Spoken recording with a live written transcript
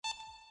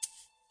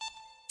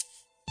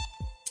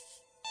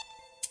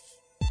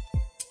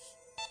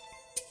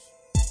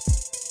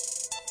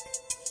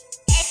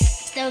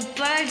the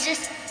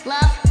Burgess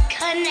Love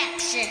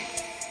Connection.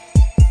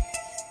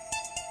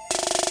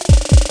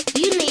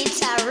 You need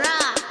to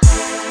rock.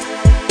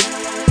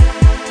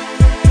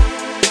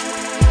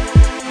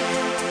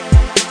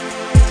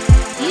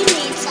 You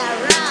need to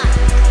rock.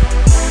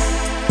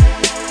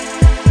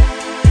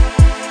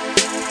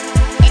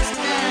 It's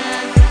the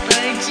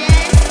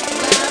Burgess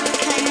Love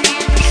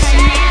Connection.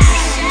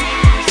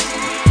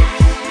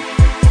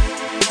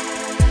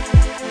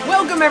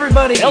 Welcome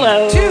everybody.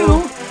 Hello.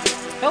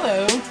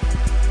 Hello.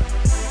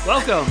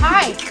 Welcome.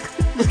 Hi.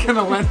 Just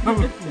gonna let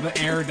the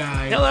air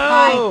die.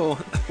 Hello.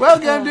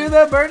 Welcome to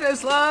the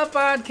Burgess Love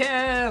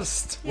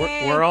Podcast.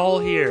 We're all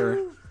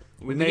here.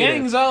 We The made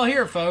gang's it. all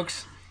here,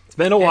 folks. It's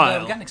been a And,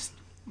 while.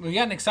 we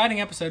got an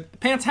exciting episode.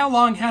 Pants, how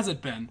long has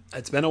it been?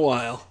 It's been a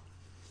while.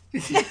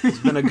 It's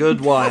been a good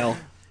while.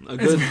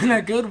 It's been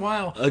a good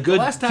while. A good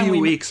The last time few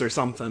we- weeks or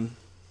something.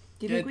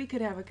 Do you think we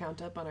could have a count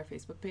up on our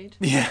Facebook page?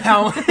 Yeah,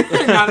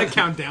 not a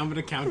countdown, but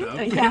a count up.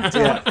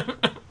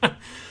 Yeah.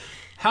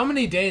 How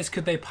many days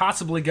could they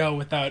possibly go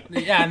without?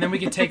 Yeah, and then we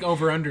can take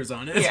over-unders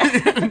on it.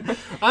 Yeah.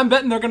 I'm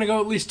betting they're going to go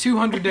at least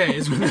 200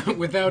 days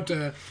without.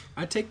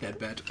 I'd take that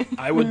bet.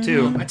 I would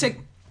too.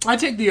 I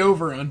take the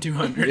over on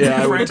 200.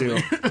 Yeah, I would too.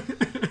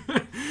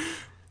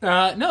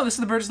 No, this is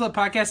the Burgess Love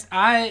Podcast.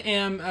 I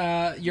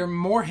am your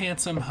more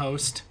handsome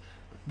host,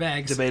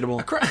 Bags. Debatable.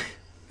 Across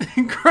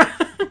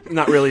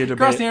Not really a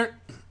debate.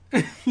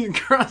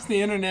 across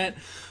the internet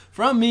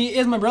from me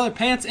is my brother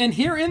Pants, and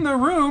here in the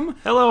room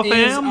Hello, is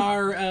fam.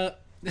 our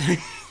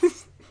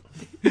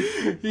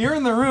here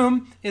in the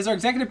room is our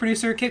executive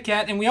producer Kit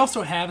Kat, and we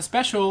also have a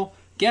special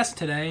guest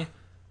today,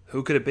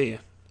 Who could it be?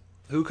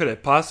 Who could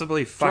it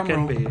possibly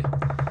fucking be?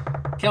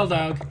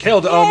 Keldog.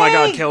 Keldog. Oh my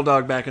god,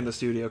 Keldog back in the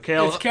studio. It's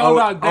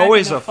Keldog back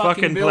always in the a fucking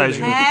fucking building.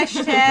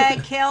 pleasure.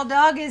 Hashtag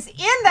Keldog is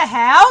in the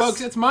house.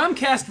 Folks, it's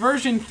Momcast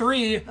version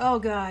 3, Oh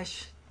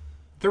gosh.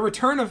 the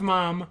return of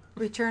Mom.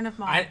 Return of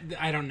Mom.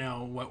 I don't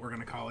know what we're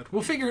gonna call it.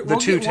 We'll figure. The We'll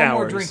Two get one more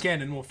Towers. drink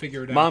in, and we'll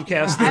figure it out.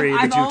 Momcast 3, the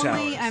Two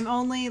Towers. I'm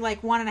only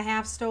like 1.5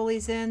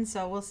 stolies in,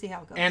 so we'll see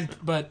how it goes.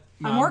 But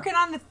I'm working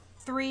on the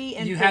 3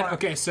 and You 4. had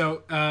okay.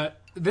 So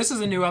this is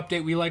a new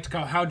update we like to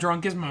call "How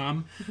Drunk Is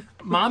Mom."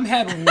 Mom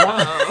had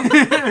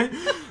one.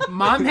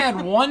 Mom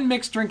had one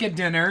mixed drink at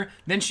dinner.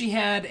 Then she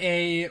had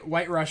a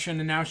White Russian,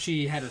 and now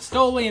she had a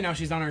Stoli, and now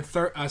she's on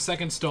her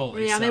second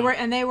Stoli. Yeah, so.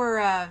 they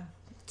were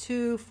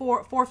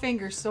 4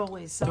 finger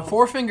stolies. So the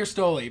 4-finger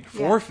Stoli.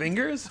 Four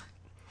fingers?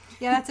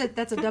 yeah,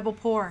 that's a double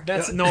pour.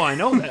 That's No, I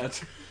know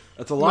that.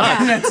 That's a lot.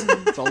 Yeah.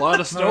 It's a lot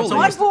of stolen.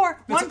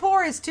 One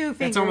pour is 2 fingers.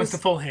 That's almost a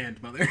full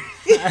hand, mother.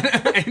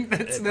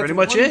 That's pretty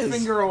much one is.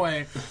 finger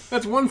away.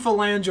 That's one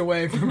phalange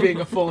away from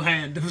being a full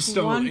hand of One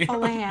Stoli.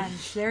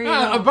 phalange. There you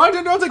A go. bunch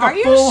of notes like Are a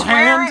you full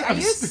swearing? hand. Are of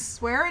you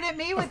swearing at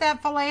me with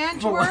that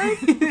phalange word?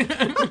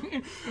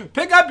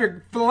 Pick up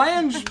your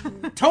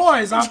phalange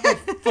toys off the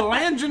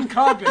phalangin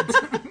carpet.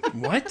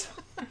 What?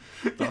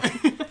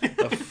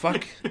 The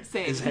fuck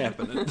is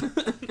happening?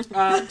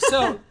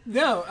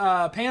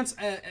 Pants.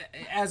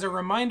 As a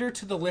reminder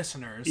to the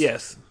listeners,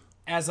 Yes.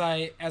 As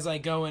I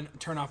go and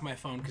turn off my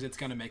phone because it's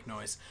gonna make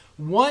noise.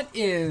 What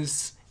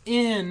is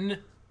in?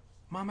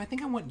 Mom, I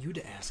think I want you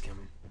to ask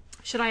him.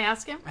 Should I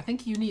ask him? I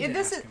think you need to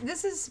ask him.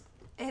 This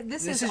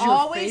This has is your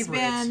always favorite.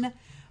 been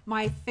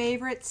my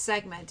favorite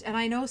segment, and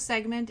I know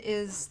segment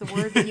is the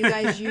word that you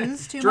guys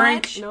use too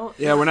Drink. much. No,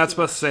 Yeah, we're not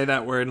supposed to say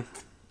that word.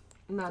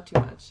 not too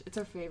much. It's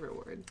our favorite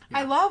word.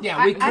 I love. Yeah,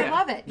 I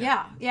love it.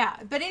 Yeah.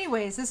 But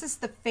anyways, this is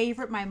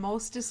my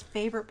mostest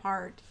favorite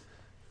part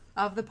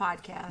of the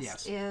podcast.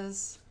 Yes.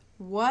 Is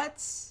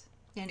what's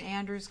in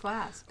Andrew's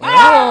glass.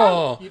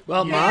 Oh,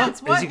 well, Yeah. Mom,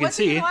 It's as you can what's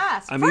in see, your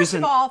glass? I'm First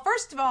using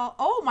of all,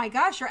 oh my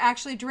gosh, you're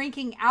actually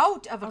drinking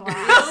out of a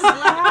glass.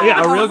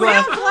 yeah a real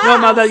glass. glass. No,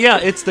 Mom,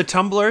 it's the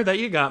tumbler that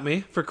you got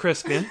me for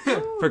Crispy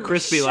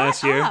shut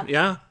last year. up.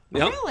 Yeah,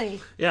 yep. Really?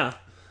 Yeah.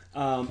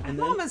 And then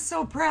Mama's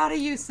so proud of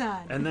you,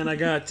 son. I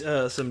got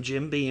some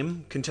Jim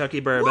Beam Kentucky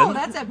bourbon. Whoa,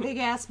 that's a big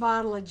ass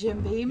bottle of Jim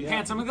Beam.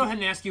 Pants, I'm gonna go ahead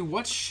and ask you,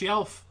 what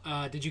shelf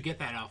did you get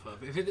that off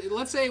of?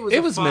 Let's say it was. It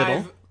a was 5.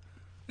 middle.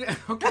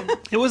 Okay.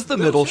 It was the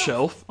middle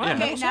shelf. Yeah.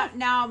 Okay,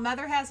 now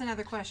Mother has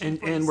another question. And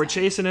for you, we're son.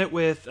 chasing it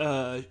with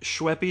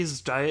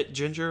Schweppes Diet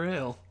Ginger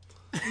Ale.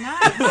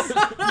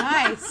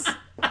 Nice.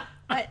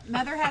 But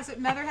Mother has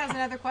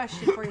another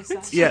question for you,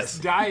 son. Yes.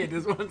 Diet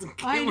is what's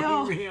I killing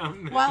know. me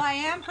on that. Well, I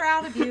am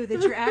proud of you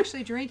that you're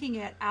actually drinking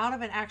it out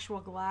of an actual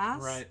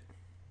glass. Right.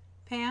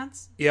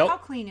 Pants. Yep. How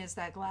clean is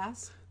that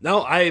glass?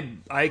 No, I Hold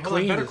on,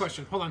 cleaned better it.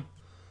 question. Hold on.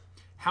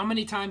 How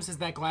many times has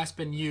that glass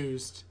been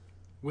used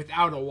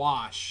without a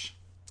wash?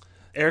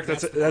 Eric,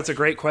 that's a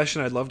great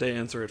question. I'd love to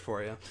answer it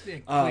for you. Yeah,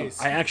 please.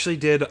 I actually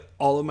did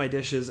all of my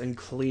dishes and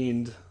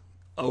cleaned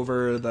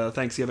over the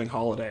Thanksgiving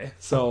holiday.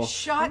 So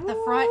Shut the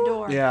front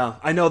door. yeah,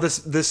 I know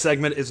this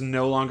segment is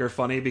no longer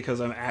funny because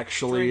I'm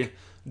actually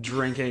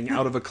drinking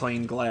out of a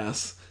clean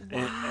glass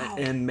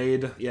and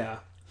made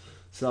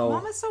So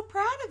Mama's so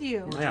proud of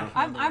you. Yeah.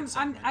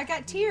 I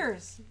got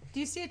tears. Do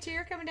you see a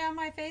tear coming down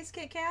my face,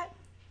 Kit Kat?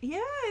 Yeah,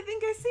 I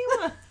think I see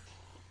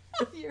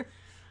one.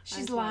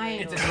 She's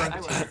lying. It's a drug I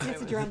will. tip.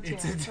 It's a drum tip.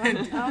 It's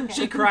a- Okay.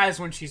 She cries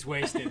when she's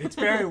wasted. It's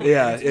very weird.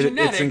 Yeah, It's it's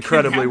genetic.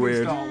 incredibly It happens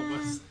weird. to all of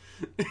us.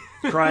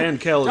 Cry and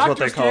kill is what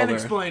they Doctors call can't her.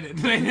 explain it.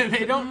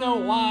 They don't know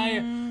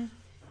why.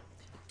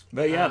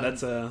 But yeah,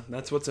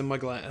 that's what's in my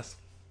glass.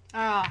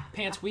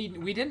 Pants, we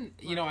didn't,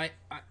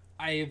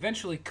 I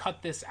eventually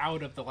cut this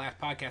out of the last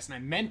podcast, and I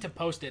meant to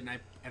post it,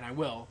 and I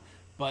will,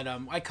 but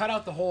I cut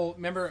out the whole.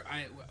 Remember,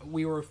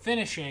 we were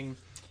finishing,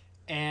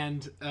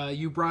 and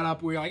you brought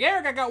up, we were like,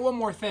 Eric, I got one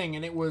more thing,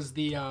 and it was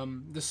the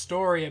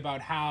story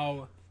about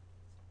how.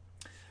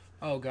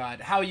 Oh God!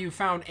 How you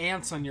found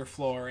ants on your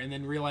floor and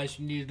then realized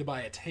you needed to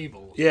buy a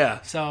table. Yeah.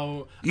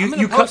 So You I'm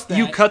gonna post that.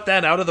 you cut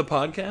that out of the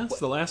podcast,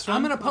 the last one?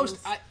 I'm gonna post.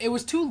 It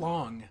was too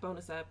long.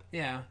 Bonus app.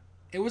 Yeah,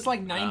 it was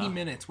like 90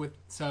 minutes with.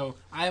 So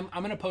I'm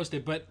gonna post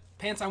it. But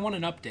Pants, I want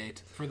an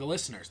update for the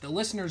listeners. The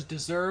listeners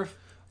deserve.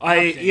 An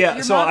update.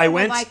 Your so mother I would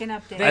went like an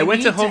update. They I went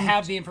need to Home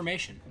have the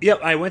information.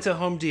 Yep, I went to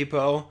Home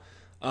Depot.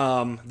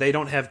 They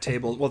don't have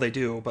tables. Well, they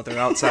do, but they're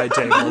outside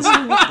tables.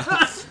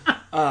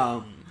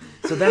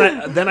 So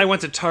then I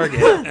went to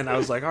Target, and I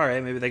was like, all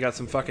right, maybe they got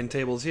some fucking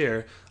tables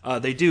here.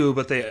 They do,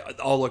 but they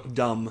all look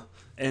dumb.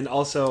 And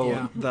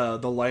also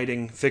the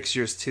lighting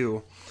fixtures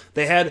too.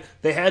 They had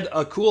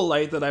a cool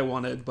light that I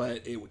wanted,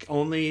 but it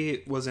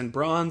only was in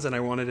bronze, and I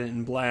wanted it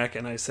in black.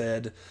 And I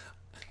said,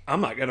 I'm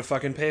not gonna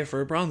fucking pay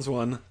for a bronze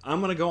one.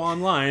 I'm gonna go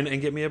online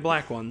and get me a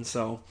black one.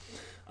 So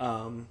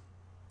there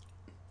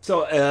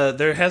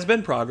has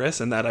been progress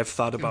in that I've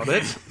thought about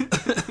it.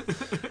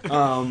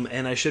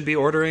 And I should be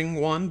ordering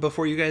one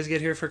before you guys get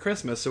here for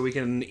Christmas so we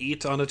can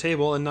eat on a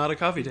table and not a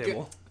coffee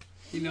table.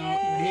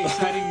 The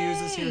exciting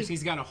news is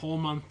he's got a whole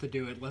month to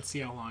do it. Let's see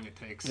how long it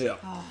takes. Yeah.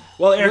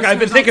 Well, Eric, I've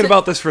been Listeners, thinking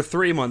about this for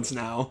 3 months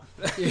now.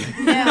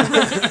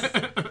 Yes.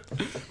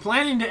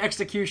 Planning to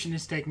execution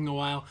is taking a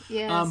while.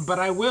 Yes. But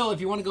I will, if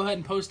you want to go ahead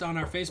and post on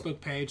our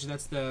Facebook page, I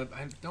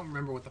don't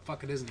remember what the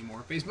fuck it is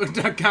anymore.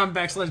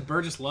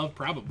 Facebook.com/Burgess Love,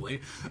 probably.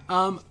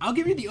 I'll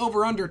give you the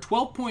over-under.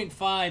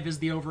 12.5 is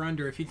the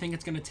over-under if you think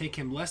it's going to take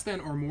him less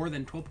than or more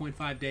than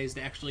 12.5 days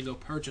to actually go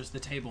purchase the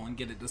table and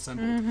get it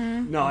assembled.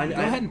 No, Go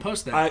ahead and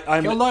post that.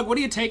 I'm Keldog, what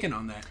are you taking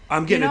on that?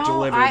 I'm getting it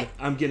delivered.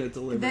 I'm getting it That,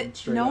 delivered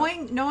straight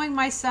up. knowing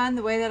my son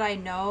the way that I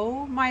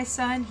know my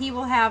son, he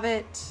will have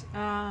it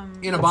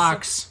In a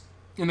box.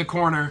 In the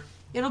corner.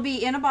 It'll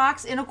be in a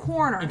box in a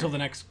corner Until the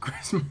next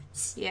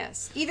Christmas.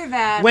 Yes, either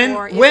that When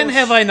or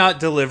have I not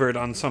delivered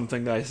on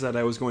something that I said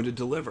I was going to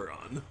deliver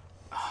on?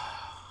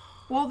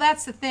 Well,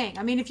 that's the thing.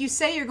 I mean, if you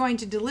say you're going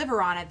to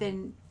deliver on it,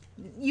 then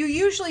you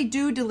usually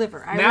do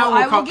deliver.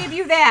 I will give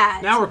you that.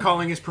 Now we're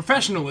calling his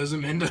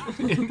professionalism into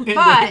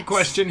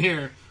question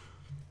here.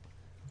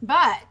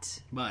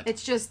 But But.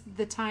 it's just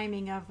the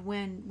timing of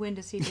when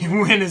does he do it?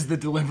 When is the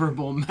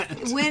deliverable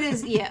met? When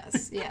is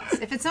yes.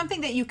 If it's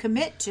something that you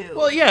commit to.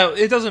 Well, yeah,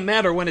 it doesn't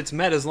matter when it's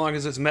met as long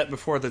as it's met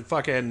before the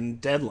fucking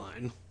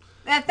deadline.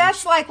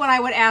 That's like when I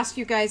would ask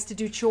you guys to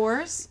do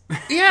chores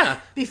Yeah.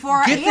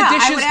 before. Get the I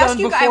dishes would done ask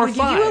you. before I would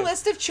give you a 5.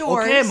 list of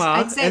chores. Okay, Mom.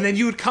 I'd say, And then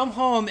you would come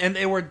home and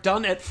they were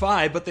done at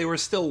 5, but they were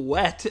still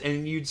wet,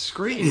 and you'd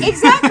scream.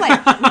 exactly.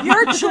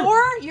 Your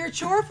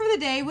chore for the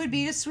day would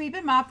be to sweep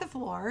and mop the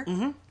floor.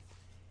 Mm-hmm.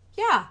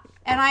 Yeah.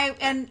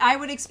 And I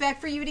would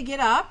expect for you to get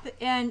up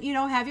and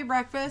have your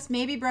breakfast,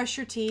 maybe brush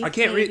your teeth. I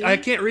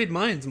can't read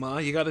minds, Ma.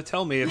 You got to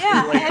tell me.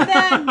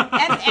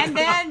 Yeah, and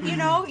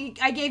then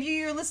I gave you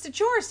your list of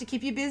chores to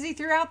keep you busy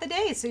throughout the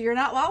day, so you're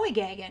not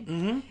lollygagging.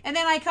 Mm-hmm. And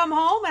then I come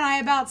home and I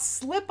about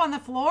slip on the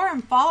floor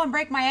and fall and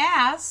break my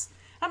ass.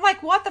 I'm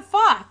like, what the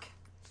fuck?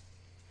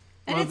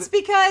 And it's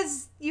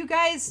because you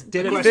guys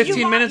did it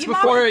 15 minutes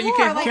before you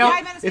came like home.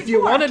 5 minutes If before.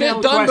 you wanted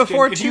it done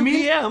before 2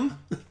 p.m.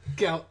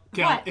 Kel,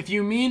 What? if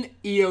you mean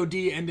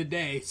EOD end of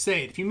day,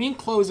 say it. If you mean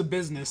close a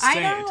business,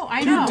 say it.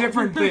 I know. Two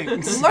different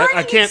things. Learning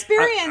I can't.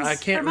 experience. I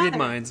can't for read mother.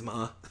 minds,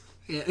 Ma.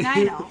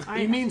 I know.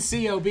 You mean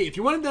COB. If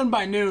you want it done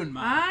by noon,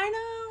 man, I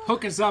know.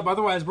 hook us up.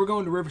 Otherwise, we're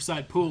going to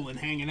Riverside Pool and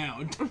hanging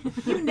out.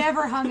 You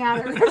never hung out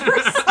at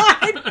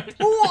Riverside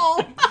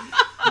Pool.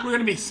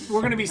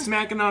 we're gonna be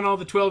smacking on all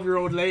the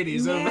 12-year-old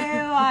ladies. No,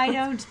 I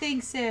don't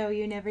think so.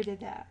 You never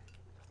did that.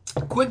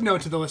 Quick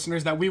note to the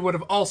listeners that we would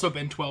have also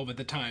been 12 at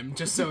the time,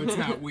 just so it's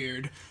not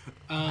weird.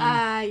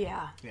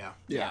 Yeah.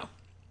 Yeah.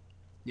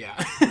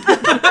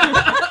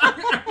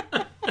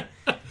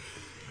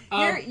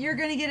 You're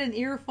gonna get an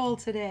earful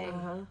today.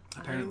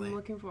 Apparently. I'm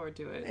looking forward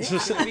to it.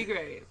 It's gonna be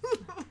great.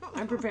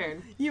 I'm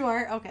prepared. You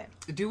are okay.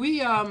 Do we,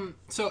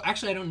 so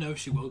actually I don't know if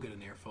she will get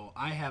an earful.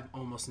 I have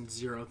almost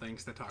zero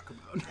things to talk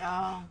about.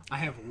 Oh. I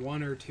have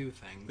one or two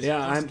things.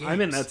 Yeah, Just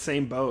I'm in games. that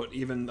same boat.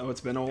 Even though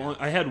it's been a long.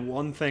 I had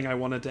one thing I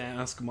wanted to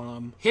ask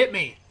Mom. Hit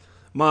me.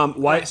 Mom,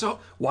 why? Right, so-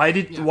 why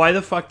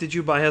the fuck did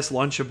you buy us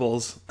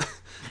Lunchables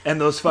and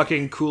those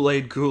fucking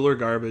Kool-Aid cooler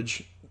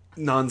garbage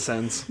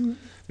nonsense?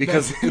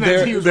 Because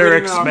they're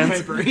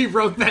expensive. He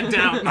wrote that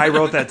down. I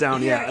wrote that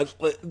down. Yeah.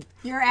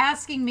 You're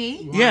asking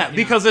me? Yeah,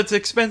 because it's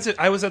expensive.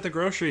 I was at the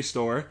grocery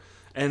store,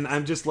 and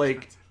I'm just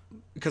like,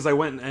 because I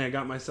went and I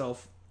got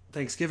myself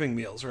Thanksgiving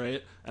meals,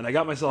 right? And I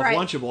got myself Right.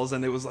 Lunchables,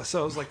 and it was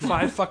like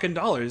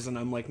 $5, and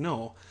I'm like,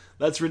 no,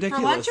 that's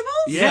ridiculous.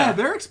 Lunchables? Yeah,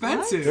 they're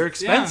expensive. They're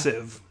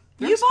expensive.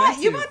 They're You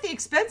expensive. bought the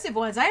expensive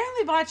ones. I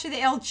only bought you the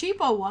El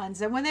Cheapo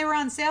ones, and when they were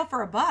on sale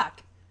for $1.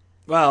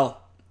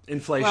 Well,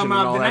 inflation Well, and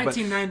Mom, all the that, but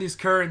 1990s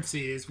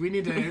currencies. We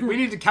need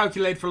to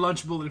calculate for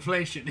Lunchable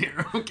inflation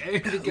here, okay?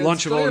 Because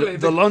clearly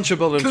the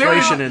Lunchable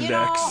inflation Well, you index.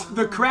 know,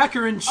 the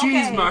cracker and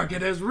cheese Okay.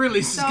 market has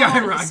really So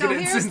skyrocketed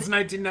here's since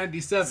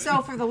 1997.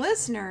 So for the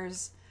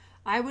listeners,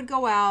 I would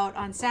go out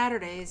on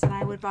Saturdays and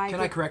I would buy. Can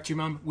I correct you,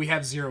 Mom? We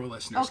have 0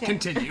 listeners. Okay.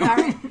 Continue. All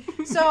right.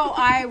 So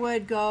I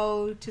would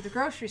go to the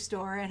grocery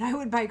store and I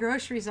would buy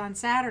groceries on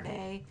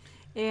Saturday,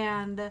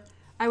 and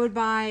I would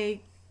buy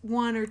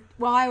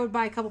I would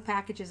buy a couple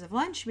packages of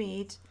lunch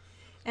meat,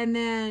 and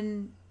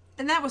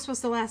that was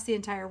supposed to last the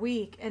entire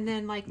week, and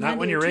then like Not Monday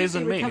when or you're Tuesday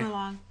raising would me. come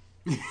along.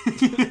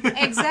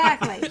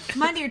 Exactly.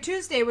 Monday or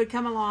Tuesday would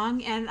come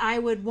along, and I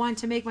would want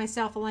to make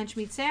myself a lunch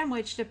meat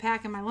sandwich to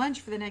pack in my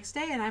lunch for the next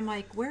day, and I'm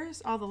like,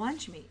 where's all the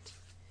lunch meat?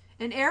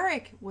 And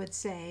Eric would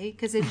say,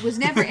 because it was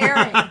never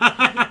Eric.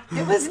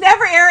 It was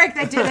never Eric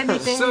that did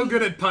anything. So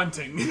good at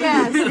punting.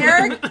 Yes,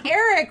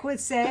 Eric would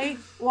say,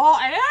 well,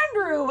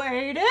 Andrew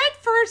ate it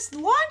for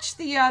lunch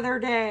the other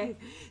day.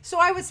 So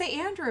I would say,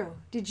 Andrew,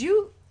 did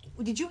you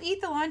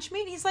eat the lunch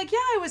meat? He's like, yeah,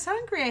 I was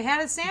hungry. I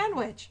had a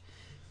sandwich.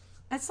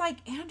 That's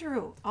like,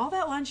 Andrew, all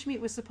that lunch meat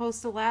was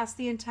supposed to last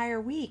the entire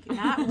week,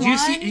 not one.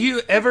 Do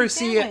you ever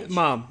see it,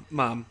 sandwich.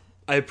 Mom?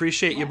 I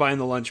appreciate you buying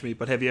the lunch meat,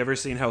 but have you ever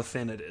seen how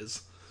thin it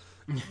is?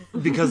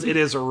 Because it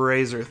is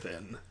razor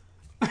thin.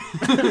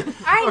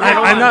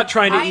 I'm not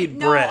trying to eat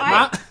bread.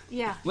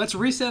 Yeah. Let's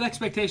reset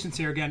expectations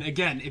here again.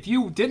 Again, if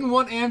you didn't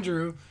want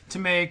Andrew to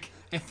make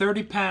a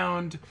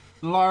 30-pound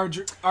large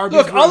Arby's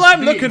Look, all roast I'm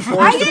beef, looking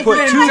for is to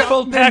put 2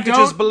 full Then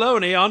packages don't-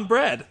 bologna on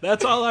bread.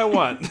 That's all I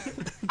want.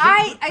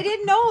 I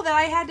didn't know that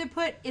I had to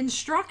put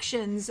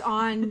instructions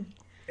on,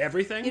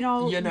 Everything? You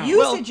know. usage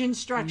Well,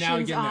 instructions now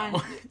you on.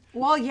 know.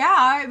 Well, yeah,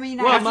 I mean,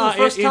 Well, After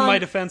the first in time, my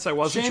defense, I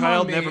was a shame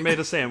child, on me. never made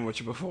a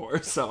sandwich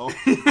before, so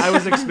I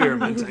was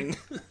experimenting.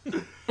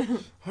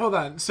 Hold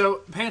on.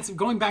 So, Pants,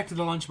 going back to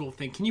the Lunchable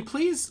thing, can you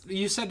please,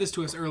 you said this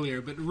to us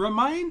earlier, but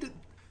remind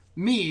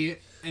me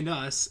and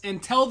us,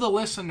 and tell the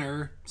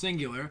listener,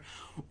 singular,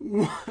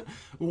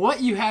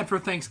 what you had for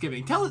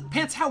Thanksgiving.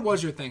 Pants, how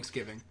was your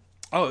Thanksgiving?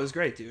 Oh, it was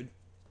great, dude.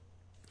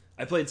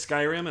 I played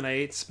Skyrim and I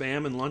ate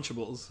Spam and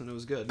Lunchables, and it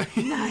was good.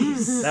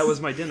 nice. That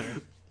was my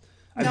dinner.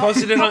 I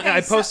posted it on. I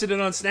posted it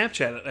on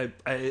Snapchat.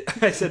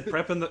 I said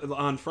prepping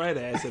on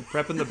Friday. I said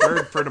prepping the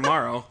bird for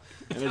tomorrow,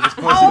 and I just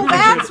posted. Oh, a picture.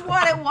 that's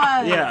what it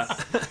was. Yeah.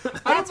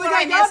 That's think where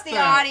I I got missed the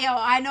that. audio.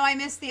 I know I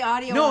missed the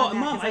audio. No, on that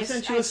Mom, 'cause I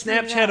sent you a screwed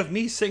it Snapchat up. of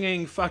me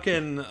singing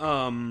fucking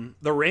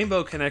the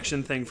Rainbow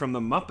Connection thing from the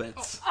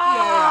Muppets. Yeah,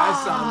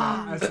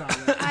 I saw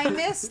that. I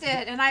missed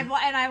it, and I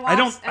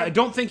lost. I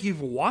don't think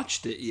you've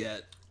watched it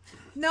yet.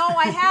 No,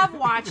 I have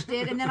watched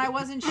it, and then I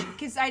wasn't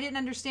because I didn't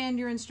understand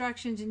your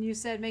instructions, and you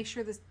said make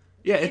sure this.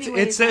 Yeah, Anyways,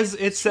 it I says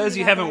screwed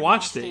you it up haven't and I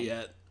watched lost it it.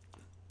 yet.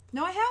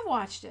 No, I have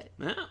watched it.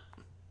 Yeah.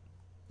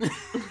 All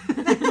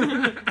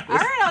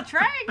right, I'll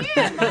try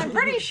again, but I'm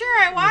pretty sure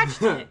I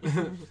watched it.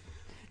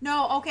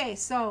 No, okay,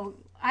 so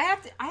I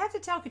have to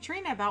tell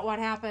Katrina about what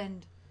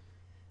happened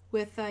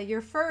with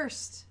your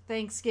first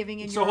Thanksgiving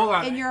in So hold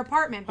on. your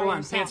apartment by Hold on,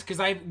 yourself. Pants,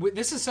 because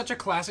this is such a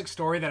classic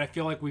story that I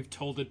feel like we've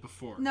told it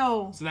before.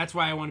 No, So that's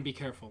why I want to be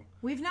careful.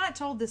 we've not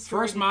told this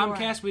story First before.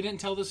 Momcast, we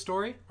didn't tell this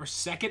story? Or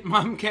second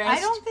Momcast?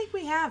 I don't think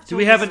we have. Do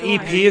we have an told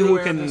EP this story. who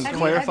Have can you-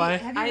 clarify?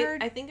 Have you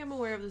heard I think I'm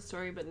aware of the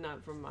story, but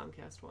not from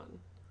Momcast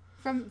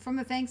 1. from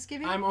the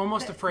Thanksgiving? I'm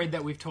almost afraid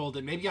that we've told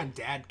it. Maybe on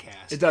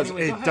Dadcast. It does.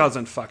 Anyway, go It ahead.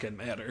 doesn't fucking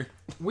matter.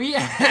 We We yeah,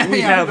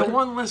 have the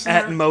one listener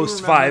at who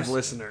most 5 remembers.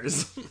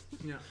 listeners.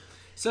 Yeah.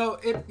 So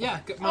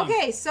Mom,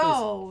 Okay,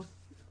 so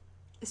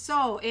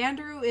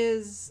Andrew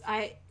it's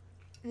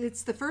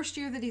the first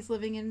year that he's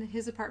living in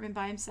his apartment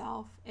by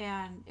himself,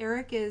 and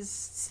Eric is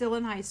still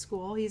in high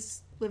school.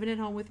 He's living at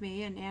home with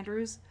me, and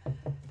Andrew's,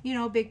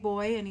 big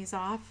boy, and he's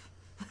off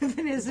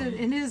in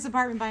his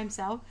apartment by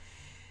himself.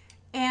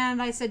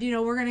 And I said,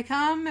 we're going to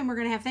come and we're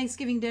going to have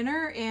Thanksgiving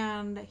dinner,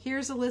 and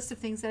here's a list of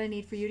things that I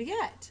need for you to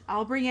get.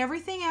 I'll bring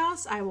everything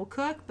else. I will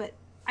cook, but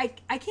I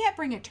can't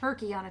bring a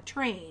turkey on a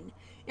train.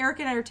 Eric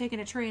and I are taking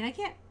a train. I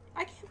can't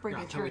bring a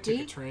God, we turkey.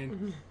 took a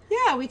train.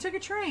 Yeah, we took a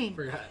train.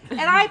 Forgot. And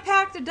I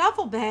packed a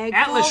duffel bag.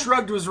 Atlas full-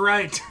 Shrugged was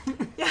right.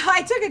 Yeah,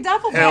 I took a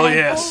duffel Hell bag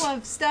yes. full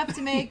of stuff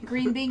to make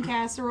green bean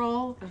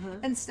casserole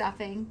and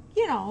stuffing.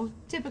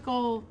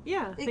 Typical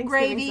Yeah, Thanksgiving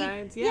gravy.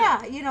 sides,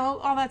 Yeah,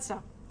 all that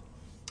stuff.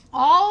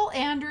 All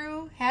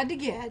Andrew had to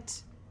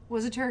get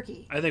was a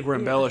turkey. I think we're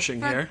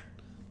embellishing here.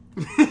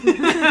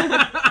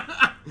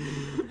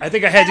 I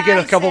think I had to And get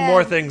a I couple said-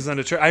 more things than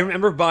a turkey. I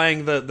remember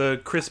buying the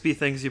crispy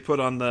things you put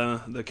on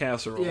the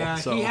casserole. Yeah,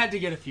 so. he had to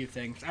get a few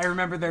things. I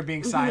remember there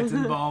being sides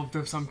involved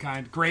of some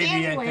kind. Gravy, I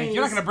think. Anyways.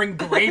 You're not going to bring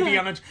gravy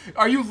on a...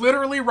 Are you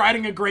literally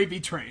riding a gravy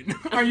train?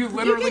 Are you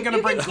literally You going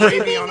to can- bring you can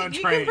gravy on a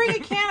You train? can bring a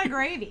can of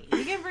gravy.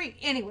 You can bring...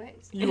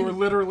 Anyways. You were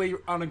literally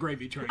on a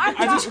gravy train. I'm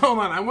Hold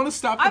on. I want to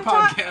stop the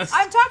podcast.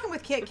 I'm talking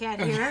with Kit Kat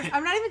here.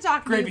 I'm not even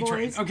talking Gravy to you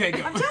train. boys. Okay,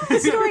 go. I'm telling the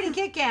story to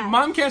Kit Kat.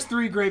 Momcast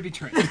 3 gravy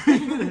train.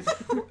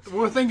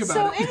 We'll think about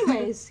So, it.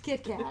 anyways,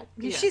 Kit Kat,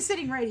 she's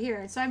sitting right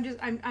here, so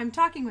I'm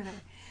talking with her.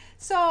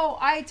 So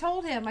I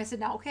told him, I said,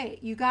 now, okay,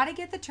 you got to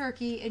get the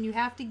turkey, and you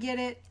have to get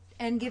it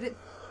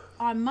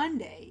on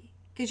Monday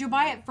because you'll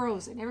buy it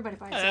frozen. Everybody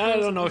buys it. I Frozen.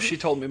 don't know if she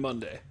told me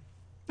Monday.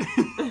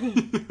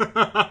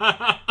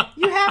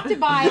 You have to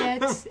buy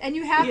it, and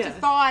you have to Yeah.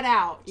 thaw it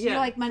out. Yeah, You're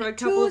like for Monday, a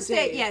couple of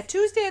Tuesday. days. Yeah,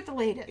 Tuesday at the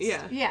latest.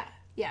 Yeah.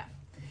 Yeah.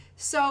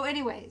 So,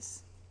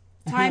 anyways,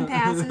 time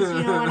passes, and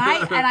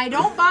I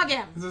don't bug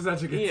him. This is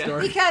such a good Yeah.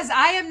 story. Because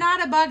I am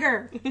not a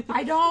bugger.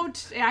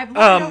 I've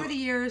learned over the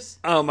years.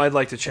 I'd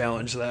like to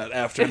challenge that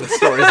after the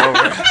story's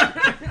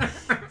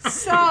over.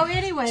 So,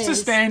 anyways.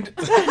 Sustained.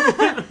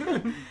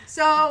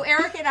 So,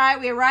 Eric and I,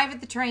 we arrive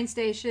at the train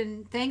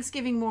station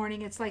Thanksgiving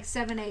morning. It's like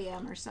 7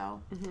 a.m. or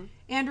so. Mm-hmm.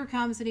 Andrew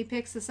comes and he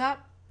picks us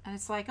up. And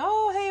it's like,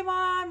 oh, hey,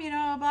 Mom,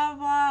 blah, blah,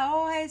 blah.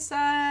 Oh, hey,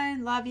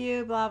 son, love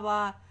you, blah,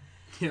 blah.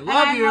 Yeah,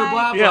 love you, I'm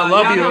blah, like- Yeah, blah.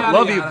 love yada, you, yada,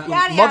 love yada. you.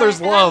 Yada, yada. Mother's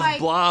And I'm love, like-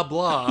 blah,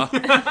 blah.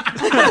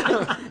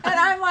 And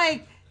I'm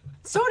like,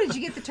 so did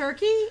you get the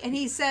turkey? And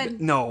he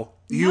said, No,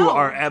 you No.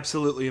 are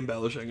absolutely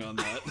embellishing on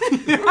that.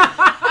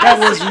 That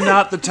was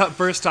not the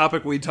first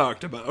topic we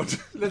talked about.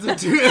 That's a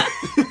two.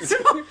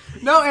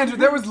 No, Andrew,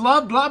 there was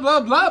love, blah,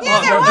 blah, blah, blah.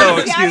 Yeah, there was. No,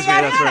 Yada, excuse me,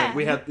 yada, that's yada. right.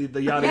 We had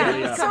the yada, yeah. yada,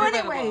 yada. So, Blah, blah,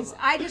 anyways, blah.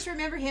 I just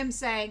remember him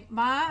saying,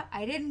 Ma,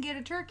 I didn't get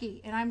a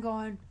turkey. And I'm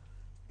going,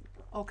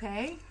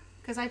 okay.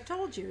 Because I've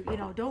told you,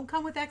 don't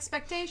come with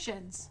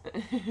expectations.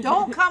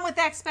 Don't come with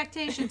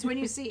expectations when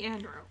you see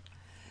Andrew.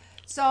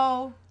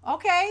 So,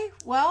 okay,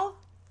 well,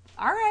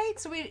 all right.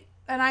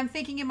 And I'm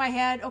thinking in my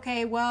head,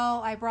 okay,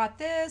 well, I brought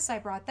this, I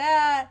brought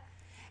that.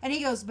 And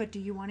he goes, but do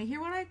you want to hear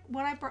what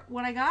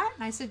I got?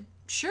 And I said,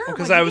 sure.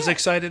 Because what'd I you was get?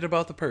 excited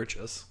about the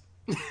purchase.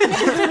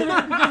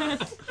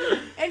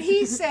 And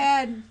he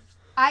said,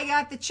 I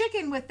got the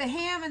chicken with the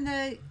ham and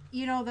the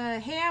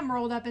ham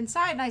rolled up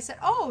inside. And I said,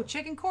 oh,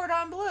 chicken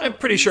cordon bleu. I'm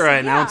pretty And he sure I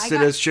said, "Yeah, announced it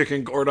got- as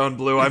chicken cordon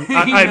bleu. I'm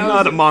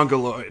not a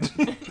mongoloid.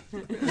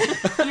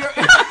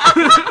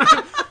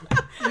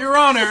 Your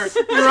Honor,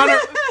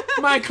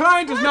 my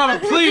client is not a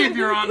plebe,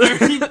 Your Honor.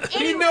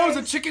 He knows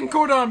a chicken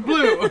cordon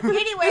bleu.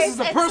 Anyways, This is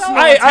a and personal so-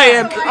 I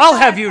am. so I I'll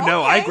thought, have you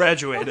know, I okay,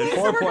 graduated okay,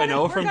 so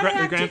 4.0 we're from gonna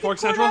have Grand chicken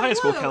Forks Central cordon High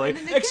School, bleu, Kelly. and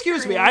then the Excuse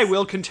kicker me, is- I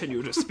will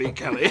continue to speak,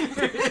 Kelly.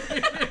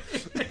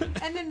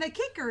 And then the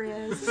kicker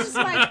is, this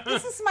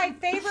is my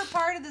favorite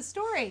part of the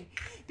story.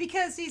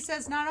 Because he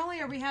says, not only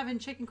are we having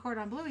chicken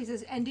cordon bleu, he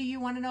says, and do you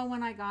want to know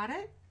when I got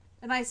it?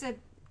 And I said,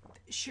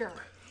 sure.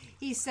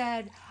 He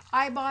said,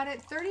 I bought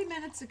it 30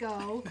 minutes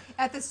ago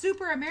at the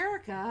Super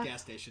America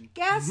Gas station.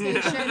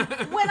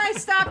 when I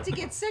stopped to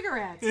get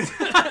cigarettes.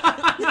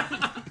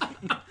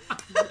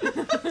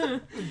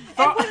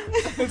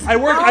 I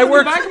work. In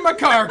the back of my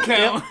car,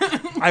 Cal.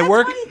 I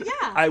work.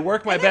 Yeah. I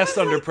work my And it best was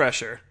under like-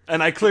 pressure,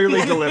 and I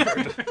clearly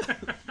delivered.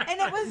 And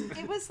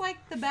it was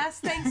like the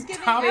best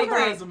Thanksgiving Top of the ever.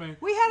 resume.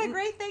 We had a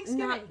great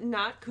Thanksgiving.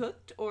 Not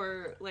cooked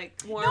or like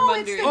warm No,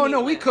 under. it's the- Oh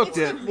no, we heat? cooked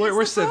it. It's We're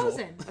the civil.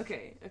 frozen.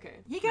 Okay.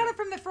 He got it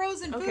from the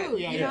frozen Okay. food.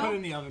 Yeah, you you know? put it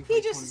in the oven. For He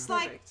like just 20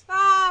 like, minutes.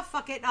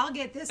 fuck it, I'll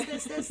get this,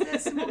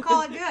 and we'll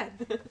call it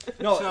good.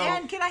 No,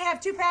 And can I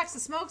have 2 packs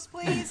of smokes,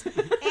 please? And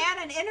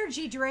an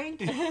energy drink.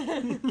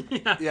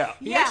 yeah.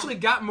 He Yeah. actually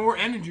got more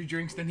energy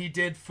drinks than he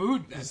did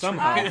food. That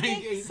Somehow. trip. I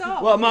think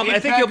so. Well, Mom, I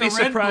think you'll be Eight-pack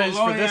of Red surprised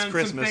Bull, for this some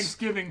Christmas.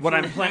 Thanksgiving What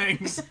I'm food planning.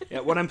 things. Yeah,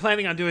 what I'm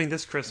planning on doing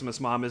this Christmas,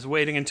 Mom, is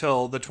waiting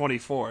until the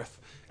 24th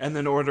and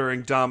then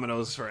ordering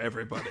Domino's for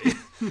everybody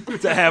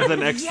to have the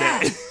next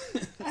day.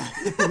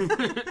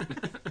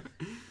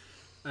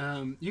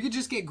 You could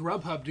just get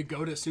Grubhub to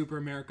go to Super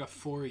America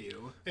for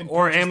you. And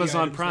Or purchase the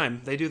Amazon items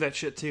Prime. They do that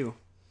shit too.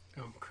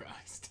 Oh,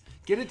 Christ.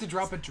 Get it to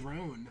drop a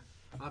drone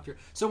off your...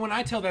 So when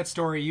I tell that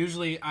story,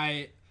 usually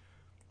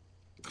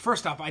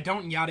First off, I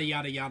don't yada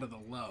yada yada the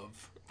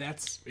love.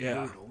 That's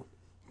brutal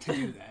to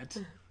do that.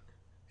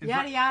 And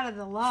Yada yada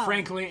the love.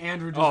 Frankly,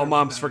 Andrew... Oh, deserves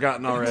Mom's better.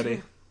 forgotten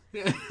already.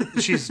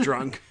 She's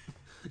drunk.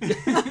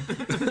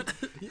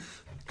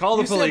 Call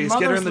the You said police.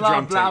 Get her mother's in the love,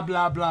 drunk blah, tank.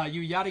 blah, blah.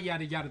 You yada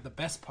yada yada the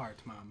best part,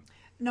 Mom.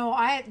 No,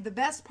 the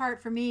best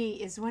part for me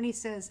is when he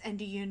says, and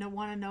do you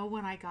want to know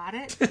when I got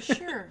it?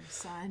 Sure,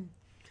 son.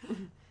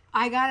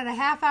 I got it a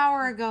half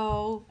hour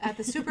ago at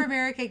the Super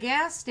America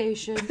gas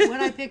station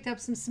when I picked up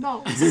some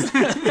smokes.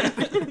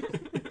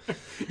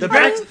 The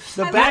I love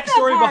that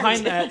backstory part.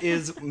 behind that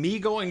is me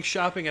going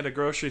shopping at a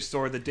grocery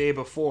store the day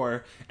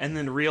before and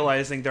then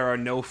realizing there are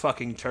no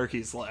fucking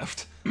turkeys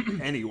left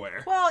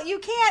anywhere. Well, you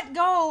can't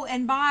go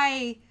and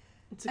buy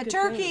It's a good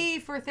turkey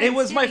thing. for Thanksgiving. It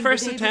was my the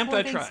first day attempt. before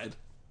I Thanksgiving. tried.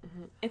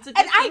 It's a good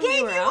And I thing they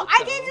gave were you, out, I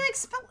though. gave you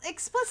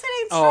explicit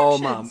Oh,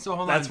 instructions. Mom. So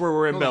hold That's on. where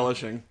we're Hold on.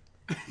 embellishing.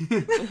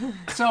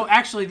 So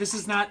actually, this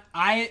is not.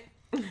 I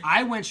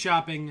went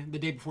shopping the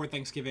day before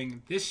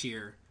Thanksgiving this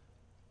year.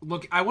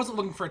 Look, I wasn't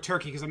looking for a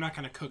turkey because I'm not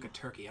going to cook a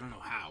turkey. I don't know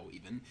how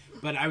even,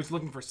 but I was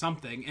looking for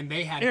something, and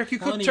they had. Eric, you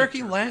cooked plenty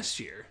turkey of last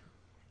year.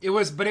 It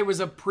was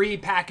a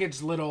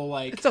pre-packaged little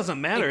like. It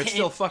doesn't matter. It's came-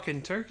 still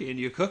fucking turkey, and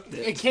you cooked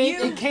it.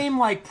 It came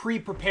like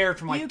pre-prepared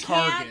from like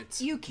Target.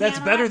 You That's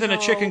cannot better than a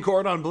go- chicken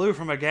cordon bleu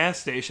from a gas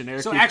station,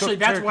 Eric. So You actually, cooked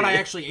that's turkey. what I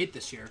actually ate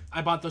this year.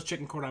 I bought those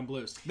chicken cordon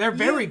bleus. They're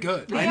very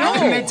good. I know.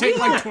 And they take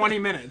like 20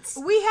 minutes.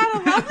 We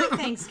had a lovely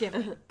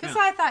Thanksgiving because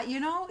I thought,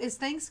 is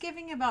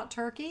Thanksgiving about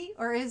turkey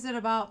or is it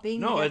about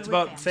being? No, together it's with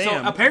about family?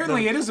 fam. So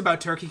apparently it is about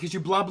turkey because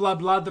you blah blah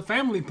blah the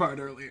family part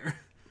earlier.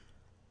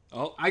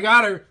 Oh, I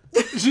got her.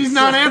 She's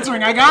not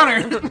answering. I got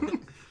her.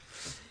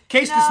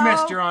 Case No.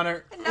 dismissed, Your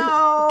Honor.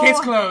 No. Case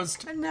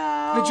closed.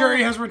 No. The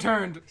jury has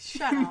returned.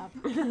 Shut up.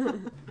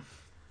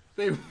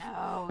 They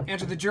No.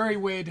 Andrew, the jury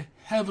weighed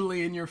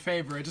heavily in your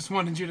favor. I just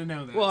wanted you to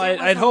know that. well, It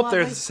was I'd a hope lovely-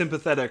 they're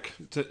sympathetic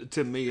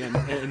to me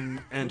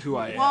and who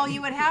I am. Well,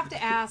 you would have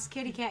to ask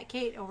Kitty Cat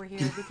Kate over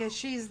here because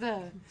she's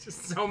the.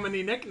 Just so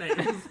many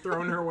nicknames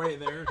thrown her way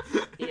there.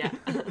 Yeah.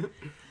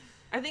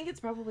 I think it's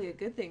probably a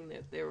good thing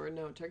that there were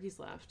no turkeys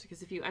left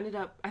because if you ended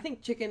up, I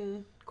think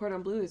chicken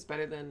cordon bleu is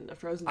better than a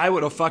frozen. I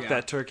would have turkey. fucked Yeah.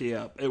 that turkey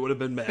up. It would have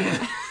been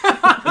bad.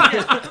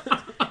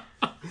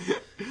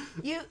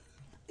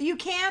 You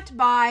can't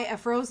buy a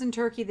frozen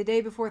turkey the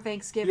day before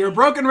Thanksgiving. You're a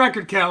broken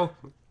record, Kel.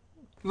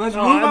 Let's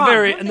No, move I'm on.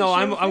 very They no.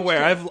 I'm show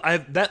aware. fish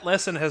I've that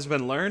lesson has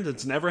been learned.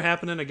 It's never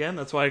happening again.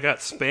 That's why I got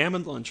Spam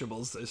and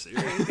Lunchables this year.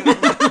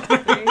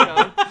 There you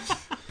go.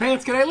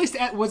 Pants, can I at least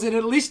was it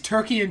at least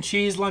turkey and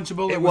cheese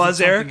Lunchable? Or It was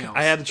something Eric. else?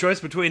 I had a choice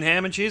between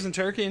ham and cheese and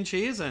turkey and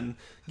cheese, and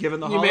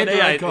given the You made holiday,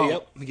 the right call.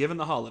 yep, given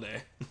the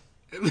holiday.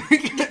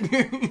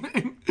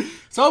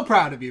 So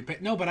proud of you.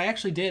 No, but I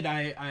actually did.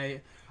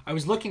 I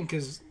was looking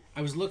because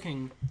I was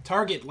looking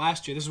Target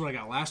last year. This is what I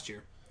got last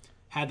year.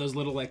 Had those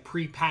little like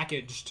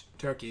pre-packaged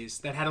turkeys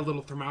that had a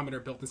little thermometer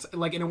built in.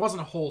 Like, and it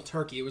wasn't a whole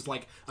turkey. It was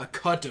like a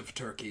cut of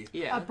turkey.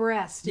 Yeah. A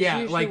breast. Is Yeah,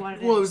 usually like what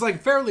it well, it is. was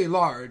like fairly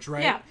large,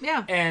 right? Yeah,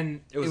 yeah. And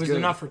it was good.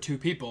 enough for 2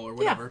 people or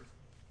whatever.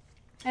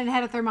 And it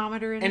had a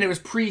thermometer in And it. it was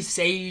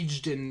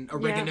pre-saged and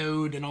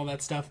oreganoed and all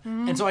that stuff.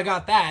 And so I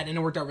got that, and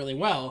it worked out really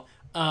well.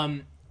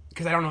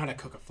 Because I don't know how to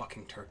cook a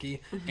fucking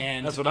turkey.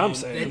 And That's what I'm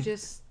saying. They,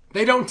 just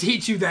they don't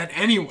teach you that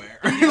anywhere.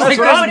 That's like,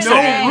 what I'm there's no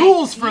saying.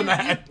 rules for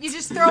that. you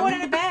just throw it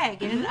in a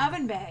bag, in an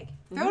oven bag.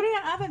 Throw it in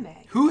an oven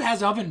bag. Who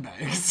has oven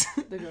bags?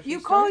 The grocery You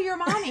store? call your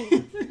mommy.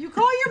 You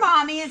call your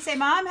mommy and say,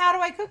 "Mom, how do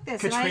I cook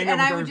this?" And Katrina I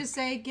with would her just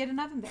say, "Get an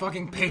oven bag."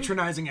 Fucking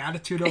patronizing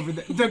attitude over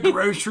the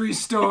grocery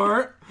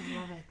store. I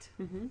love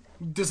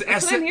it. Does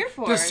what I'm here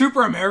for. Does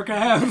Super America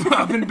have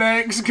oven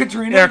bags,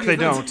 Katrina? Eric, they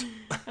don't.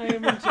 I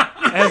am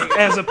enjoying-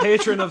 As a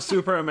patron of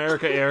Super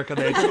America, Erica,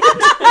 they don't.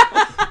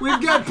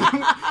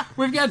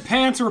 We've got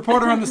Pants, a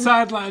reporter on the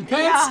sideline.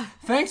 Pants, Yeah.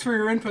 thanks for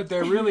your input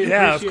there. Really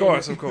Yeah,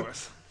 appreciate of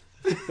course.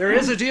 There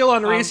is a deal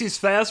on Reese's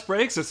Fast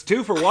Breaks. It's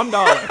 2 for $1.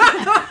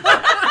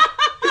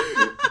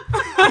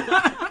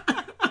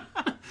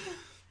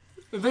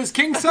 Are these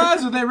king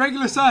size or are they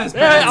regular size? They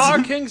Pants?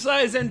 are king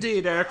size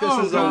indeed, Eric. This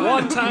Oh, is a God.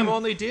 one-time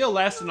only deal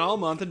lasting all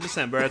month in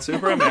December at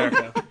Super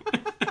America.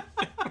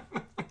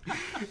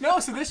 No,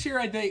 so this year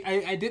I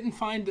didn't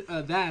find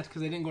that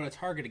because I didn't go to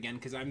Target again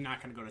because I'm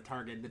not going to go to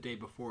Target the day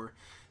before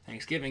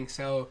Thanksgiving.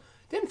 So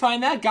didn't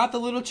find that. Got the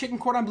little chicken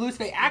cordon bleus.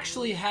 They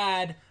actually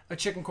had a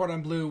chicken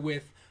cordon bleu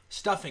with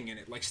stuffing in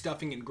it, like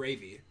stuffing and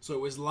gravy. So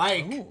it was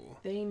like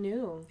They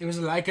knew. it was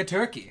like a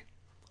turkey.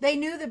 They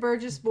knew the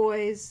Burgess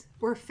boys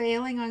were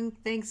failing on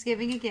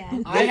Thanksgiving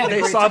again. I had a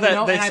They great saw time, that. you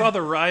know, They and saw I-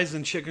 the rise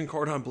in chicken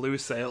cordon bleu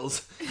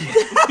sales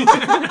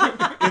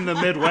in the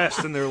Midwest,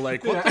 and they're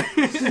like, "What?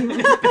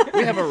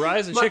 We have a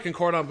rise in chicken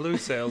cordon bleu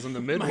sales in the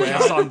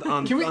Midwest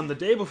on Can we- the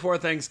day before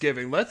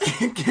Thanksgiving. Let's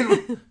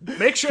Can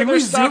make sure Can they're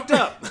we zoom- stocked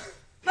up."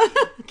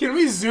 Can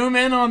we zoom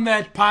in on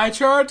that pie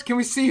chart? Can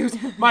we see who's?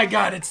 My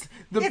God, it's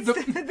the It's the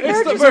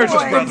Burgess Burgess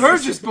boys. the brothers.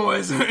 Burgess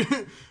boys.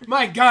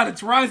 My God,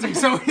 it's rising.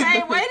 So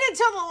Hey, wait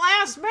until the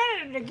last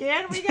minute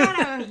again. We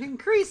gotta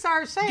increase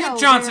our sales. get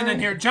Johnson in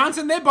here.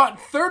 Johnson, they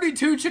bought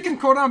 32 chicken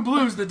cordon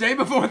bleus the day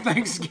before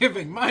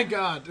Thanksgiving. My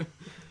God,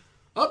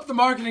 up the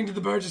marketing to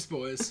the Burgess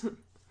boys.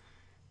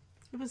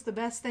 It was the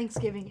best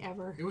Thanksgiving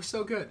ever. It was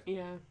so good.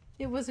 Yeah.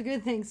 It was a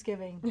good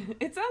Thanksgiving.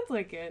 It sounds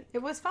like it. It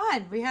was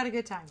fun. We had a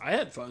good time. I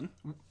had fun.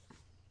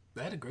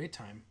 I had a great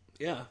time.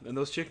 Yeah, and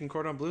those chicken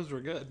cordon bleus were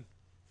good.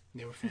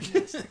 They were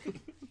fantastic.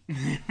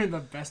 They were the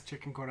best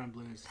chicken cordon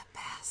bleus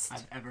Best.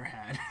 I've ever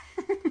had.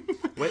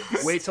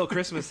 Wait till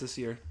Christmas this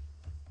year.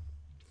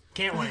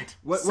 Can't wait.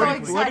 What So did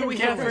excited we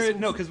for have for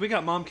Christmas. no? Because we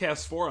got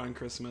Momcast 4 on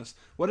Christmas.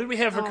 What did we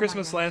have for Oh my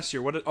Christmas God. last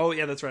year? Oh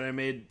yeah, that's right. I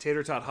made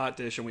tater tot hot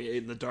dish and we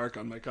ate in the dark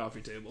on my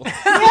coffee table.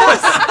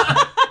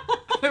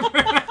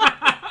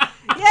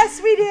 Yes,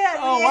 Yes, we did.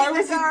 Oh, we why ate in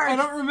was the it? dark. I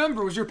don't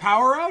remember. Was your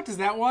power out? Is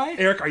that why?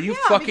 Eric, are you Yeah,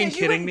 fucking because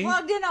kidding you me?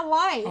 plugged in a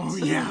light. Oh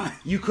yeah.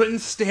 You couldn't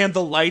stand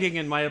the lighting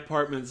in my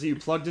apartment, so you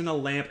plugged in a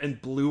lamp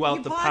and blew out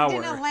You the plugged power.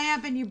 in a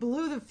lamp and you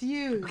blew the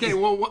fuse. Okay.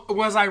 Well,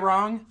 was I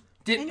wrong?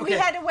 And we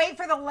had to wait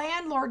for the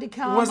landlord to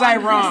come. Was on I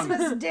wrong?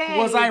 Christmas Day.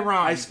 Was I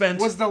wrong?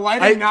 Was the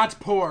lighting not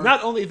poor?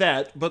 Not only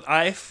that, but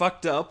I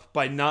fucked up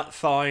by not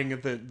thawing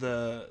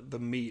the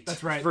meat.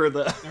 That's right. For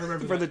the remember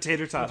for that. the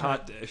tater tot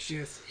hot dish.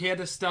 Yes, he had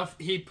to stuff.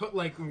 He put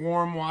like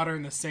warm water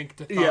in the sink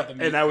to thaw Yeah, the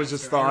meat. and I was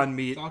just thawing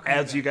meat It's all coming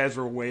as you back. guys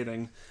were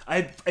waiting.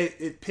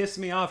 It pissed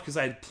me off because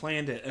I had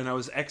planned it and I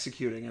was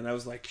executing, and I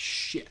was like,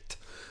 shit,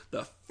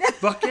 the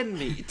fucking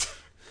meat.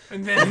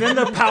 And And then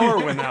the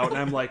power went out, and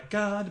I'm like,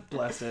 God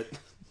bless it.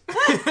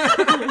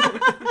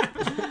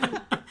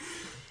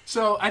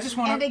 So I just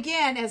want And to.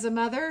 again, as a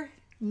mother,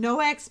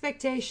 no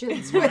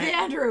expectations with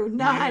Andrew.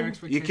 None.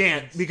 You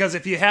can't, because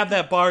if you have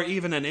that bar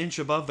even an inch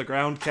above the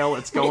ground, Kel,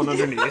 it's going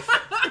underneath.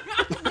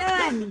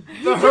 None.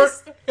 The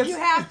hurt. You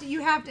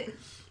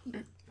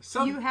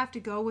have to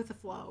go with the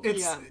flow.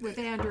 It's with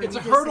Andrew. it's a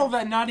He just hurdle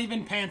said- that not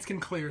even pants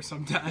can clear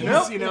sometimes.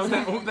 Yep. You know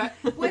that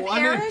With one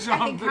Eric, inch I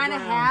off can the kind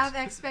of ground. have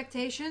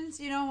expectations.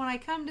 You know, when I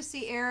come to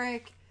see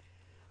Eric,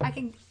 I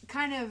can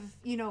kind of,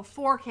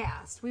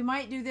 forecast. We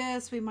might do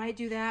this, we might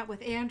do that.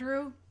 With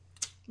Andrew,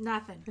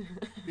 nothing.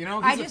 You know,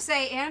 I just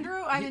say,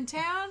 Andrew, I'm in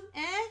town.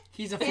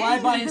 he's a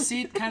fly by his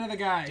seat kind of the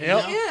guy. you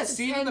Yep. know? He is.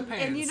 Seat in the And-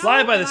 pants. and you know-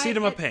 Fly by the and seat I-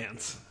 of my it-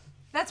 pants.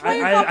 That's why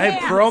you're called I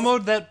pants.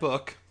 promoted that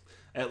book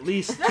at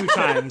least 2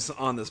 times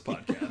on this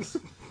podcast.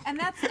 And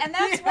that's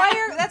why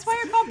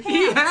you're called pants,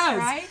 He has.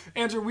 right?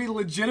 Andrew, we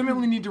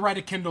legitimately need to write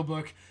a Kindle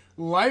book.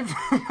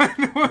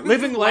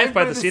 Living Life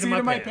by the seat of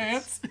my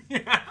pants.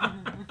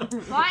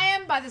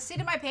 Flying by the seat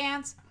of my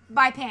pants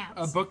by pants.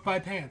 A book by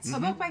pants. A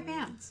book by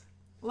pants.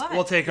 Love it.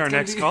 We'll take our gonna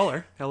next be-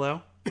 caller.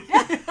 Hello.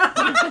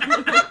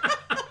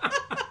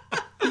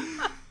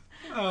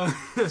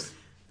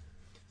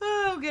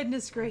 Oh,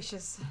 goodness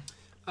gracious.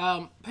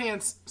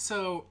 Pants.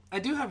 So I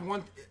do have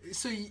one.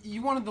 So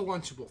you wanted the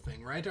Lunchable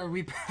thing, right? Are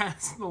we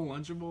past the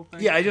Lunchable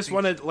thing? Yeah, I just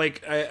wanted,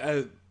 like,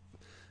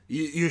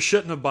 you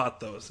shouldn't have bought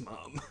those,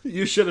 Mom.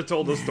 You should have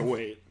told us to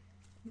wait.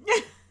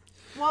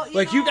 Well,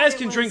 Like, you guys it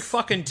can was- drink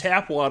fucking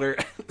tap water.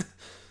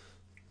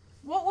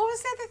 What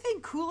was the other thing?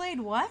 Kool-Aid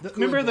what?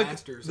 Remember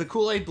Blasters. the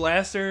Kool-Aid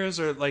blasters,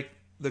 or like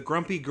the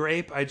Grumpy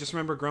Grape? I just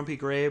remember Grumpy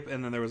Grape,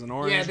 and then there was an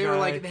orange Yeah, they were guy.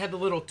 like they had the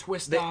little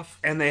twist off.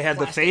 And they had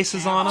the plastic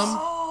faces caps. on them.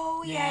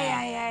 Oh,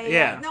 yeah.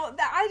 Yeah. No,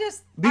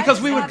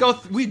 Because we would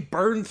thought- we'd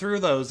burn through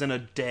those in a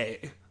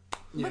day.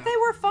 But they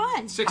were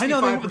fun. I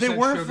know they 65%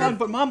 were sugar. fun,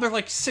 but Mom, they're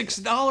like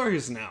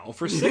 $6 now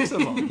for 6 of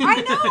them.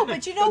 I know,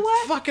 but you know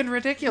what? Fucking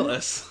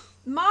ridiculous.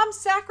 Moms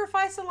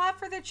sacrificed a lot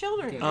for their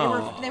children.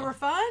 Aw. They were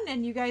fun,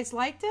 and you guys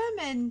liked them.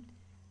 And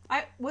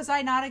was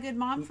I not a good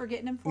mom for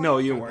getting them for No,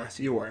 you? you were.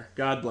 You were.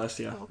 God bless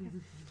you. Okay.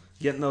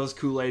 Getting those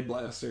Kool-Aid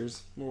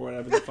blasters, or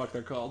whatever the fuck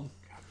they're called.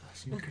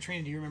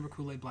 Katrina, do you remember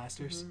Kool-Aid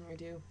blasters? I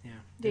do.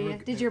 Yeah.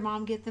 Did your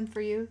mom get them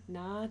for you?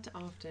 Not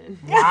often.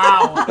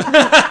 Wow.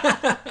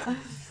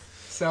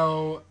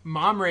 So,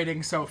 mom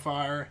rating so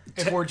far,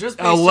 if we're just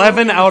based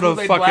 11 solely on out the of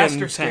Kool-Aid fucking Blaster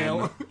 10.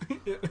 scale,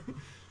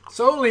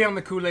 solely on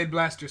the Kool-Aid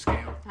Blaster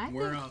scale,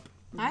 we're up.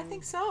 I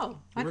think so.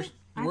 I We're- think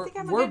I'm we're-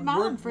 a we're- good mom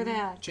we're for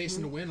that.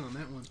 Chasing a win on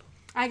that one.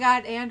 I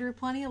got Andrew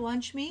plenty of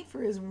lunch meat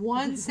for his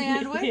one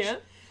sandwich. Yeah.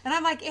 And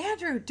I'm like,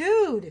 Andrew,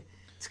 dude,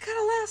 it's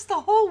gotta last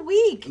the whole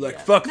week. Like,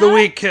 fuck the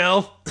week,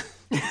 Kel.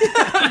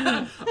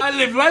 I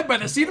live right by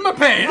the seat of my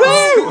pants.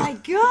 Oh my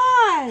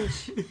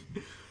gosh.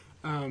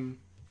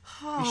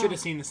 You should have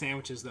seen the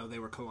sandwiches though; they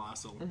were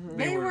colossal.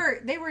 They were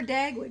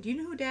Dagwood. You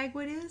know who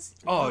Dagwood is?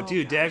 Oh,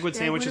 dude, gosh. Dagwood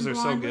sandwiches and are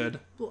so Blondie? good.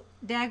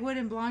 Dagwood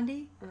and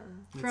Blondie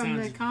That from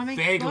the sounds comic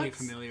vaguely books?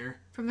 familiar.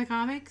 From the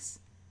comics.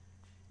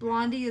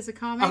 Blondie is a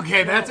comic.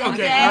 Okay, that's And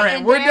okay. Dag- All right,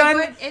 and we're Dagwood-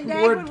 done. And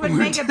We're- Dagwood would we're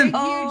make a big,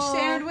 done. huge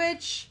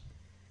sandwich.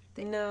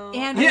 No.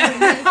 Andrew Yeah, would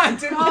make. I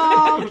did.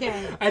 Oh,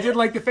 okay. I did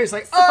like the face,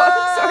 like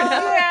oh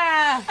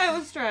Yeah. I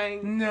was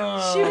trying.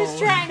 no. She was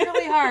trying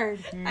really hard.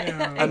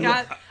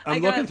 No.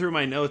 I'm looking through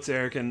my notes,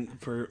 Eric, and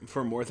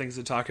for more things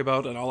to talk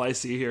about, and all I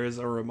see here is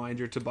a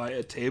reminder to buy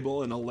a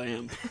table and a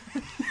lamp.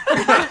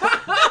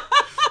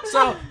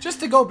 So, just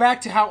to go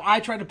back to how I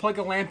tried to plug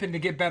a lamp in to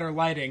get better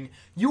lighting,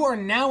 you are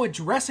now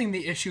addressing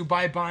the issue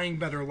by buying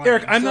better lighting.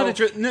 Eric, I'm So, not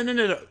addressing. No.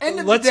 End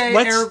of the day,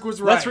 Eric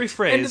was Let's right.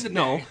 rephrase. End of the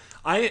No, day.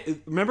 I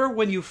remember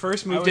when you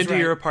first moved was into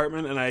your right.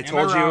 apartment, and I I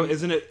told you, wrong?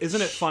 isn't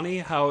it funny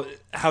how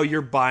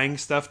you're buying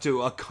stuff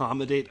to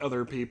accommodate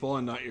other people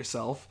and not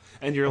yourself?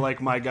 And you're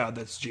like, my God,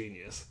 that's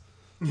genius.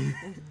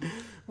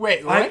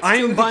 Wait, what? I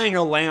am buying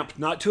a lamp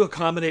not to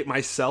accommodate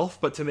myself,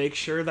 but to make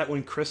sure that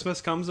when Christmas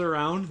comes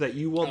around, that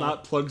you will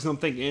not plug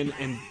something in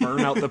and burn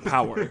out the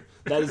power.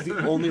 That is the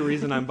only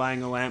reason I'm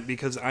buying a lamp,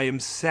 because I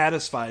am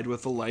satisfied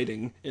with the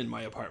lighting in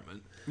my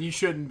apartment. You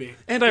shouldn't be.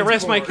 And I It's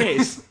rest my poor.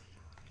 case.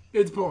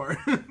 It's poor.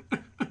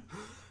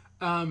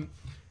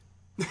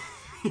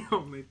 The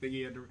only thing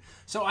he had to.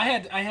 So I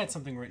had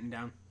something written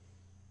down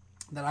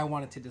that I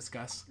wanted to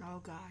discuss. Oh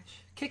gosh.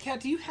 Kit Kat,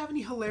 do you have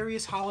any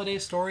hilarious holiday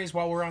stories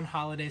while we're on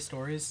holiday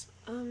stories?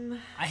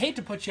 I hate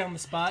to put you on the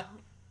spot.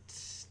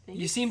 think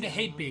You seem to so.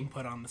 hate being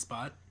put on the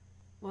spot.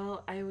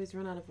 Well, I always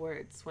run out of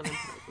words when I'm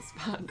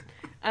put on the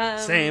spot.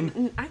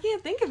 Same. I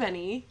can't think of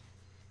any.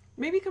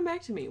 Maybe come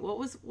back to me. What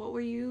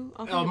were you?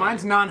 I'll think Oh, about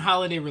mine's it.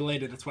 non-holiday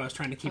related. That's why I was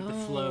trying to keep the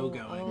flow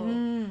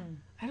going. Oh.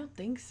 I don't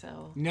think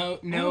so. No,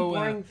 I'm a no.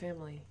 boring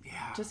family.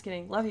 Yeah. Just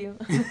kidding. Love you.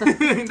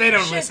 They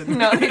don't listen.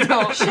 No, they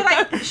don't.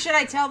 Should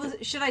I tell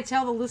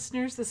the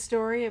listeners the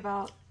story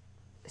about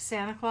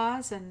Santa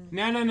Claus and?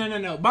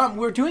 No. Mom,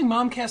 we're doing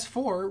Momcast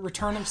 4,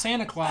 Return of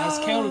Santa Claus,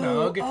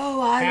 Keldog.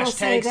 Oh, I will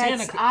say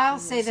that. I'll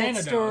say that Santa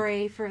dog.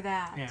 story for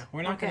that. Yeah,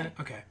 we're not Okay. gonna.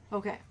 Okay.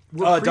 Okay.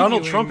 We're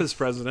Donald previewing- Trump is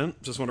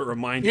president. Just want to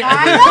remind you.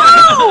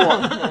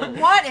 I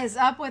know. What is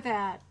up with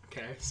that?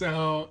 Okay,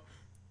 so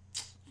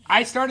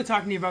I started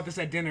talking to you about this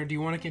at dinner. Do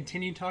you want to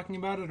continue talking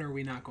about it, or are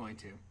we not going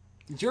to?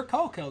 It's your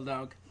call,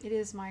 Keldog. It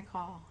is my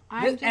call.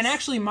 And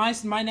actually, my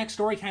next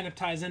story kind of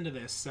ties into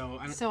this, so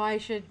So I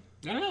should.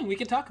 I don't know. We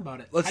can talk about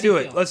it. Let's How do you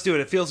it. feel? Let's do it.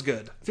 It feels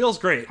good. Feels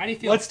great. How do you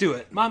feel? Let's do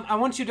it. Mom, I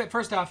want you to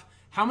first off.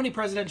 How many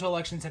presidential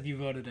elections have you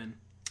voted in?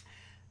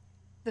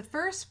 The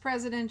first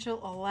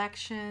presidential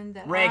election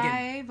that Reagan.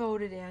 I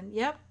voted in,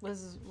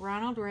 was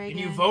Ronald Reagan.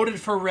 And you voted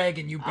for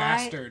Reagan, you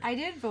bastard. I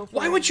did vote for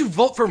Why Reagan. would you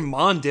vote for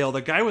Mondale?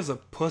 The guy was a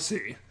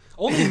pussy.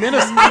 Only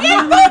Minnesota. I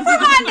didn't vote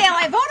for Mondale.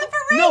 I voted for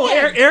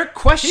Reagan. No, Eric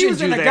questioned He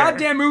was in you a there.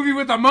 goddamn movie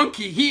with a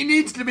monkey. He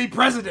needs to be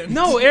president.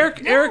 No,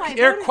 Eric I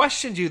voted-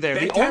 questioned you there.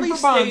 Big The only time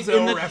for state Bonzo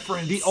in the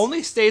reference. the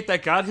only state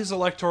that got his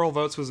electoral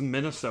votes was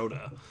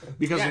Minnesota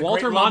because Yeah,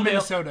 Walter great, love Mondale.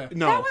 Minnesota.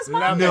 No, That was no,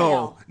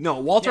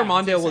 Mondale. Walter Yeah,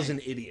 that's Mondale was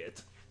insane. an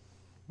idiot.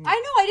 I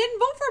know. I didn't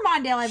vote for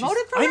Mondale. I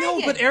voted for I Reagan.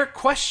 know, but Eric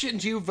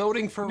questioned you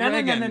voting for No.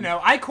 Reagan.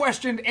 I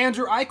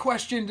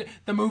questioned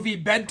the movie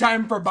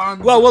Bedtime for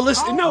Bonzo. Well, we'll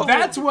listen. no,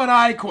 That's what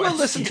I questioned.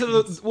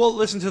 We'll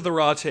listen to the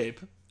raw tape,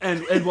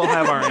 and we'll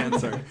have our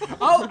answer.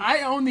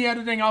 I own the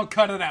editing. I'll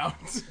cut it out.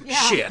 Yeah,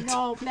 Shit.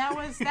 No, that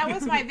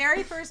was my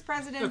very first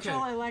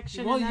presidential Okay.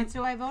 election, Well, and that's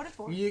who I voted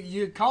for.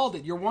 You called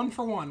it. You're 1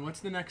 for 1. What's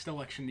the next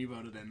election you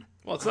voted in?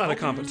 Well, it's not a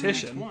Next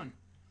competition. one.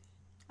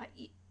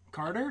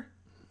 Carter?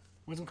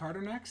 Wasn't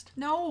Carter next?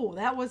 No,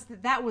 that was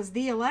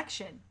the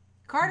election.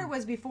 Carter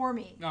was before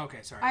me. Oh, okay,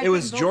 sorry. I It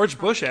was couldn't vote George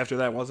for Bush after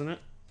that, wasn't it?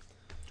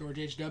 George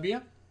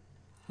H.W.?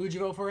 Who'd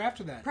you vote for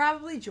after that?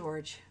 Probably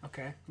George.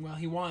 Okay. Well,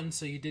 he won,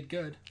 so you did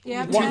good.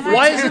 Yeah. Why- and then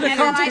why I- is it a and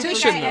then I-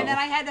 competition, And then though?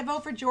 I had to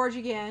vote for George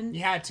again.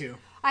 You had to.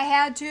 I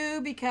had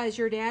to because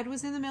your dad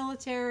was in the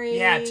military. You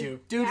had to.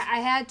 Dude,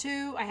 I had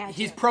to.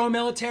 he's to.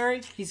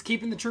 pro-military. He's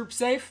keeping the troops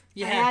safe.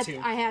 You had to.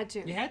 I had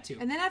to. You had to.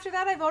 And then after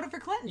that, I voted for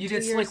Clinton. You 2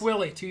 did years. Slick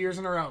Willie 2 years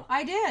in a row.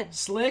 I did.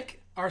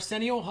 Slick,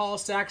 Arsenio Hall,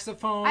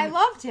 saxophone. I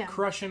loved him.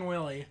 Crushing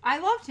Willie. I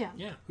loved him.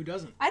 Yeah, who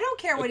doesn't? I don't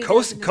care what he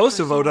does in his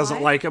Kosovo personal doesn't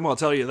life. like him, I'll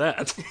tell you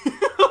that.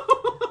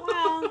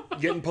 Well,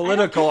 Getting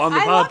political on the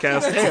I love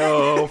podcast.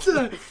 Kosovo.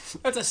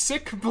 Heyo. That's a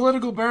sick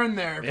political burn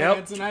there, Yep.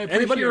 Vance, and I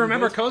Anybody appreciated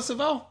remember it.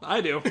 Kosovo?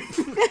 I do.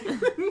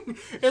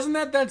 Isn't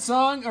that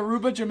song,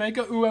 Aruba,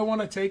 Jamaica, Ooh, I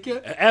Want to Take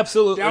It?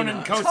 Absolutely Down in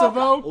not.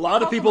 Kosovo? A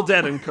lot of people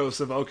dead in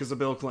Kosovo because of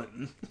Bill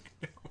Clinton.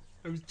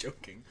 I was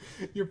joking.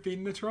 You're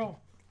feeding the troll.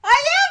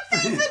 I am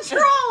feeding the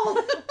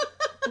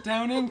troll.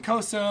 Down in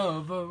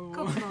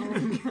Kosovo.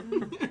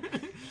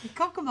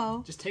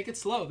 Kokomo. Just take it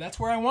slow. That's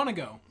where I want to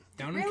go.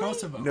 Down in Really?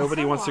 Kosovo.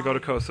 Nobody So wants to go to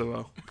why?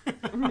 Kosovo.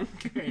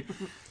 Okay.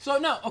 So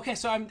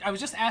I was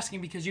just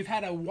asking because you've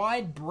had a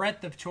wide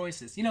breadth of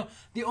choices. You know,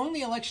 the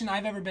only election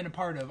I've ever been a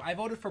part of, I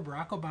voted for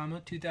Barack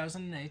Obama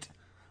 2008.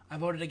 I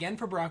voted again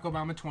for Barack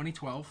Obama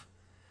 2012.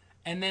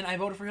 And then I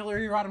voted for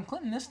Hillary Rodham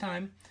Clinton this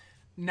time.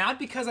 Not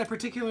because I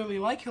particularly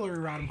like Hillary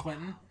Rodham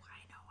Clinton,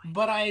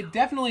 but I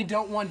definitely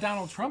don't want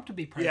Donald Trump to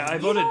be president. Yeah, I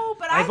voted. know,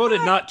 but I I voted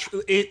thought-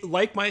 not.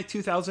 Like my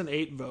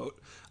 2008 vote,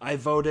 I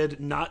voted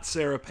not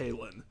Sarah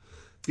Palin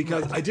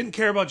because I didn't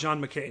care about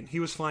John McCain. He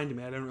was fine to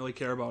me. I didn't really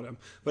care about him.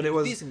 But it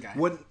was Decent guy.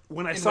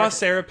 when I In saw record.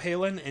 Sarah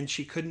Palin and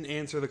she couldn't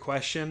answer the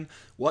question,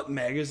 "What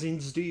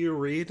magazines do you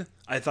read?"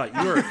 I thought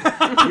you're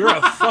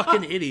a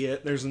fucking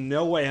idiot. There's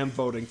no way I'm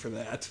voting for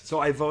that. So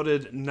I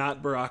voted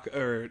not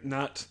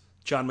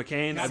John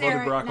McCain. I voted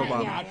Sarah- Barack no,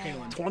 Obama. yeah, Not yeah,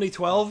 Palin.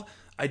 2012,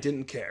 I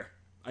didn't care.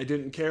 I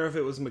didn't care if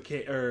it was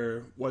McCain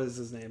or what is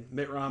his name,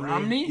 Mitt Romney.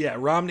 Romney? Yeah,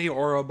 Romney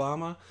or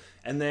Obama.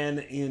 And then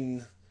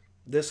in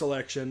this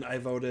election, I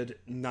voted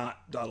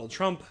not Donald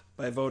Trump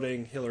by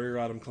voting Hillary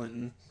Rodham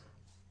Clinton.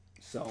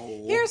 So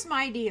Here's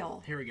my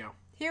deal. Here we go.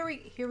 Here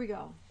we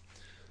go.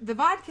 The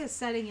vodka's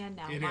setting in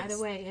now. It by is.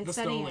 the way, it's The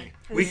setting Stoli.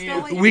 in. we The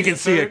Stoli- we can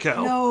see it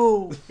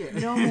go.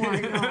 No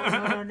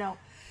more. No.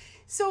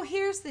 So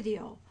here's the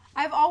deal.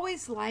 I've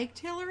always liked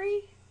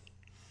Hillary.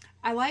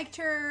 I liked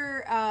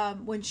her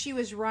when she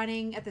was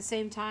running at the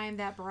same time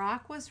that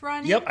Barack was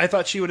running. Yep, I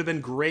thought she would have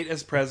been great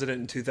as president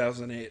in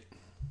 2008.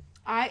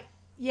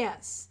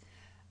 Yes.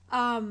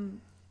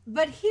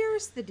 But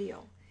here's the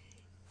deal.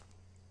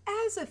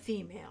 As a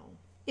female,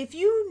 if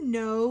you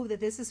know that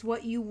this is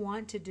what you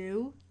want to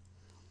do,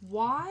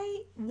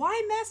 why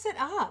mess it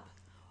up?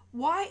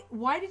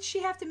 Why did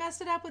she have to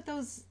mess it up with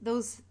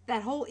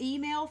that whole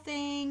email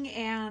thing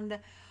and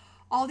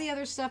all the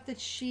other stuff that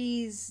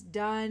she's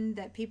done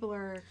that people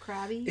are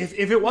crabby. If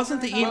it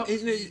wasn't about?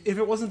 if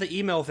it wasn't the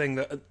email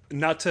thing,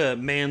 not to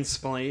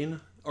mansplain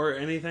or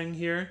anything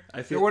here,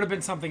 I feel There would have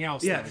been something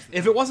else. yeah. though.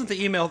 If it wasn't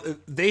the email,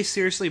 they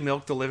seriously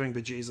milked the living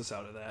bejesus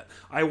out of that.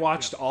 I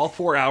watched all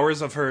 4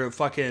 hours of her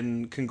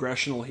fucking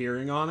congressional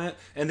hearing on it,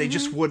 and they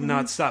just would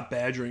not stop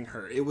badgering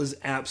her. It was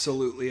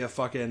absolutely a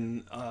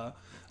fucking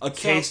a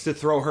case to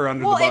throw her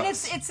under the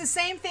bus. and it's the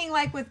same thing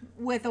like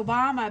with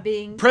Obama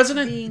being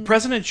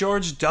President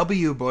George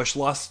W. Bush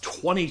lost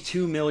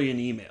 22 million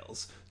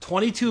emails.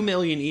 22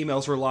 million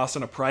emails were lost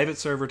on a private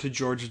server to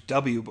George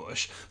W.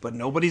 Bush, but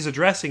nobody's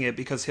addressing it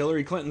because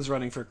Hillary Clinton's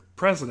running for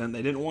president.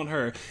 They didn't want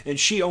her, and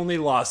she only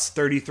lost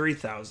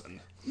 33,000.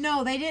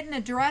 No, they didn't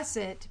address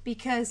it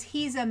because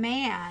he's a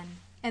man,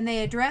 and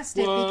they addressed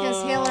it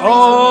because Hillary's a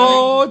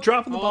Oh, woman.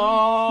 dropping the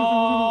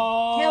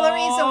ball.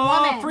 Hillary's a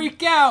woman.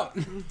 Freak out.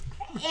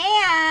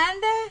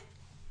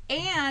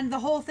 And the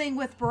whole thing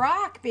with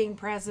Barack being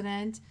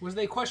president, Was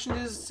they questioned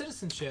his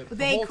citizenship the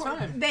they whole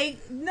time?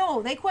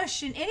 they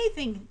question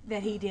anything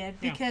that he did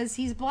because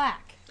he's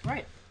black.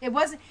 Right. It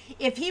wasn't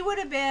if he would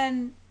have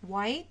been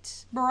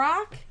white,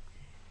 Barack,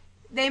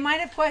 they might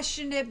have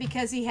questioned it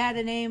because he had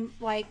a name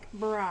like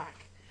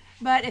Barack.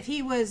 But if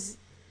he was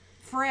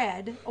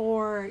Fred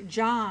or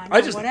John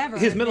or whatever,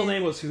 his middle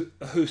name was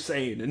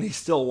Hussein, and he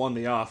still won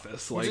the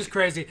office. Which Like, is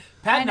crazy.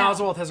 Pat I know.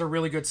 Oswalt has a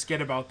really good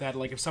skit about that.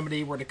 Like, if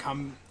somebody were to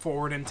come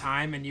forward in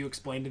time and you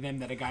explain to them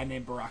that a guy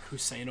named Barack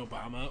Hussein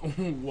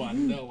Obama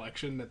won the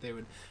election, that they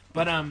would.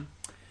 But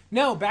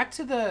no. Back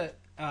to the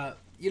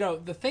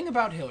the thing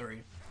about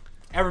Hillary.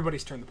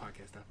 Everybody's turned the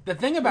podcast off. The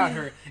thing about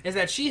her is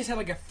that she has had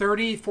like a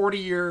 30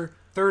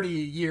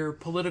 year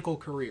political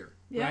career.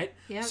 Yep, Right?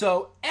 yep.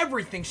 So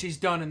everything she's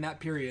done in that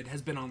period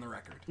has been on the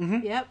record.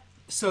 Yep.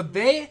 So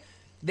they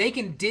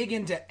can dig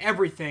into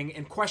everything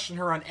and question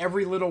her on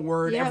every little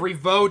word, Yep. every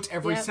vote,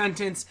 every Yep.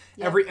 sentence,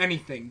 Yep. every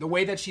anything. The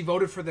way that she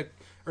voted for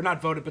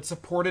not voted, but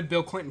supported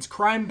Bill Clinton's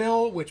crime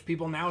bill, which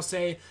people now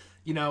say,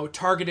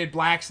 targeted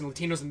blacks and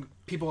Latinos and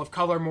people of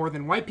color more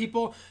than white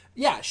people.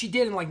 Yeah, she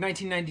did in like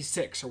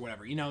 1996 or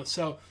whatever,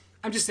 So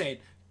I'm just saying,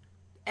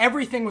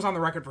 everything was on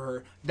the record for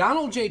her.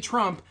 Donald J.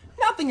 Trump,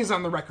 nothing is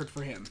on the record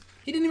for him.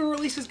 He didn't even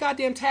release his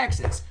goddamn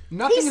taxes.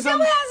 Nothing He is still on,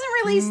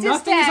 hasn't released his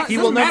nothing is on- taxes. It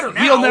doesn't matter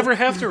now. he'll never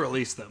have to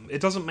release them.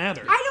 It doesn't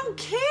matter. I don't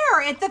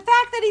care. It's the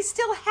fact that he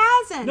still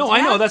hasn't. No,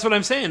 I know. That's what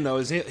I'm saying, though.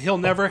 Is he'll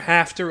never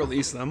have to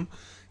release them.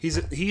 He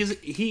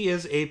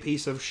is a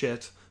piece of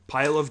shit,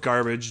 pile of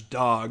garbage,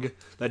 dog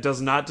that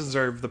does not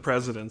deserve the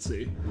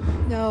presidency.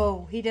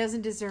 No, he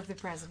doesn't deserve the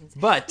presidency.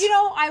 But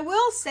I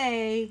will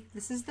say,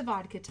 this is the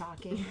vodka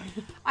talking.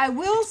 I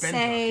will been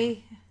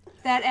say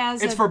that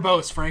It's for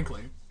both,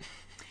 frankly.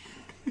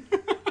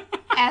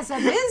 as a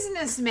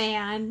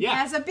businessman,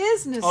 Yeah.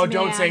 Oh,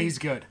 don't say he's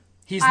good.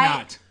 He's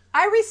not.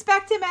 I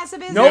respect him as a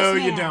businessman. No,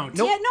 you don't.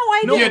 Yeah, no,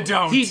 I do. You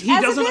don't. He As a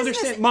doesn't business-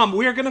 understand. Mom,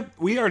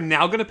 we are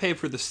now gonna pay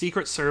for the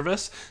Secret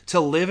Service to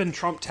live in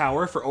Trump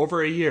Tower for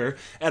over a year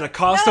at a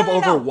cost of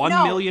over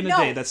 $1 million a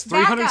day. That's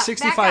Back up,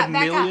 $365 back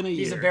million up. a year.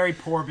 He's a very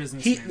poor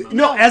businessman. Mom.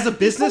 No, as a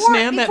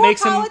businessman, that Before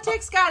makes him.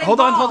 politics got Hold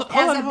on, involved,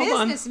 hold on, as hold a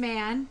on.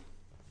 businessman,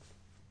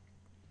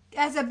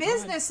 as a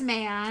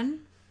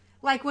businessman,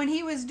 like when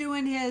he was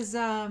doing his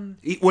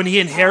When he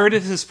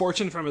inherited his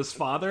fortune from his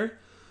father.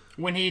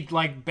 When he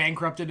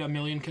bankrupted a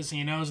million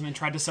casinos and then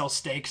tried to sell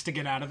steaks to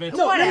get out of it.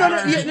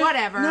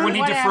 whatever. When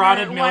he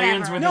defrauded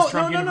millions with his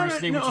Trump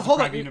University, which is a hold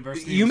private on.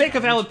 university. You make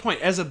a valid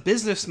point. As a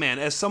businessman,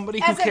 as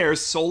somebody who As a-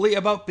 cares solely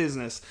about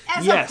business,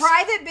 As yes. a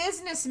private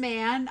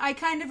businessman, I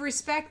kind of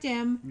respect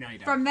him No, you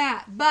don't. from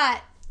that.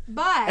 But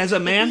As a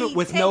if man he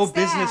with no takes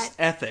business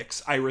that-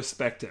 ethics, I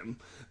respect him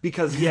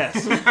because yes,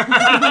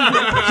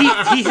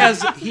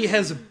 he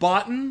has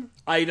bought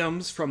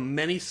items from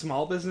many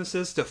small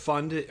businesses to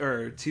fund it,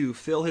 or to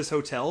fill his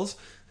hotels,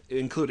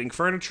 including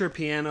furniture,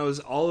 pianos,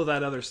 all of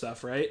that other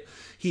stuff. Right?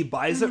 He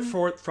buys it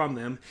from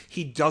them.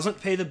 He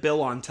doesn't pay the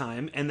bill on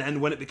time, and then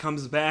when it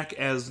becomes back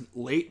as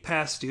late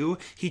past due,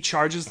 he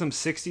charges them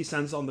 60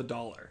 cents on the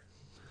dollar.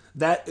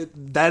 That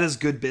is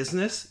good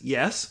business,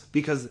 yes,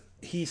 because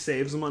he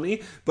saves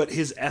money, but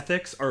his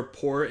ethics are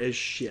poor as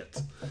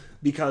shit.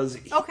 Because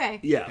Okay.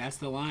 yeah, That's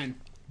the line.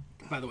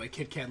 By the way,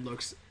 Kit Kat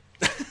looks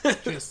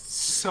just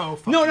so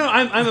fucking no,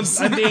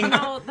 I'm being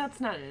No, that's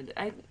not it.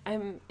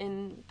 I'm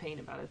in pain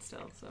about it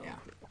still. So Yeah.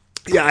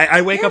 yeah.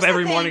 I wake Here's up the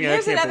every thing. morning and I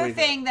Here's can't another believe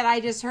thing that I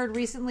just heard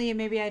recently, and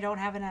maybe I don't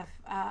have enough.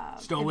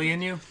 Stoli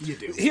in you? You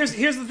do. it.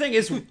 Here's the thing: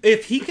 is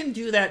if he can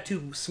do that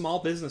to small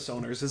business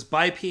owners, is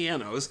buy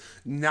pianos,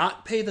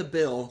 not pay the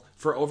bill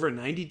for over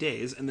 90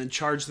 days, and then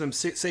charge them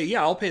say,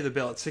 yeah, I'll pay the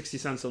bill at 60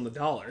 cents on the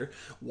dollar.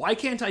 Why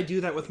can't I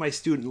do that with my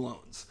student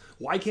loans?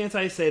 Why can't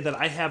I say that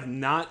I have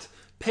not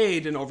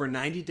paid in over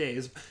 90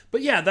 days,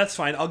 but yeah, that's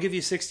fine. I'll give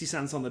you 60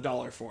 cents on the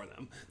dollar for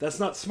them. That's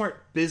not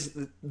smart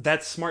business.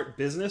 That's smart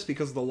business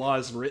because the law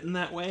is written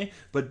that way,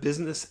 but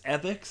business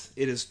ethics,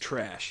 it is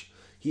trash.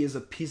 He is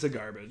a piece of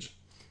garbage.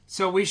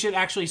 So we should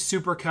actually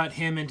supercut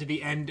him into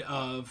the end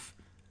of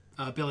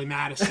Billy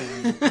Madison.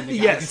 And the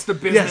guy Yes. gets the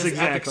business Yes,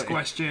 exactly. ethics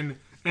question.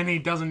 And he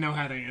doesn't know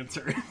how to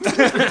answer.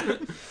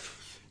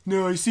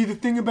 No, you see, the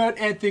thing about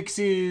ethics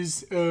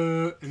is,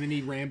 and then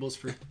he rambles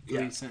for 3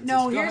 sentences.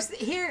 No, Go here's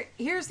ahead.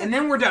 the And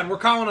then we're done. We're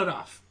calling it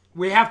off.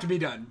 We have to be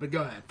done. But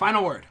go ahead.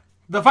 Final word.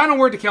 The final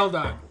word to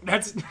Keldog.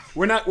 That's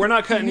We're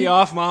not cutting you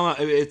off, Mama.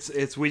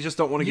 It's we just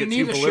don't want to You get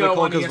need too a show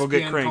political on because we'll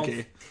get ESPN cranky.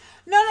 called-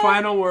 no.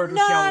 Final word with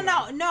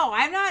Keldog. No.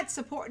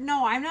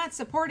 I'm not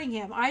supporting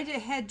him. I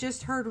had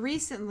just heard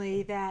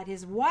recently that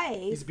his wife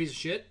He's a piece of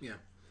shit. Yeah.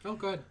 Oh,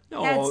 good.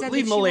 No, had said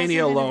leave that she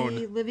Melania wasn't gonna alone.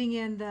 be living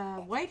in the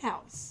White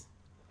House,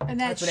 and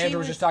that That's what she Andrew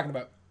was just talking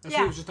about. That's what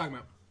Yeah. he was just talking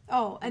about.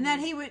 Oh, and that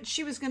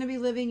she was going to be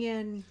living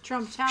in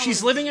Trump Tower.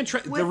 She's living in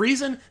the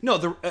reason.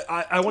 No,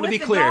 I want to be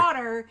with clear. the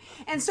daughter.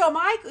 And so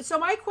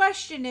my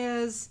question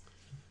is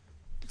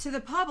to the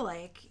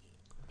public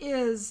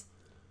is,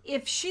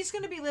 if she's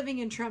going to be living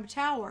in Trump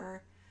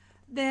Tower,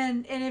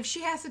 then, and if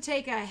she has to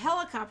take a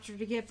helicopter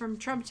to get from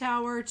Trump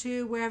Tower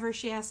to wherever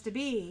she has to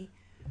be,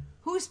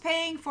 who's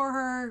paying for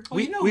her? Well,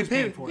 you know who's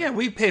paying for it. Yeah,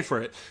 we pay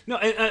for it. No,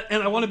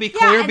 and I want to be Yeah,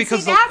 clear and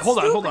because see, that's hold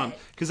on, stupid.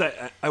 because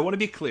I want to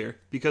be clear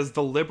because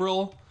the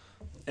liberal,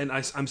 and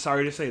I'm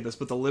sorry to say this,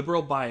 but the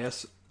liberal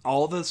bias,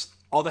 all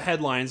the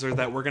headlines are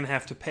that we're going to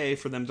have to pay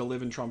for them to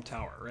live in Trump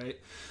Tower, right?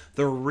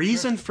 The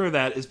reason for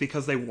that is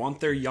because they want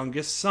their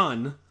youngest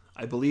son.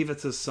 I believe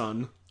it's his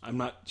son. I'm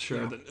not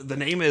sure. Yeah. The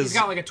name is. He's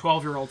got like a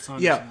 12-year-old son. or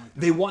Yeah, something like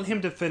that. they want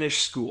him to finish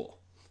school.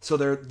 So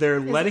they're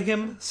letting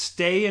him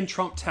stay in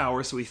Trump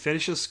Tower so he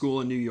finishes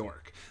school in New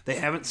York. They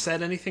haven't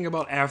said anything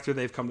about after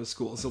they've come to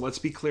school, so let's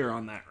be clear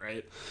on that,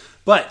 right?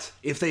 But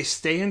if they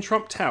stay in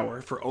Trump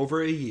Tower for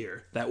over a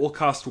year, that will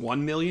cost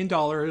 $1 million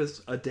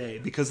a day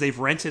because they've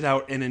rented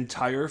out an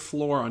entire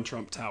floor on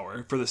Trump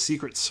Tower for the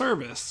Secret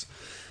Service,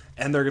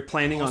 and they're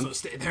planning Also on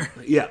stay there.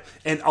 yeah,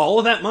 and all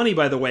of that money,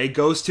 by the way,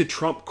 goes to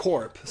Trump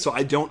Corp. So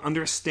I don't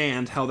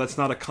understand how that's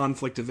not a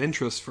conflict of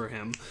interest for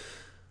him.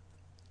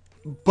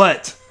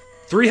 But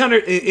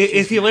 300,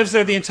 if he lives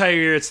there the entire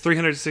year, it's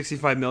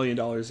 $365 million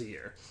a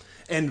year.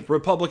 And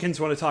Republicans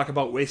want to talk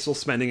about wasteful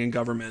spending in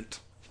government.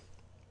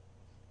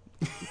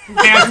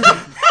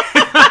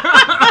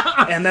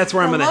 And that's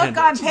where I'm going to Look end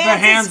on it.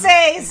 Pants'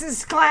 face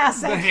is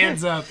classic. The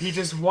hands up. He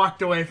just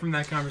walked away from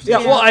that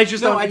conversation. Yeah, well, I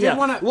just No, don't. I did yeah.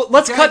 wanna- Well,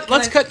 let's can I- cut. can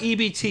Let's I- cut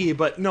EBT,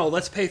 but no,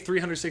 let's pay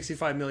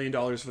 $365 million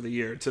for the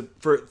year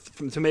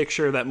to make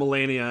sure that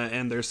Melania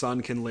and their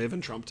son can live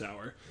in Trump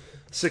Tower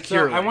So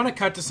securely. I want to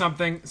cut to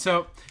something.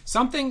 So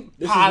something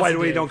This positive. is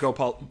why we don't go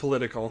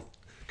political.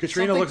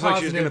 Katrina Something looks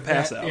like she's going to positive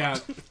pass that- out.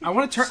 Yeah, I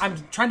want to turn. I'm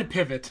trying to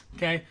pivot.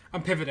 Okay,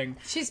 I'm pivoting.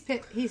 He's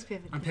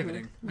pivoting. I'm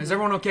pivoting. Is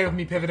everyone okay with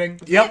me pivoting?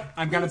 Yep.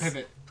 I'm gonna Please.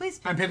 pivot.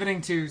 Please. I'm pivoting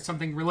to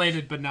something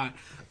related, but not.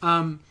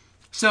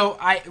 So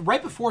I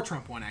right before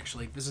Trump won,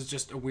 actually, this is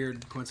just a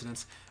weird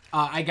coincidence.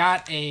 I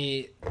got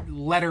a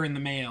letter in the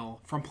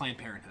mail from Planned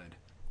Parenthood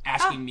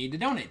asking me to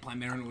donate.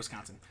 Planned Parenthood,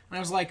 Wisconsin, and I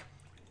was like,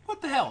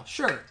 "What the hell?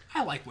 Sure,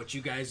 I like what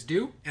you guys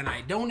do," and I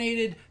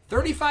donated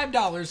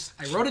 $35.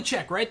 I wrote a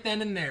check right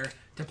then and there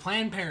to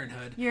Planned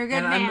Parenthood. You're a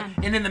good and man.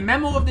 And in the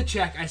memo of the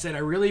check, I said, "I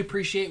really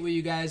appreciate what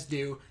you guys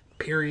do.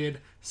 Period.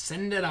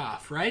 Send it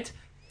off." Right.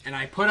 And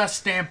I put a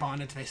stamp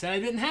on it. They said I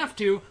didn't have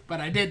to,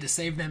 but I did to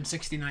save them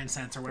 69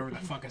 cents or whatever the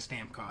fuck a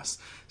stamp costs.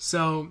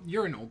 So,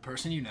 you're an old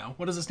person, you know.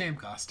 What does a stamp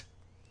cost?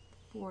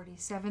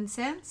 47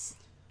 cents.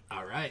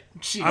 All right.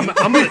 Shit. I'm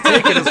going to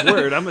take it as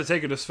word. I'm going to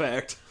take it as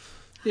fact.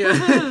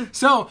 Yeah.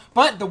 So,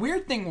 but the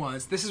weird thing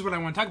was, this is what I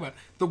want to talk about.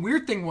 The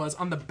weird thing was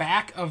on the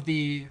back of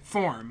the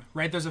form,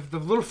 right? There's the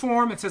little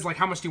form that says like,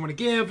 how much do you want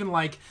to give? And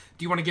like,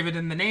 do you want to give it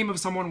in the name of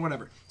someone?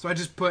 Whatever. So I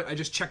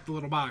just checked the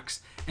little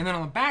box. And then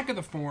on the back of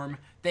the form,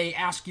 they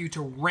ask you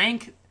to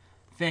rank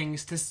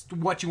things to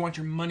what you want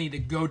your money to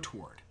go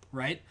toward,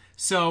 right?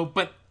 So,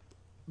 but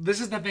this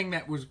is the thing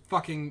that was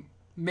fucking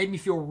made me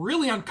feel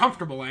really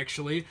uncomfortable,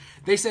 actually.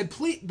 They said,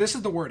 please, this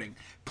is the wording,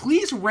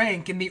 please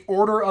rank in the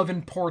order of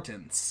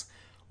importance.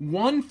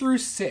 1 through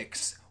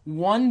 6,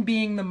 1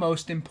 being the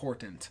most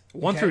important.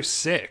 1 Okay? through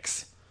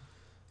 6.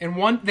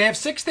 And they have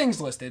 6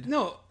 things listed.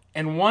 No.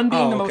 And 1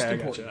 being the most I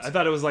important. gotcha. I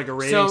thought it was like a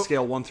rating So-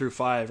 scale 1 through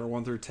 5 or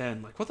 1 through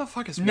 10. Like, what the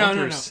fuck is 1 No,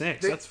 through no.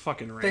 6? They- That's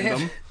fucking they have-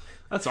 random.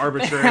 That's They had,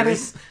 arbitrary.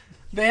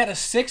 they had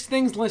 6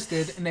 things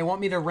listed, and they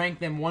want me to rank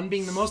them, 1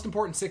 being the most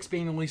important, 6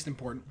 being the least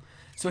important.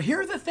 So here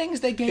are the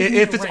things they gave me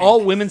If to it's rank.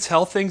 all women's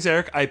health things,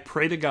 Eric, I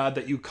pray to God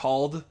that you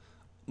called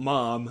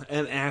Mom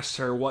and asked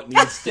her what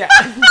needs Yeah.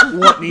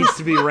 what needs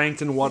to be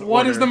ranked in what What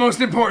order. is the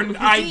most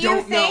important? I Do you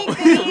don't think know.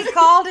 that he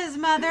called his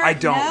mother? I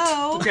don't.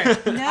 No. Okay.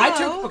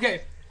 No.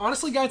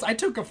 Honestly, guys, I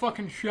took a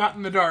fucking shot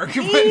in the dark.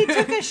 He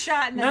took a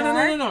shot in the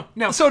dark.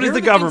 No. So Here did are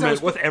the things I was-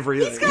 government with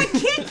everything. He's got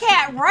Kit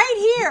Kat right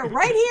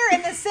here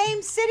in the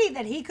same city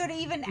that he could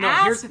even No,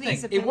 ask here's the these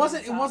thing. It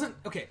opinions wasn't.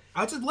 Okay,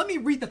 let me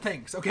read the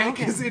things, okay?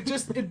 Because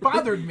it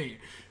bothered me.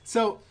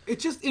 So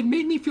it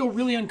made me feel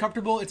really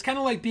uncomfortable. It's kind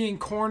of like being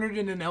cornered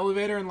in an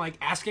elevator and like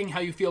asking how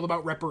you feel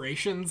about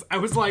reparations. I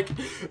was like,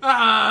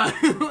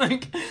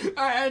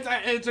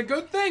 it's a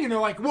good thing, and they're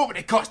like, what would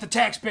it cost the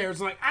taxpayers?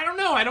 I'm like, I don't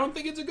know. I don't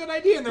think it's a good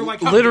idea. And they're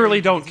like, how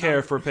Literally dare you? don't care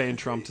if we're paying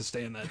Trump to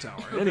stay in that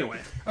tower. Anyway.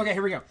 Okay,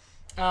 here we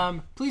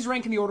go. Please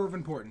rank in the order of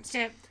importance.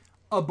 Okay.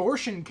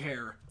 Abortion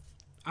care.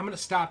 I'm going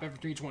to stop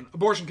after each one.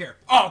 Abortion care.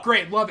 Oh,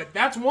 great. Love it.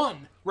 That's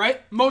one,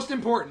 right? Most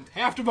important.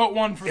 Have to vote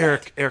one for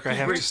that. Eric, I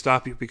have to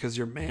stop you because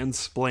you're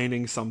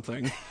mansplaining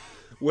something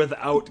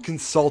without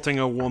consulting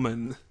a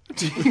woman.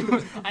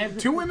 I have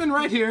two women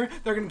right here.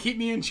 They're going to keep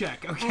me in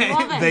check, okay? I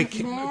love it. They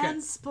can-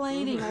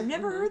 Mansplaining. I've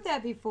never heard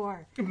that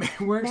before.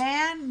 We're-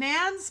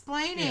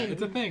 Mansplaining. Yeah,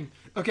 it's a thing.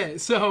 Okay,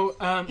 so...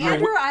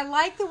 Andrew, I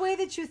like the way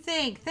that you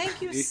think.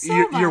 Thank you so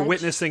much. You're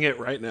witnessing it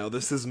right now.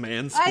 This is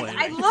mansplaining.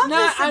 I love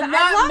this. I'm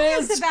I love not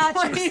this about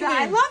your son.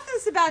 I mansplaining. love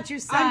this about your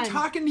son. I'm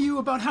talking to you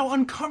about how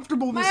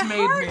uncomfortable My this made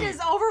heart me. is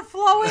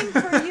overflowing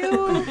for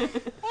you,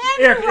 and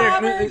Eric,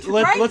 Robert.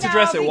 let's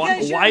address it.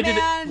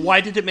 Why Why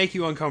did it make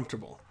you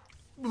uncomfortable?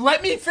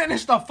 Let me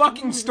finish the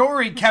fucking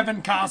story,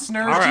 Kevin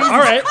Costner. All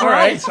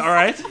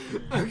right.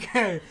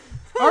 Okay.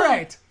 All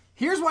right.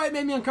 Here's why it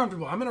made me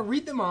uncomfortable. I'm going to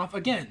read them off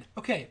again.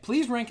 Okay,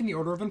 please rank in the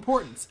order of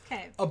importance.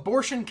 Okay.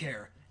 Abortion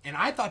care. And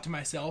I thought to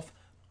myself,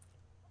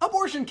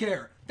 abortion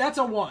care. That's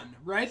a 1,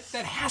 right?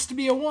 That has to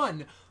be a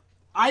 1.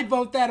 I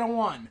vote that a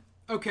 1.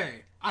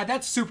 Okay.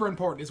 That's super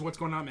important is what's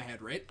going on in my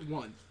head, right?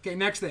 1. Okay,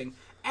 next thing.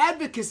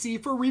 Advocacy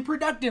for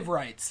reproductive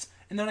rights.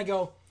 And then I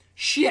go,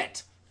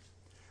 shit.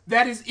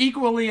 That is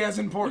equally as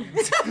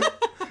important.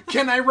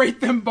 Can I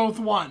rate them both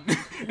 1?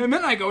 And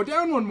then I go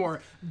down one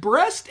more.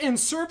 Breast and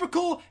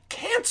cervical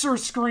cancer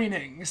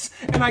screenings.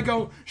 And I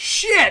go,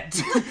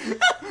 shit!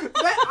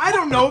 I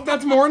don't know if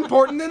that's more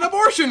important than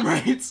abortion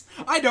rights.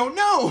 I don't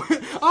know.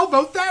 I'll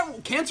vote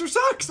that. Cancer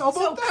sucks. I'll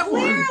vote that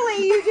one.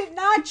 Clearly, you did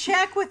not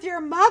check with your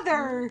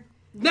mother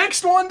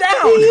Next one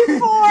down.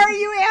 before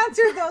you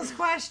answered those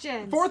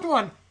questions. 4th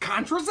one,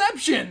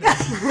 contraception.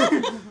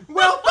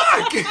 Well,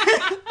 fuck.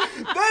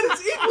 That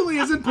is equally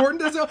as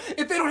important as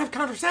if they don't have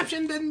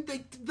contraception, then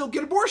they'll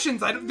get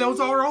abortions. Those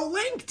are all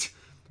linked.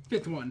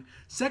 5th one,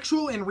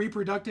 sexual and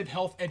reproductive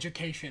health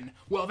education.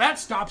 Well, that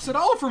stops it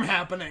all from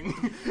happening.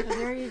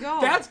 There you go.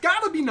 That's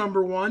got to be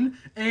number 1.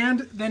 And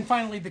then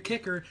finally the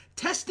kicker,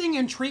 testing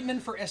and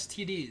treatment for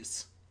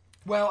STDs.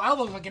 Well, I'll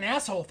look like an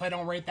asshole if I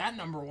don't rate that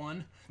number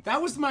 1. That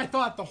was my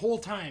thought the whole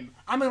time.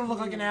 I'm going to look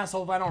like an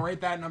asshole if I don't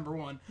rate that number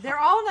 1. They're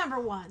all number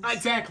 1s.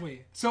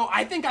 Exactly. So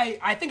I think I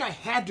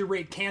had to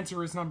rate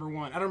cancer as number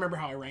 1. I don't remember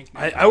how I ranked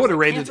it. I would have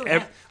rated.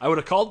 Cancer I would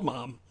have called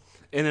mom,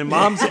 and in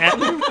mom's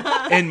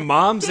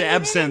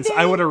absence,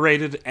 I would have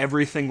rated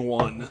everything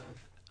 1.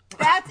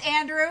 That's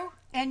Andrew.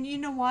 And you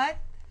know what?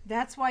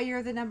 That's why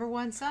you're the number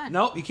 1 son.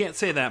 No, you can't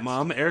say that,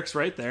 Mom. Eric's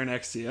right there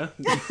next to you.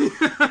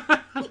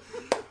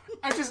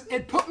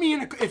 It put me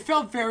in it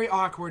felt very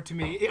awkward to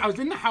me. I was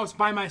in the house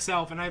by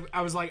myself, and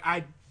I was like,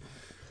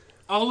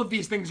 all of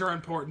these things are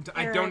important.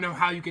 I don't know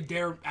how you could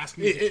dare ask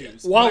me to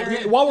choose. While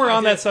we're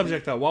on that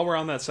subject, though,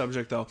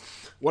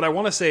 what I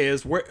want to say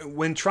is,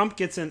 when Trump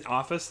gets in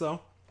office,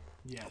 though,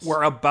 Yes.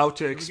 we're about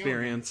to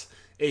experience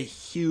a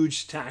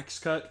huge tax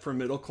cut for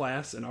middle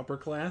class and upper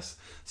class.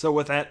 So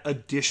with that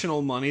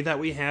additional money that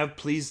we have,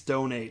 please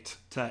donate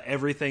to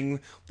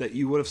everything that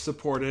you would have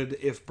supported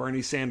if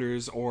Bernie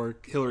Sanders or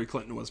Hillary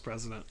Clinton was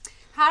president.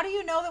 How do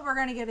you know that we're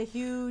going to get a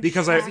huge...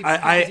 Because He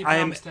I am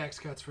promised tax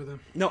cuts for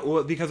them.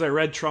 because I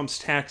read Trump's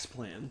tax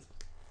plan.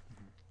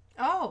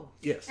 Oh.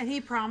 Yes. And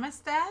he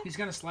promised that? He's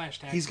gonna slash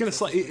taxes. He's going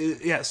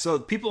to yeah. So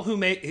people who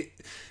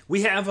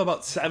we have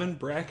about 7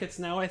 brackets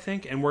now, I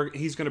think, and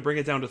he's going to bring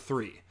it down to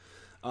 3.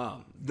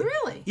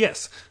 Really?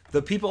 Yes,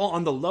 the people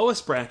on the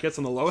lowest brackets,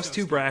 on the lowest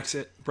 2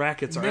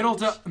 brackets are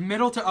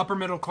middle to upper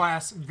middle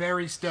class.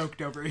 Very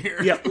stoked over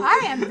here. Yeah.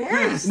 I am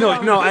very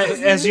stoked.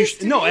 As you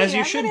should I'm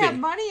be. gonna have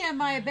money in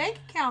my bank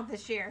account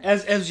this year.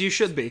 As you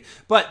should be.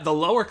 But the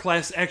lower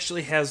class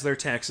actually has their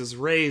taxes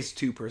raised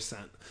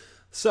 2%.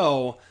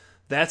 So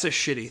that's a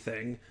shitty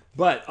thing.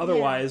 But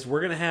otherwise,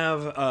 we're going to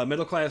have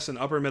middle class and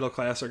upper middle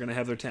class are going to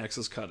have their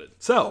taxes cutted.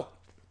 So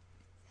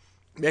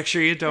make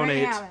sure you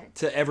donate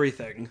to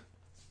everything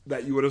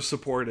that you would have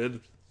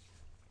supported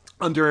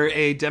under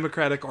a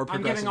Democratic or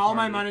progressive I'm giving all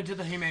my party. money to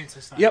the Humane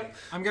Society. Yep.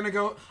 I'm gonna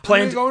go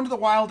into the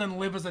wild and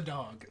live as a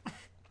dog.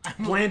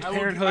 Planned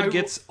Parenthood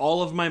gets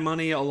all of my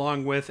money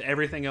along with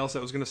everything else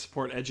that was going to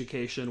support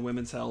education,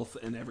 women's health,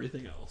 and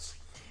everything else.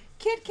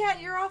 Kit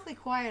Kat, you're awfully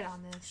quiet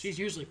on this. She's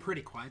usually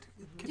pretty quiet.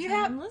 Do you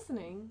have... I'm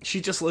listening. She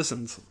just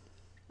listens.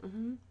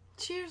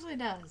 She usually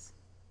does.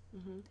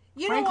 Mm-hmm.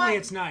 You Frankly, know what?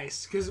 it's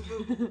nice because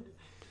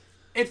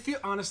it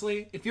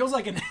feels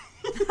like an.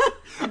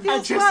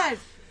 Feels what?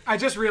 I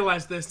just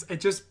realized this. I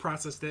just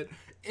processed it.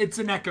 It's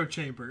an echo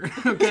chamber.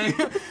 Okay,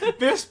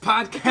 this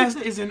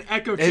podcast is an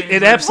echo chamber.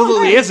 It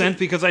absolutely isn't,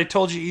 because I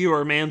told you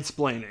were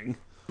mansplaining.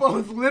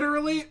 Both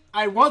literally,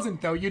 I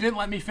wasn't though. You didn't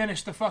let me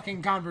finish the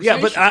fucking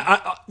conversation. Yeah,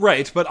 but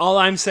right. But all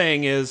I'm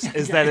saying is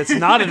that it's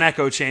not an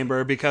echo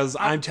chamber because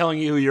I'm telling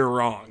you you're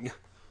wrong.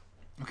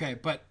 Okay,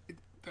 but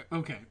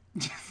okay.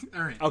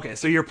 All right. Okay,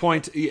 so your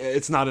point,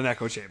 it's not an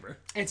echo chamber.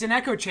 It's an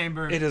echo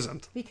chamber. It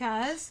isn't.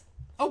 Because?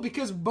 Oh,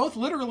 because both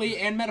literally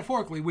and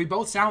metaphorically, we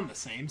both sound the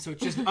same. So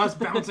it's just us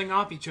bouncing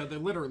off each other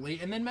literally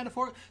and then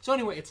metaphorically. So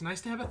anyway, it's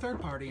nice to have a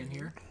third party in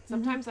here.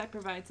 Sometimes I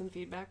provide some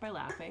feedback by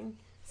laughing.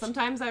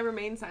 Sometimes I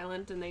remain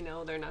silent and they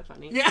know they're not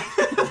funny. Yeah.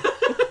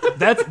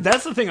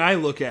 That's the thing I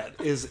look at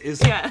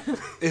is Yeah.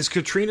 is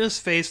Katrina's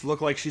face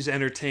look like she's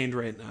entertained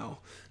right now?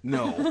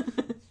 No,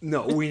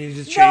 we need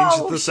to change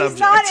the subject. She's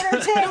not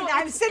entertained.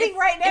 I'm sitting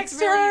right next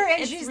to her,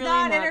 and it's she's really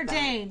not that.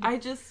 entertained. I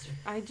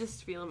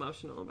just feel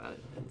emotional about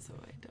it, and so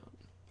I don't.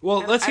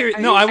 Well, let's hear.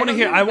 I No, I don't want to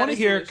hear. know I if want that to is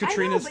hear solution.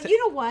 Katrina's. I know, but you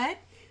know what?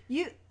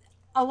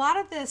 A lot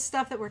of this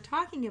stuff that we're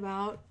talking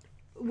about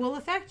will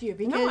affect you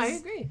because No, I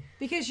agree.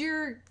 because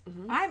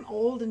I'm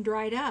old and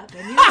dried up,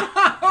 and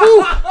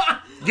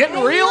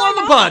Getting real on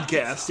the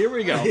podcast. Here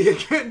we go.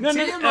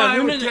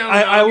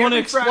 I want to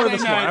explore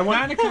this more.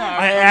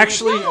 I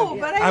actually. no,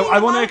 but I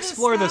want to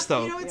explore this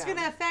though. It's going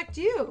to affect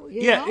you.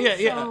 Yeah.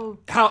 So,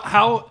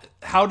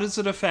 How does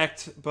it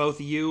affect both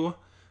you,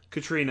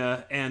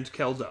 Katrina, and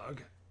Keldog?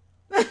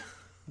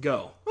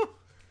 Go.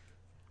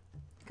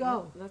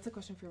 go. That's a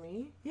question for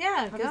me.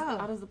 Yeah,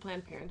 How does the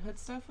Planned Parenthood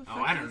stuff affect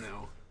Oh, I don't us?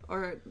 know.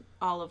 Or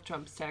all of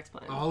Trump's tax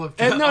plan? All of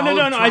No. all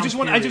of I just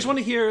Trump, want period.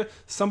 to hear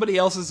somebody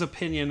else's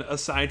opinion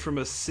aside from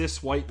a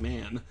cis white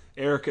man,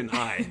 Eric and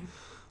I.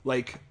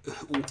 Like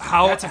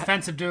how That's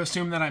offensive to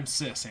assume that I'm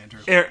cis, Andrew.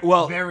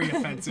 well, Very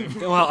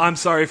offensive. well, I'm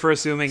sorry for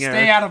assuming, Eric.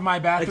 Stay out of my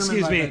bathroom.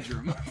 Excuse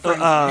and my me.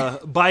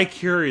 bedroom.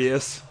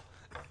 Bi-curious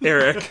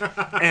Eric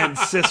and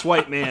cis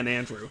white man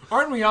Andrew.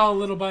 Aren't we all a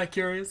little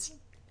bi-curious?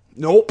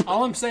 Nope.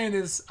 All I'm saying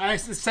is, I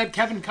said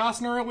Kevin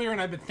Costner earlier,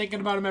 and I've been thinking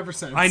about him ever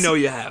since. I know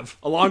you have,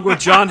 along with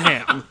John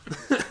Hamm.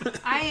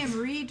 I am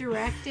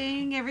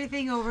redirecting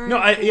everything over. No,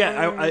 I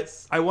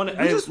towards- want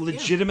to. I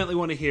legitimately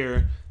want to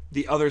hear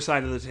the other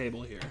side of the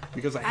table here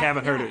because I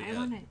haven't heard it I yet.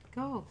 want to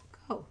go.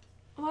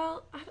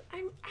 Well, I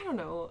don't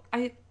know.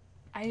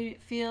 I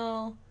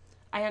feel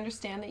I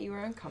understand that you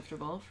were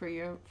uncomfortable for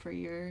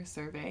your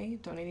survey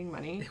donating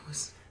money. It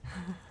was.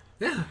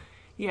 Yeah.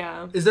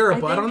 Yeah. Is there a I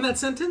but think- on that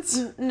sentence?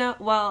 No.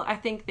 Well, I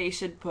think they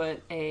should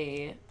put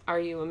 "Are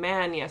you a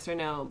man? Yes or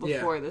no"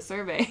 before the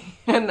survey,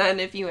 and then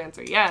if you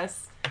answer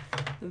yes,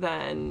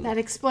 then That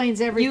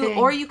explains everything.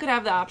 you could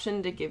have the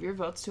option to give your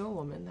votes to a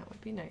woman. That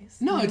would be nice.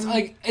 No, it's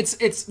like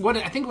it's what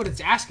I think what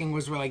it's asking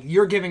was like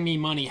you're giving me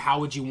money. How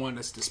would you want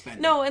us to spend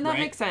it? No, and that right?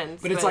 makes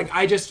sense, But it's but-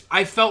 like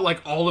I felt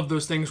like all of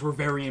those things were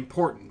very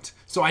important,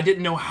 so I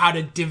didn't know how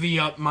to divvy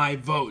up my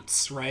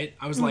votes. Right?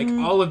 I was like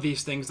all of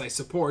these things I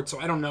support, so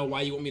I don't know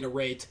why you want me to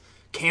rate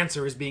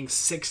cancer as being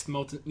sixth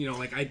most.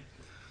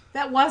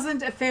 That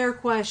wasn't a fair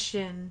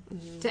question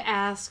to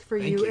ask for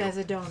Thank you you. as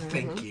a donor.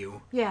 Thank you.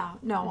 Yeah,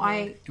 no,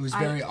 It was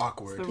very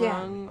awkward. The Yeah.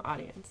 wrong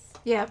audience.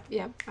 Yep,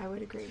 I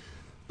would agree.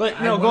 But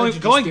I no, wanted to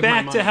just going give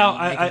back my to money how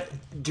and I they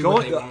can do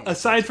what they going want.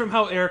 aside from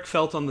how Eric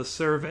felt on the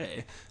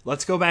survey,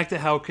 let's go back to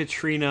how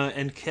Katrina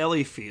and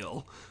Kelly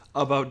feel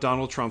about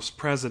Donald Trump's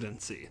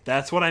presidency.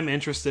 That's what I'm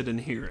interested in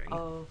hearing.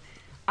 Oh,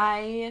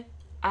 I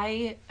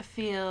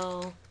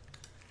feel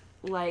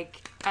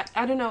like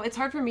I don't know. It's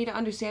hard for me to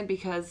understand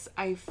because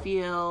I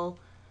feel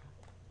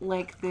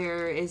like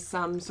there is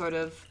some sort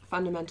of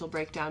fundamental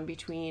breakdown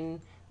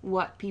between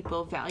what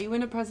people value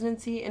in a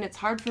presidency, and it's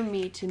hard for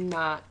me to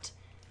not.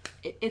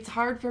 It's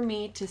hard for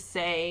me to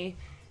say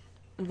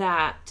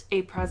that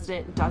a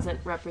president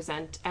doesn't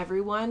represent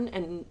everyone,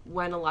 and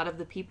when a lot of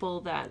the people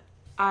that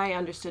I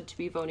understood to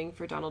be voting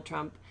for Donald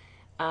Trump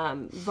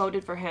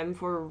voted for him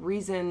for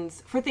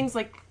things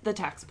like the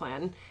tax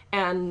plan,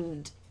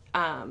 and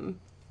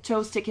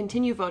chose to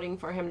continue voting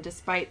for him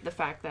despite the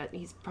fact that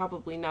he's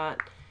probably not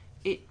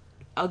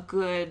a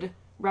good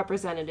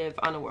representative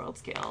on a world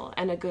scale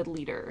and a good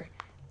leader,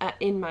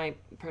 in my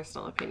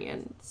personal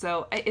opinion.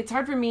 So it's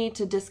hard for me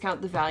to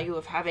discount the value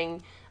of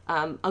having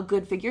a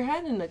good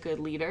figurehead and a good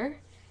leader.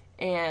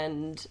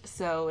 And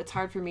so it's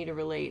hard for me to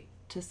relate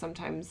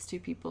to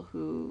people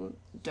who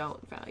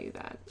don't value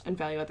that and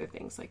value other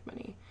things like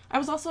money. I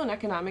was also an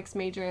economics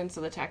major, and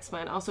so the tax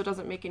plan also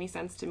doesn't make any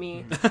sense to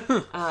me.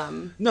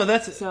 No,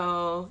 that's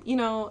So,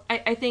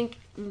 I think,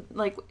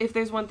 like, if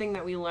there's one thing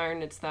that we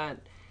learn, it's that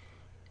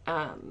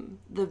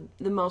the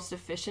most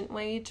efficient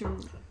way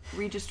to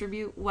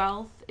redistribute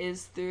wealth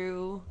is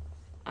through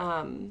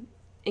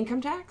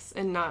income tax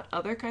and not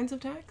other kinds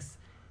of tax.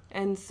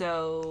 And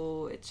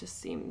so it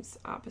just seems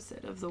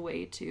opposite of the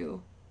way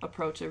to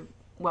approach a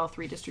wealth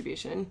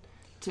redistribution,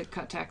 to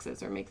cut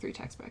taxes or make 3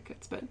 tax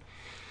brackets. But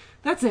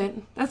that's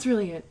it. That's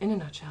really it in a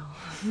nutshell.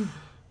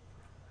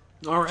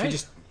 all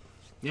right.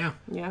 Yeah.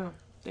 Yeah,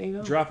 there you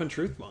go. Dropping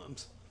truth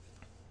bombs.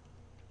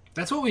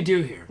 That's what we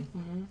do here.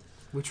 Mm-hmm.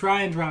 We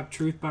try and drop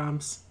truth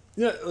bombs.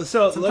 Yeah.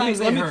 So Sometimes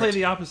let they me play hurt.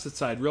 the opposite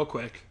side real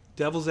quick.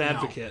 Devil's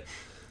advocate.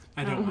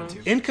 I don't want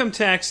to. Income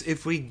tax.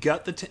 If we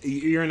got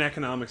you're an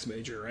economics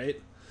major,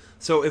 right?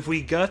 So if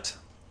we got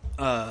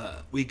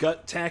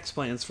tax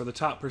plans for the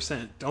top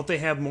percent, don't they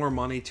have more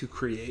money to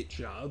create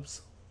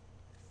jobs?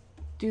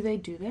 Do they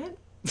do that?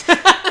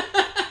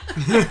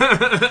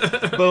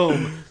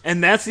 Boom.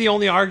 And that's the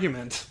only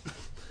argument.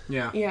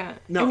 Yeah. Yeah.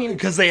 No, I mean,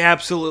 because they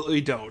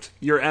absolutely don't.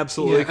 You're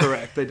absolutely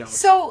correct. They don't.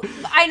 So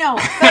I know,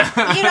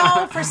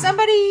 but for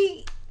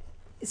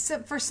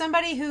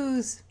somebody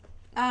who's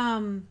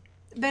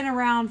been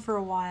around for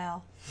a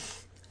while,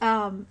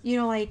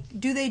 like,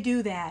 do they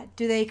do that?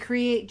 Do they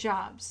create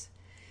jobs?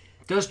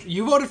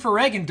 You voted for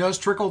Reagan. Does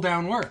trickle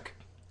down work?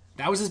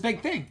 That was his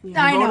big thing. You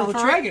I know.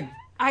 voted for Reagan,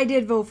 I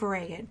did vote for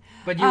Reagan.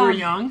 but you were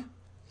young.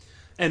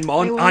 And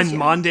was young.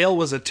 Mondale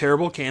was a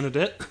terrible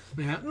candidate.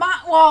 Yeah.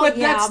 Mondale,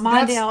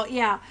 that's-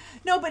 yeah.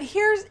 No, but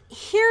here's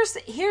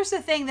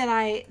the thing that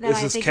I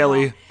This is think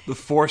Kelly, about. the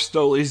 4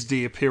 stolies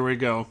deep. Here we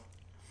go.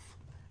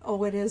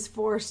 Oh, it is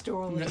 4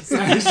 stories.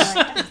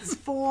 It's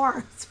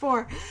four. It's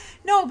 4.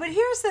 No, but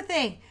here's the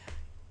thing.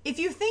 If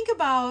you think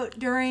about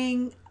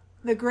during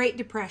the Great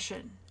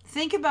Depression,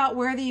 think about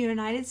where the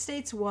United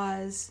States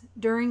was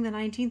during the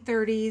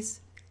 1930s.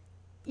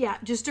 Yeah,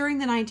 just during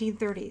the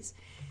 1930s.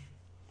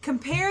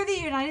 Compare the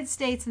United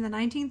States in the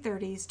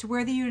 1930s to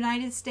where the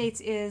United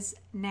States is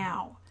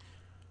now.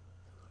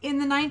 In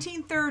the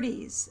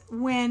 1930s,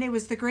 when it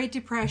was the Great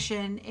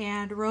Depression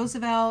and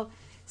Roosevelt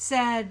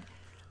said,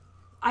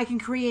 I can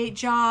create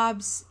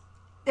jobs,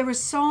 there were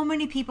so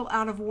many people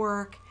out of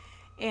work,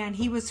 and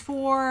he was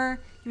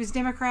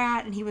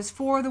Democrat, and he was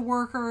for the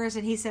workers,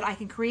 and he said, I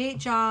can create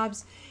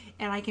jobs,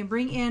 and I can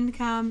bring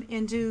income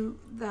into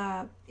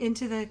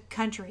the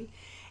country.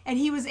 And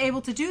he was able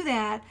to do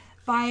that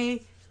by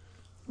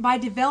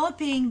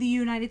developing the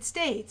United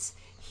States.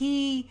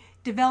 He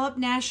developed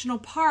national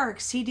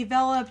parks. He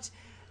developed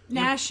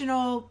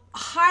national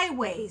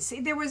highways.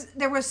 There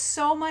was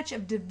so much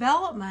of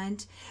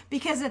development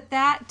because at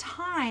that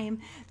time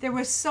there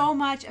was so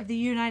much of the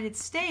United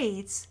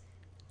States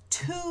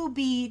to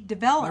be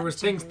developed. There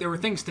were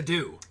things to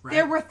do. Right?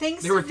 There were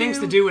things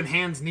to do and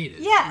hands needed.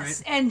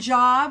 Yes, right? and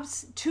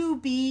jobs to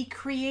be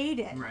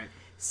created. Right.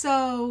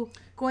 So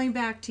going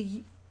back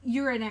to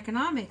you're an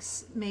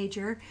economics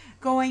major,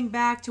 going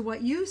back to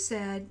what you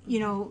said,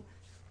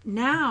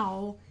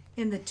 now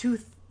in the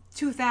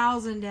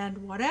 2000 and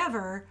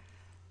whatever,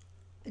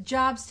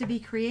 jobs to be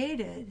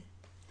created.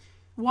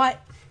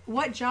 What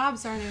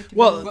jobs are there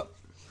to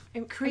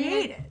be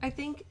created? I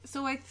think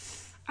so. I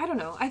don't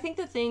know. I think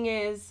the thing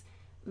is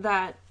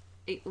that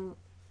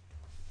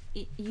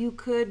you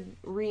could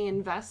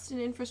reinvest in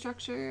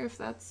infrastructure if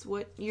that's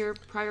what your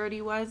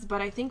priority was.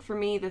 But I think for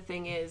me, the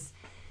thing is,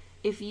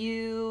 if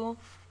you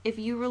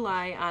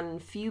rely on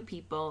few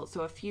people,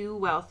 so a few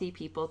wealthy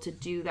people to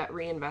do that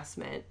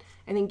reinvestment,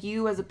 I think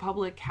you as a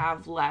public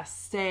have less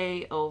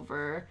say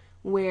over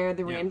where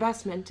the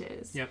reinvestment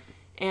is. Yep.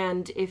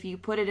 And if you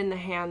put it in the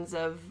hands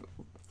of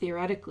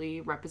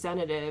theoretically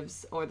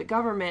representatives or the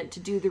government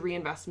to do the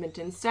reinvestment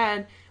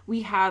instead,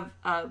 we have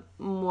a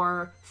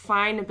more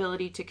fine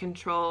ability to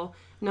control,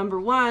 number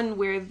one,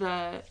 where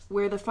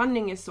the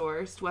funding is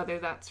sourced, whether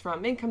that's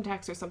from income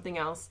tax or something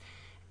else,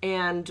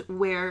 and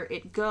where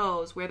it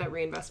goes, where that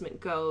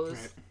reinvestment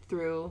goes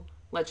through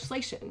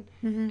legislation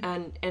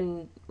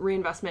and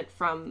reinvestment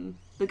from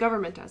the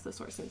government as the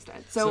source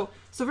instead. So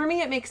for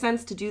me, it makes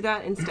sense to do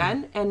that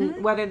instead.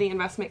 And whether the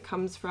investment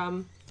comes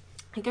from,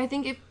 I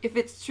think if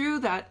it's true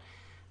that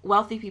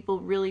wealthy people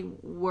really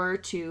were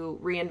to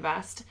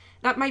reinvest,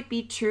 that might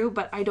be true,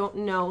 but I don't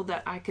know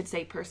that I could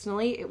say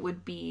personally it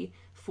would be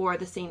for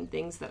the same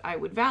things that I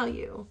would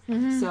value.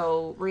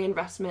 So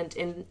reinvestment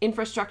in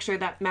infrastructure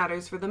that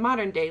matters for the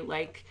modern day,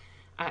 like,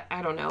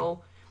 I don't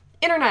know,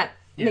 internet,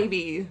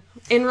 maybe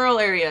in rural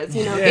areas,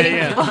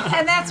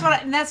 And that's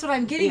what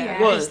I'm getting at.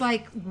 Well, it's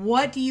like,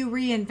 what do you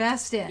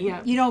reinvest in?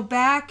 Yeah.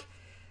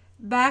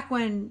 Back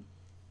when,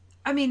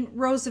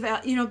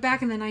 Roosevelt,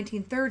 back in the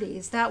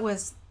 1930s, that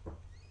was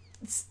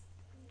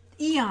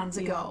eons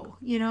ago,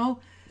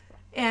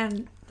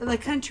 and the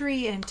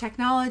country and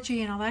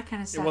technology and all that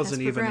kind of stuff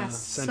wasn't has even a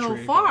progressed century so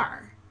ago.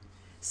 far.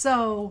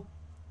 So,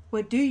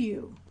 what do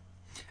you?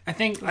 I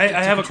think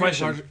I have a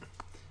question.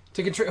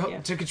 To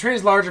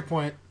Katrina's larger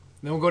point,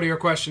 then we'll go to your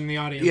question in the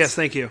audience. Yes,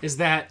 thank you. Is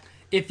that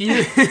if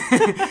you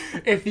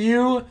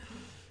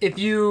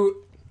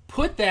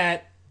put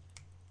that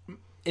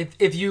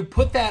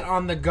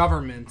on the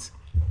government,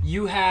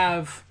 you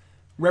have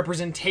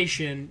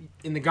representation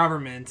in the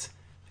government,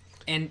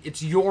 and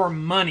it's your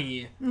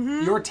money,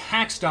 your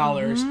tax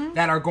dollars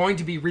that are going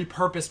to be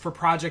repurposed for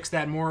projects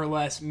that more or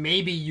less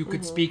maybe you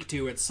could speak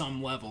to at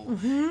some level.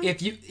 If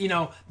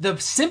the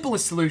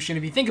simplest solution,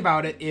 if you think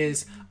about it,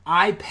 is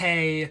I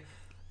pay,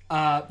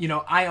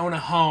 I own a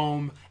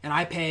home and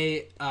I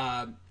pay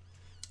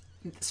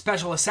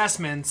special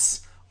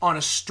assessments on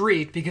a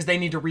street because they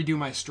need to redo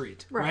my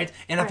street, right?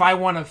 And if I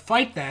want to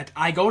fight that,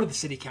 I go to the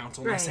city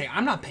council and I say,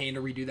 I'm not paying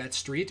to redo that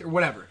street or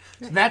whatever.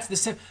 So that's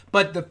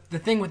but the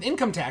thing with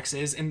income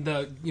taxes and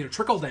the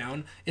trickle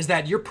down is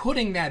that you're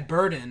putting that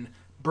burden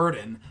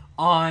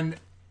on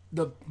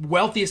the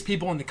wealthiest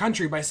people in the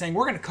country by saying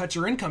we're going to cut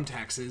your income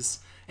taxes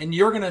and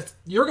you're going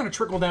to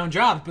trickle down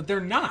jobs, but they're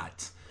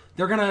not.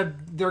 They're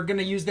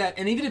gonna use that,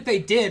 and even if they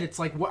did, it's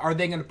like, what are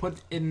they gonna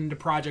put into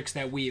projects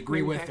that we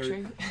agree with?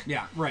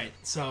 Yeah, right.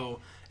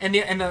 So, and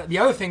the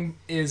other thing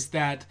is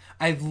that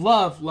I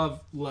love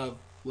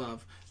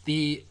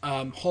the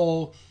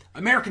whole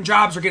American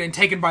jobs are getting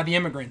taken by the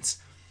immigrants.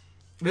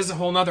 This is a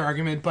whole nother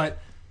argument, but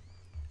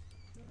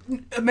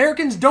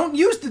Americans don't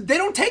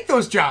take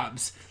those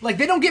jobs. Like,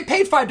 they don't get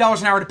paid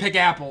 $5 an hour to pick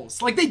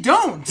apples. Like, they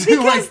don't.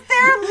 Because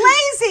they're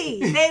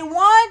lazy. They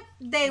want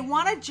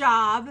a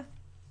job.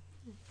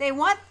 They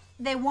want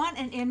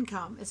an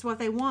income. It's what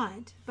they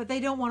want, but they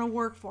don't want to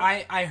work for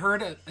it. I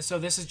heard so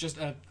this is just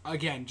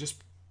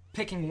just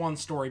picking one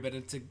story, but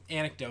it's an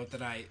anecdote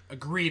that I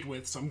agreed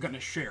with, so I'm going to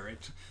share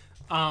it.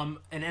 An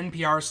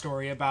NPR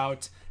story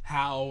about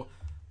how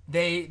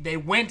they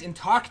went and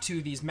talked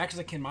to these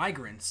Mexican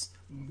migrants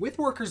with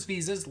workers'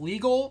 visas,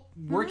 legal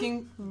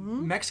working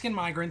Mexican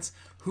migrants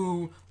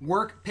who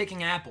work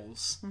picking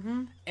apples,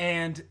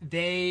 and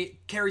they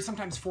carry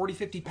sometimes 40,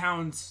 50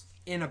 pounds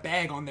in a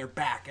bag on their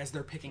back as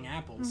they're picking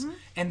apples.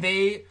 And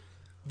they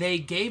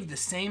gave the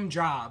same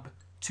job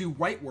to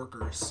white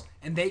workers,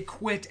 and they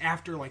quit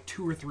after like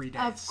 2 or 3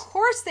 days. Of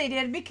course they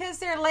did, because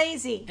they're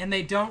lazy. And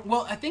they don't.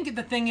 Well, I think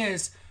the thing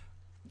is,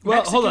 Well,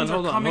 Mexicans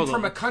hold on, are coming hold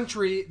from on. a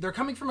country. They're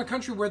coming from a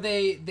country where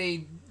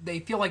they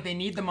feel like they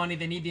need the money,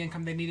 they need the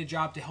income, they need a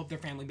job to help their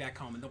family back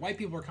home. And the white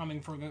people are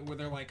coming from where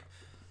they're like,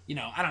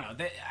 I don't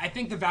know. I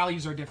think the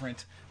values are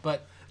different.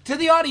 But to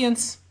the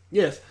audience,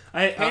 Yes,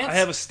 I Pants?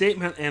 have a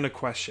statement and a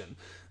question.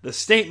 The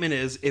statement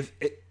is,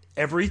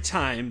 every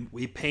time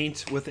we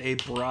paint with a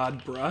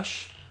broad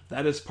brush,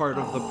 that is part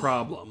of the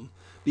problem.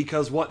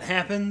 Because what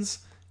happens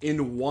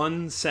in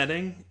one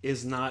setting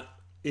is not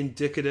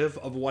indicative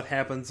of what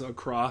happens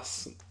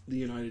across the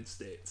United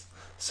States.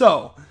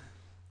 So,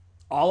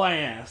 all I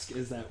ask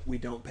is that we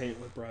don't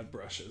paint with broad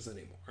brushes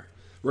anymore.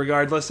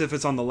 Regardless if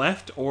it's on the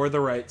left or the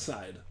right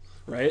side,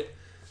 right?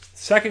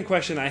 Second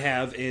question I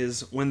have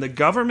is, when the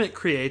government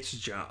creates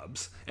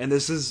jobs, and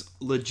this is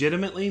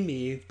legitimately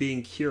me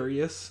being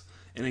curious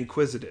and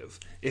inquisitive,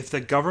 if the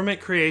government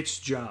creates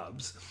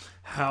jobs,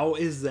 how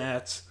is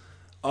that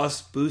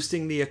us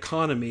boosting the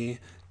economy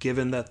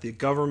given that the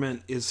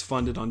government is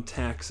funded on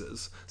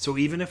taxes? So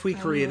even if we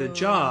create a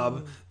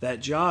job, that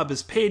job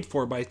is paid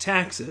for by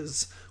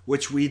taxes,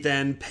 which we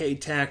then pay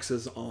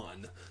taxes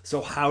on.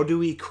 So how do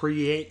we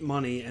create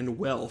money and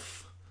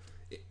wealth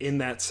in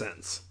that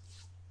sense?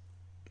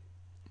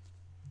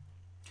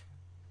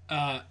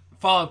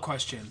 follow-up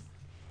question.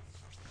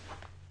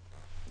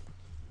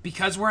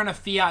 Because we're in a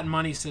fiat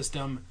money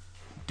system,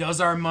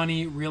 does our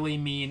money really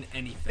mean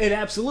anything? It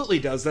absolutely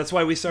does. That's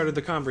why we started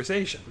the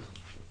conversation.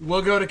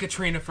 We'll go to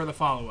Katrina for the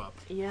follow-up.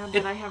 Yeah,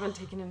 but I haven't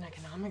taken an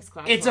economics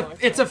class. It's in a long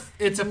it's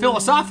time. a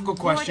philosophical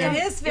question.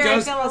 It is very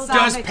Does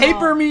philosophical.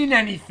 paper mean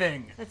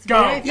anything? That's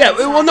Go. very Yeah,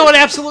 well, no, it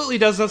absolutely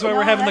does. That's why we're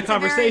No, having the that's a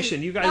very-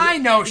 conversation. You guys, I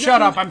know.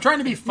 Shut up. I'm trying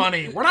to be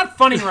funny. We're not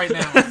funny right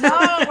now.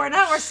 No, we're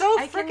not. We're so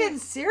I can- freaking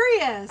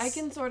serious. I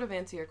can sort of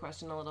answer your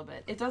question a little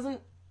bit. It doesn't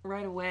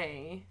right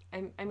away.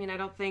 I mean, I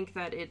don't think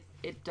that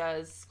it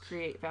does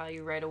create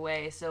value right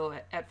away. So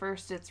at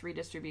first it's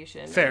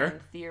redistribution. Fair.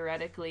 And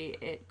theoretically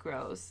it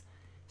grows.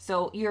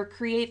 So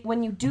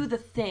when you do the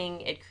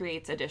thing, it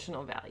creates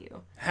additional value.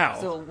 How?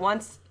 So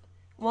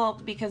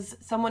because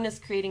someone is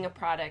creating a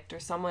product or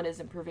someone is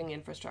improving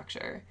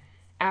infrastructure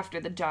after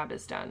the job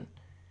is done.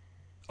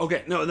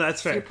 Okay, no,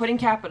 that's fair. You're putting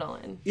capital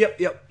in.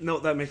 Yep. No,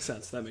 that makes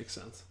sense.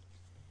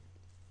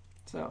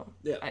 So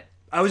Yeah.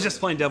 I was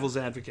just playing devil's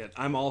advocate.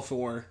 I'm all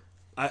for...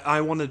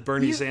 I wanted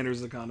Bernie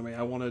Sanders' economy.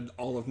 I wanted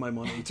all of my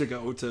money to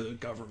go to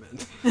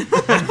government.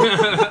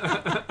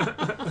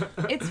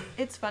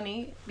 It's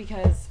funny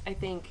because I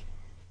think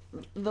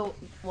the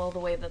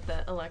way that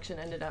the election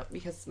ended up,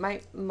 because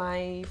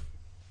my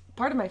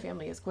part of my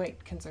family is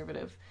quite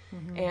conservative,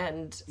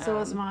 and so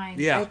is mine.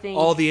 Yeah, I think-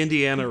 all the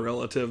Indiana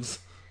relatives.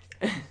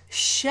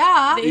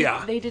 Shut.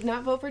 they did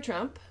not vote for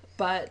Trump,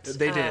 but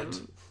They did.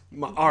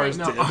 Ours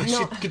No,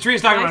 did.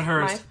 Katrina's talking about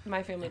hers.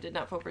 My family did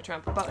not vote for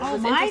Trump, but it Oh,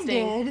 was mine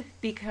interesting did.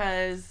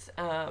 because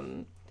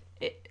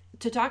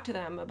to talk to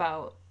them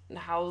about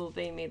how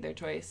they made their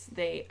choice,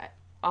 they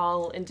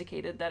all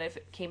indicated that if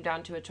it came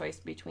down to a choice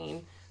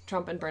between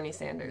Trump and Bernie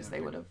Sanders,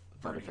 they would have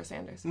voted for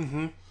Sanders.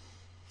 Mm-hmm.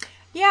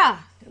 Yeah.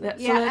 So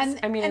Yeah,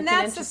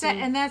 that's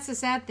that's the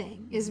sad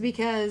thing is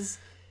because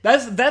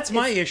That's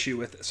my issue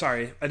with...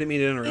 Sorry, I didn't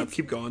mean to interrupt.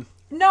 Keep going.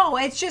 no,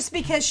 it's just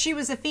because she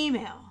was a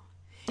female,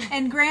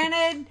 and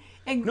granted,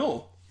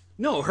 No,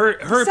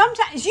 her...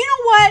 sometimes you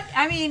know what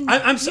I mean.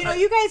 I'm you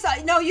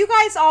know, you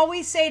guys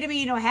always say to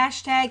me,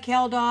 hashtag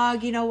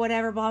Keldog,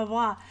 whatever, blah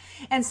blah blah.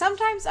 And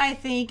sometimes I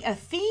think a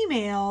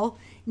female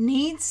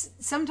needs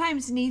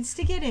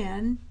to get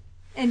in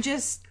and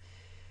just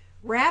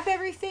wrap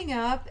everything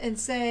up and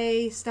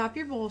say, stop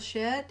your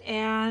bullshit,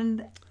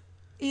 and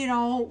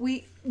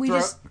we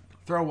just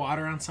Throw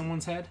water on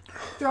someone's head?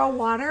 throw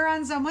water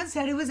on someone's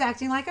head who was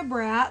acting like a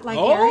brat, like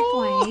Eric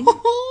Lane.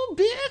 Oh,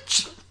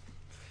 bitch!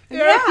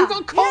 Yeah, you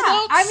got called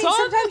out, I mean, son.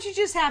 sometimes you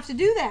just have to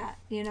do that,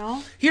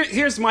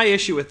 Here's my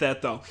issue with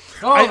that, though.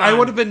 Hold I on.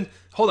 would have been...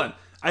 Hold on.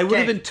 I would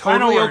have Okay, been totally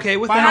final word. okay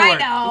with Final that.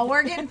 word. I know,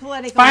 we're getting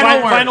political.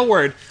 Final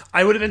word.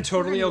 I would have been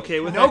totally okay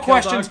with that. No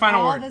questions, Keldog.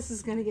 final All word. this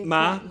is going to get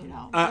Ma, cut,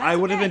 I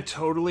would have That's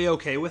been totally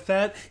okay with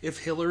that if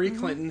Hillary Mm-hmm.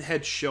 Clinton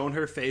had shown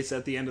her face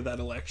at the end of that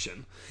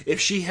election. If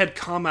she had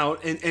come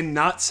out and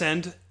not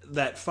send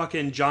that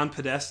fucking John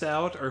Podesta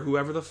out or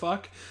whoever the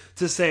fuck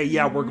to say,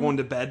 yeah, Mm-hmm. we're going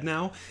to bed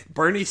now.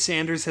 Bernie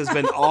Sanders has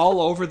been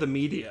all over the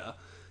media.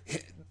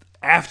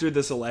 after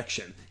this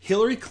election.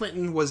 Hillary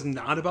Clinton was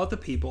not about the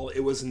people.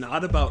 It was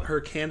not about her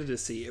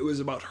candidacy. It was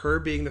about her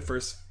being the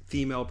first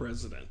female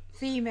president.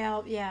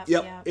 Female, yeah.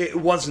 Yep. Yeah. It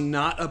was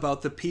not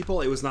about the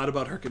people. It was not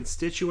about her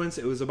constituents.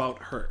 It was about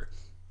her.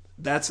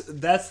 That's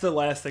the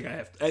last thing I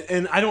have.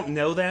 And I don't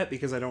know that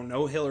because I don't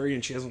know Hillary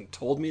and she hasn't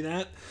told me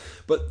that.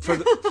 But for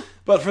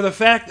the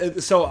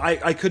fact, so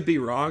I could be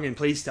wrong, and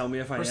please tell me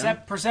if I am.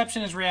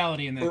 Perception is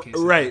reality in that case.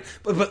 Right.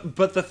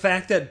 But the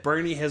fact that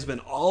Bernie has been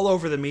all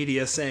over the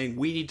media saying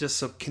we need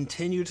to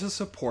continue to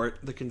support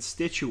the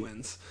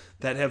constituents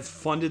that have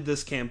funded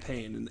this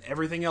campaign and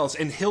everything else,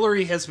 and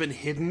Hillary has been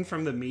hidden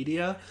from the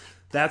media,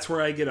 that's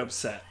where I get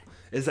upset,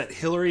 is that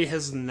Hillary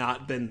has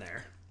not been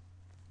there.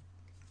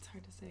 It's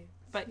hard to say.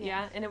 But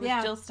yeah, and it was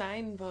Jill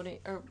Stein voting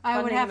or I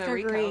would funding have the to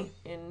recount agree.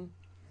 in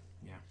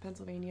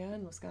Pennsylvania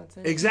and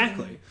Wisconsin.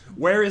 Exactly.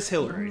 Where is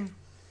Hillary?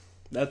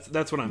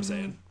 That's what I'm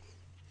saying.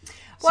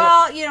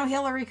 Well,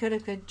 Hillary could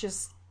have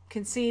just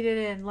conceded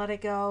and let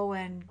it go,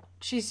 and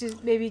she's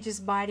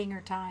just biding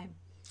her time.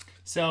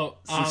 So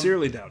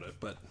Sincerely doubt it,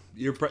 but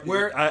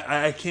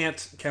I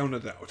can't count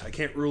it out. I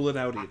can't rule it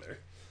out either.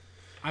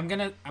 I'm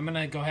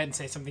gonna go ahead and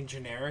say something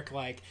generic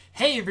like,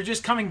 "Hey, if you're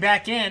just coming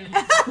back in."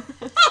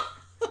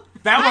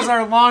 That was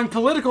our long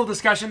political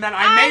discussion that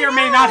I may or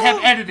may not have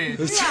edited.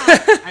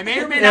 I may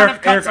or may not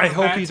have cut Eric, some I of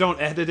hope that. you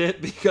don't edit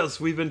it because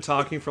we've been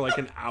talking for like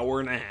an hour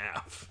and a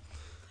half.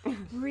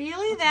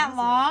 Really, that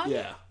long?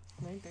 Yeah.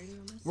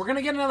 We're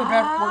gonna get another. We're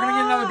gonna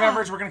get another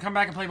beverage. We're gonna come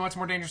back and play What's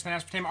More Dangerous Than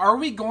Aspartame. Are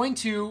we going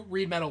to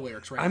read metal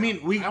lyrics right now? I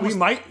mean, we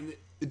might.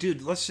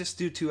 Dude, let's just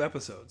do 2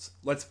 episodes.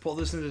 Let's pull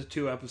this into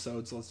 2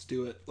 episodes. Let's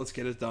do it. Let's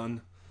get it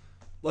done.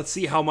 Let's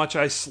see how much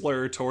I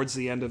slur towards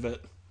the end of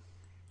it.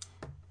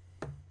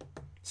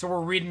 So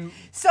we're reading.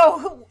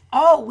 So,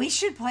 we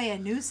should play a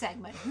new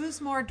segment. Who's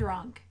more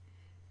drunk?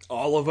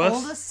 All of us?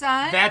 Oldest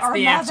son That's or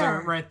the mother?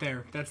 answer right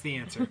there. That's the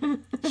answer.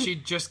 She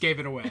just gave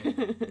it away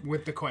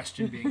with the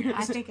question being I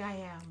asked. think I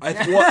am.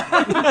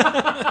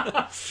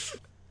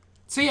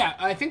 So yeah,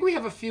 I think we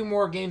have a few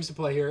more games to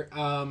play here.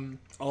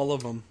 All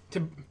of them.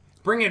 To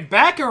bring it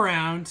back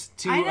around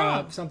I to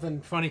know.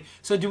 something funny.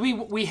 So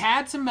we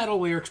had some metal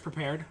lyrics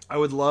prepared. I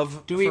would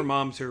love we- for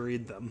Mom to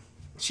read them.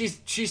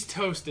 She's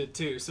toasted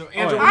too. So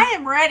Andrew, yeah. I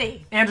am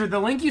ready. Andrew, the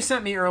link you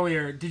sent me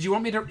earlier. Did you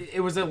want me to? It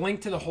was a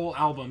link to the whole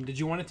album. Did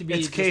you want it to be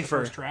It's just the Kafer.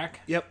 first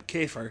track? Yep,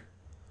 Kafer.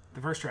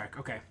 The first track.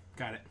 Okay,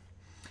 got it.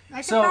 I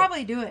can So-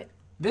 probably do it.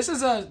 This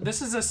is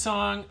a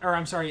song, or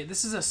I'm sorry,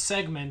 this is a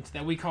segment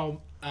that we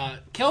call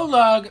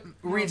Keldog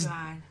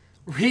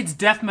reads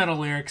death metal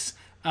lyrics.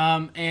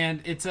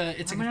 And it's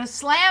I'm going to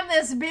slam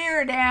this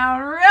beer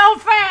down real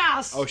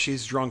fast. Oh,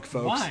 she's drunk,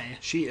 folks. Why?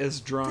 She is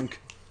drunk.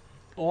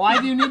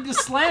 Why do you need to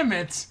slam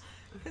it?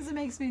 Because it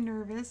makes me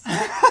nervous.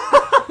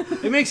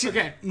 It makes you...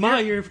 Okay. Ma,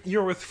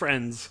 you're with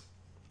friends.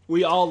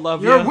 We all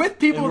love you. You're with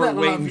people and that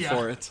we're love waiting ya.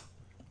 for it.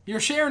 You're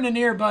sharing an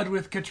earbud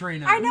with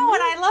Katrina. I know,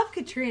 and I love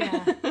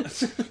Katrina.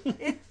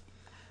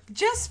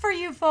 Just for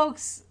you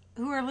folks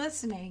who are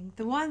listening,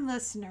 the one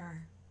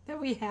listener that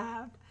we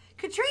have,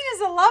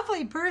 Katrina's a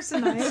lovely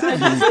person.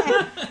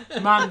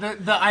 Mom,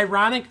 the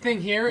ironic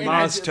thing here, and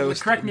Ma's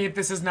toasted. correct me if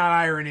this is not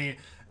irony,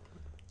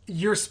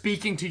 you're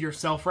speaking to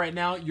yourself right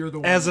now. You're the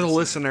one. As a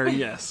listener,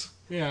 yes.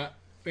 Yeah.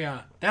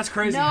 That's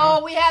crazy. No,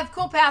 huh? we have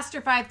Cool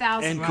Pastor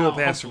 5000. And Wow, Cool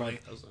Pastor hopefully.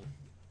 5000.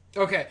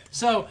 Okay,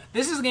 so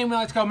this is a game we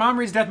like to call Mom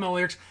Reads Death Metal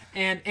Lyrics.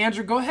 And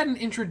Andrew, go ahead and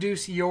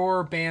introduce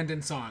your band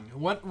and song.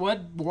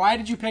 Why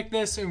did you pick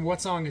this, and what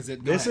song is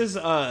it? Go This ahead. is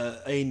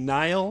a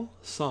Nile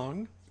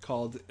song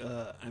called,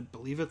 I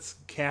believe it's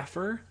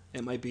Kafir.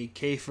 It might be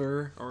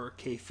Kafir or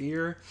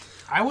Kafir.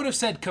 I would have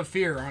said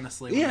Kafir,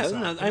 honestly. when I Yeah, saw it.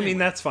 no, But I mean, anyway.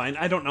 that's fine.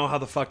 I don't know how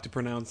the fuck to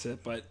pronounce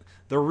it, but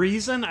the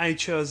reason I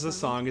chose the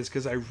song is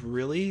because I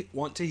really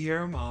want to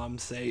hear Mom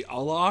say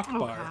Allah Oh,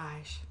 Akbar.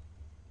 gosh.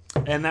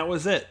 And that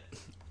was it.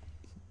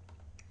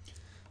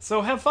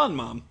 So have fun,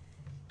 Mom.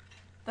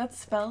 That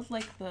spelled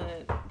like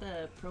the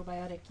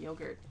probiotic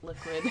yogurt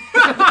liquid.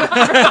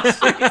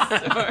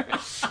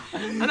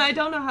 And I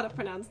don't know how to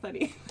pronounce that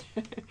either.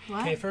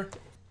 What? Kafir?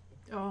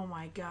 Oh,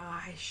 my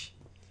gosh.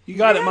 You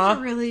got Do it, I have Mom?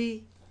 to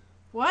really...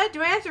 What?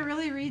 Do I have to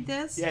really read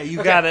this? Yeah, you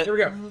Okay, got it. Here we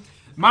go.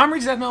 Mom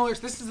Reads Death Metal Lyrics.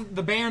 This is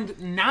the band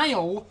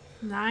Nile,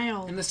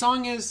 Niall. and the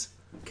song is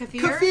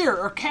Kafir? Kafir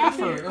or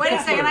Kafir. Wait a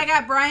second, I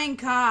got Brian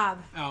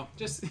Cobb. Oh,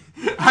 just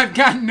I've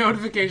gotten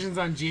notifications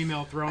on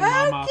Gmail throwing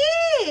Mom off.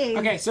 Okay.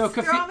 Okay, so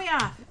Throw me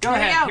off. Go Here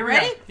we ahead. go. Here we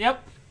Ready? go.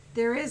 Yep.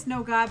 There is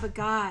no God but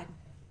God.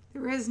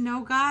 There is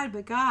no God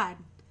but God.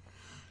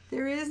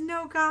 There is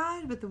no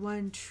God but the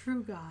one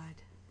true God.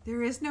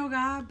 There is no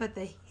God but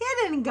the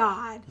hidden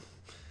God.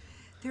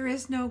 There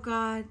is no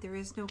God. There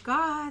is no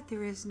God.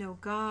 There is no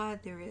God.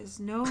 There is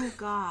no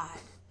God.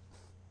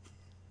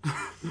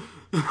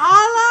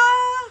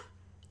 Allah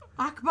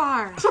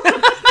Akbar.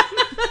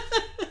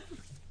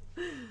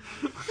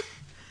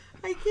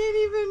 I can't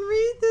even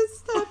read this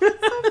stuff.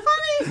 It's so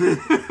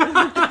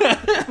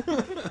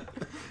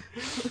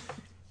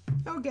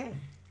funny. Okay.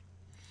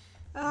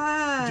 Do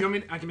you want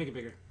me? I can make it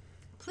bigger.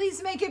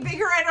 Please make it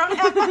bigger. I don't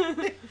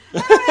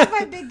have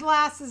my big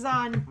glasses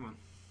on.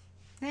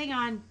 Hang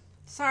on.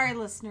 Sorry,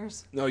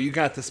 listeners. No, you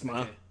got this,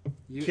 Ma.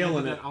 You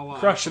Killing ended it. Allah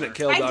Crushing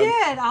Akbar. it, Keldog. I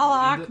did.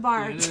 Allah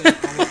Akbar. You ended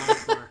it Allah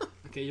Akbar.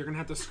 Okay, you're going to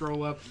have to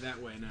scroll up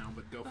that way now,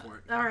 but go for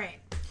it. All right.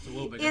 It's a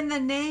little bigger. In the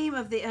name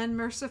of the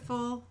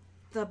unmerciful,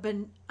 the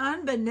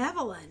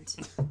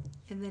unbenevolent,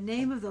 in the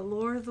name of the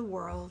Lord of the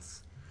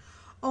worlds,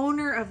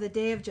 owner of the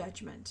day of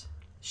judgment,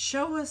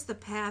 show us the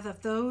path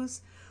of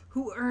those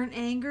who earn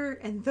anger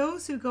and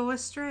those who go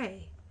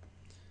astray.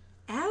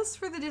 As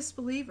for the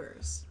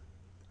disbelievers,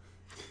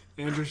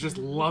 Andrew's just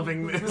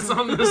loving this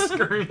on the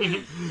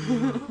screen.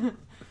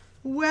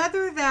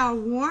 whether thou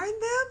warn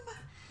them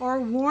or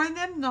warn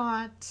them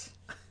not,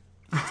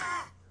 it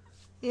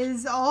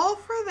is all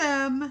for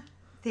them,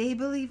 they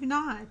believe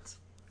not,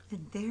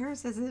 and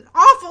theirs is an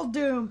awful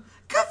doom.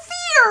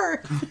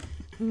 Kafir!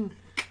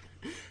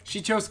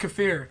 She chose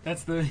kafir.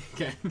 That's the...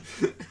 Okay.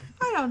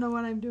 I don't know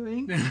what I'm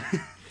doing.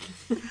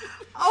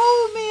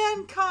 O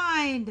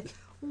mankind,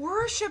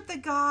 worship the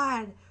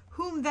God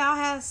whom thou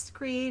hast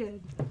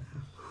created,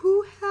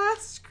 who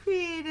hast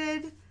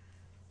created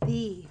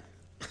thee,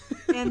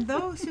 and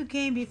those who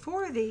came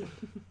before thee.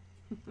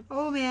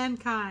 O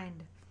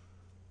mankind,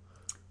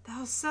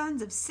 thou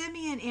sons of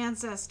Simeon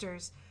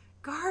ancestors,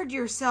 guard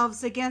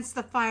yourselves against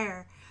the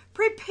fire,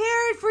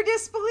 prepared for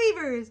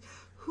disbelievers,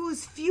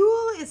 whose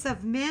fuel is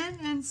of men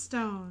and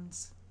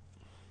stones.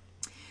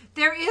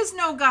 There is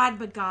no God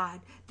but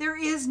God. There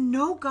is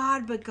no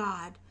God but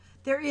God.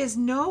 There is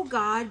no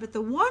God but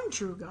the one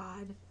true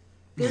God.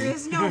 There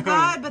is no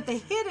God but the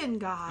hidden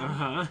God.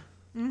 Uh-huh.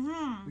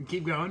 Mm-hmm.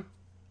 Keep going.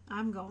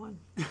 I'm going.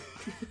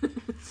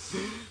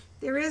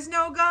 There is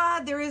no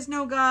God. There is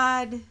no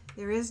God.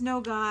 There is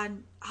no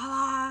God.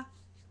 Allah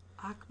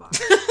Akbar.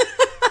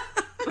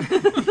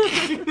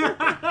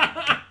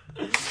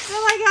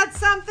 Well, I got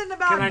something Can I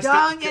about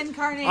stop- dung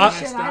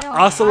incarnation. stop? I don't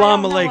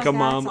Assalamu know what alaikum,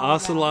 Mom.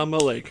 that's all about. Assalamu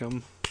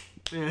alaikum.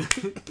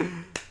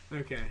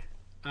 Okay.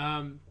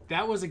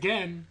 That was,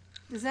 again,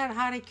 Is that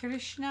Hare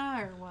Krishna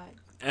or what?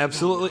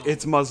 Absolutely,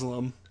 it's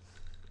Muslim.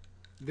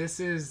 this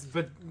is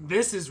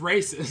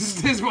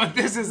racist, is what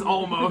this is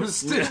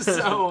almost.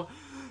 So,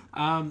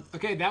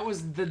 okay, that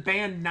was the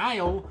band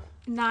Nile.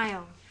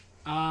 Nile.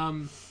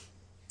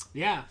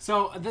 Yeah,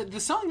 so the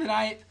song that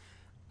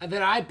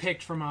I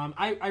picked for Mom,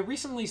 I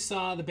recently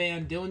saw the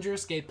band Dillinger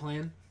Escape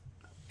Plan.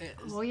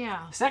 Oh,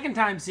 yeah. Second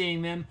time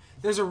seeing them.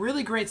 There's a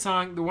really great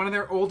song, one of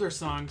their older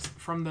songs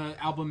from the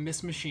album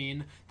Miss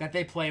Machine that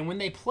they play. And when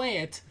they play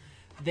it,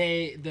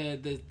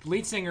 the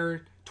lead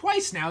singer,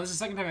 twice now, this is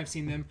the second time I've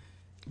seen them,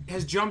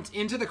 has jumped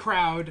into the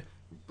crowd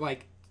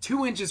like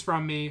 2 inches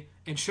from me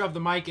and shoved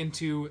the mic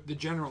into the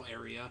general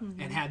area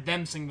and had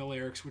them sing the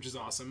lyrics, which is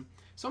awesome.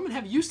 So I'm going to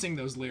have you sing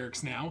those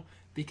lyrics now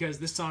because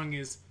this song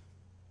is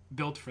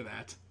built for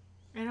that.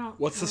 I don't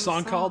What's the know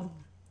song called?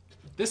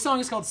 This song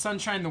is called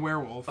Sunshine the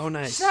Werewolf. Oh,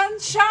 nice.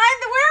 Sunshine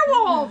the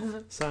Werewolf.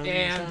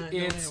 And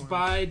it's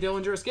by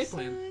Dillinger Escape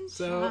Plan.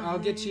 So I'll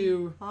get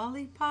you...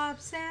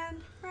 Lollipops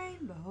and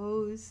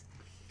rainbows.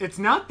 It's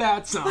not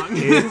that song.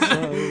 It's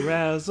a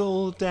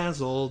razzle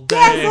dazzle day.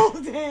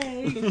 Dazzle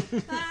day.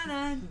 Da,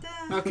 da,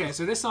 da. Okay,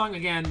 so this song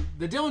again,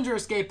 the Dillinger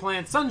Escape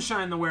Plan,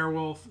 Sunshine the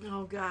Werewolf.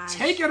 Oh, gosh.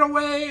 Take it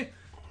away,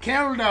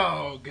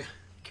 Keldog.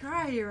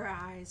 Cry your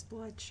eyes,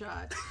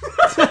 bloodshot.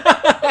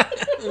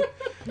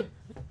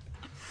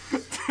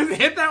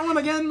 Hit that one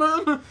again,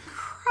 Mom.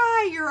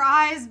 Cry your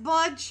eyes,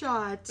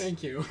 bloodshot.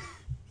 Thank you.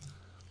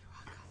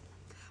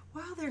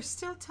 Well, there's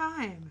still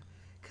time,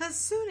 'cause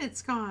soon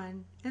it's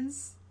gone, and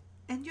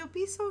you'll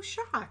be so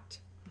shocked.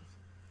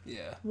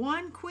 Yeah.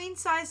 One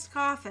queen-sized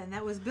coffin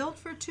that was built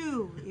for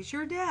two is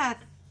your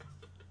death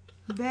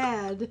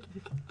bed.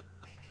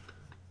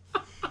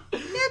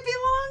 It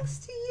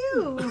belongs to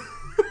you.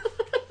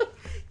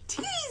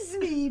 Tease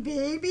me,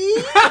 baby.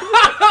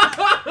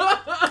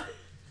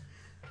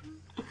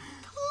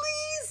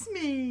 Please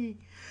me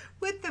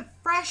with the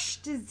fresh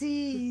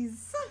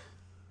disease.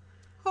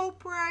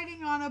 Hope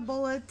riding on a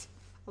bullet,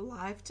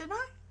 alive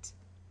tonight.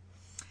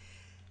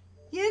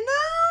 You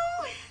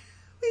know,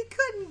 we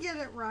couldn't get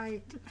it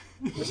right.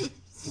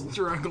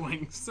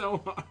 Struggling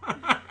so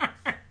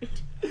hard.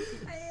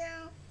 I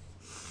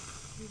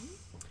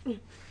am.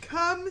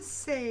 Come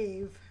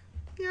save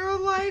your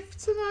life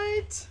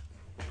tonight.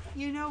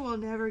 You know we'll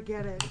never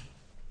get it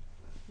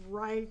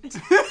right.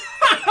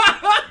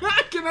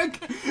 Can I...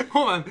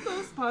 Hold on.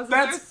 Those pauses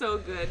That's- are so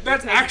good.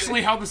 That's because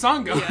actually how the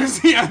song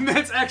goes. Yeah,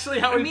 that's actually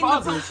how I he mean, the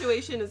pauses.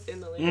 punctuation is in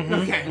the lyrics.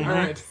 Okay, all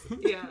right.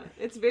 Yeah,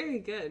 it's very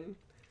good.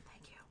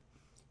 Thank you.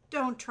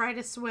 Don't try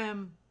to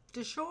swim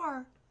to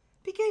shore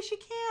because you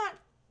can't.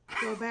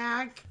 Go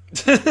back.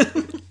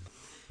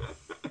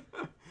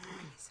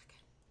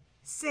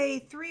 Say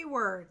 3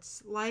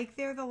 words like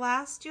they're the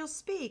last you'll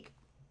speak.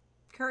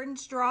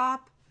 Curtains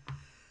drop,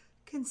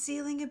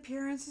 concealing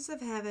appearances of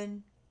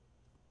heaven.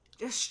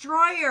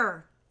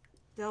 Destroyer.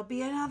 There'll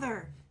be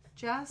another,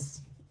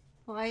 just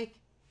like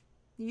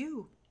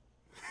you.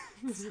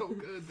 So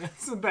good.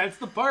 That's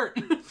the part.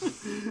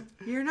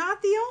 You're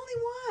not the only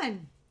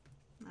one.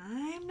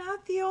 I'm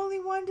not the only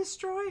one,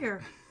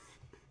 destroyer.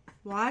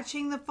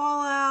 Watching the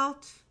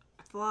fallout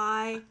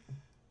fly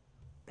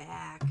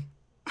back,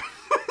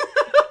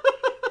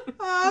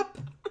 up,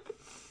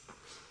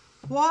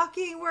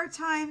 walking where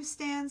time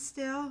stands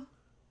still.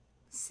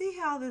 See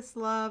how this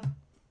love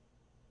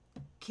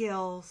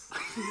kills.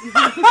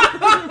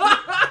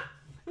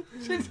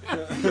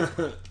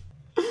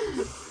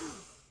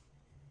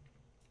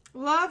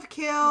 Love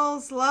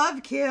kills,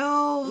 love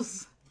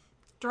kills.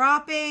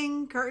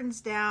 Dropping curtains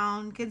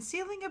down,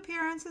 concealing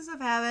appearances of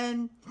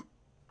heaven.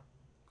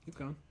 Keep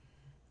going.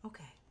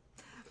 Okay.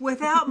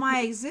 Without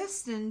my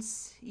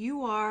existence,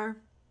 you are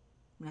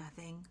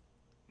nothing.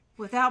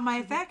 Without my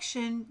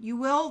affection, you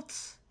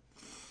wilt.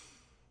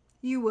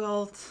 You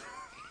wilt.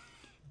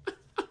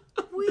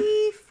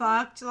 We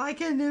fucked like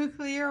a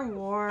nuclear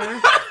war.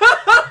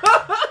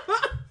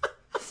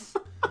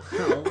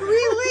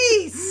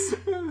 Release!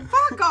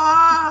 Fuck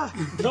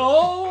off!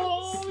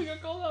 No! You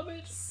got called out,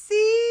 bitch.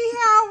 See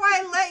how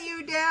I let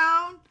you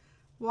down?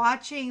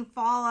 Watching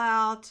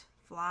fallout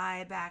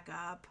fly back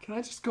up. Can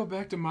I just go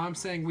back to Mom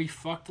saying we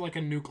fucked like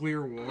a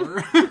nuclear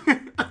war?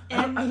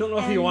 And, I don't know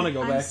if you want to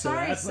go I'm back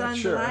sorry, to that. son, Not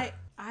sure. but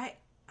I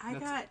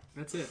got...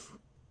 That's it.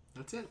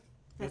 That's it.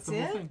 That's the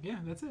whole it? thing. Yeah,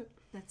 that's it.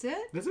 That's it?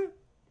 That's it.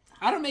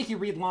 I don't make you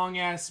read long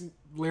ass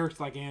lyrics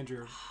like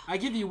Andrew. I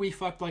give you "We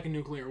fucked like a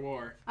nuclear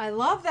war." I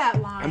love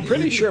that line. I'm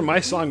pretty sure my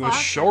song was Fuck like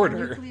a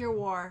shorter. nuclear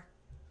war.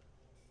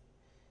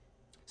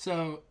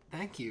 So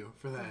thank you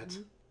for that.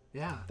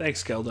 Yeah,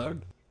 Thanks,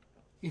 Keldog.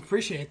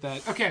 appreciate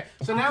that. Okay,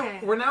 so Okay.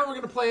 we're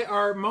gonna play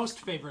our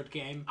most favorite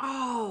game.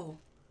 Oh.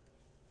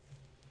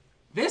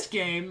 This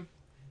game,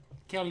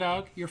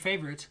 Keldog, your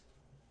favorite.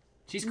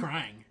 She's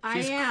crying.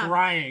 She's I am.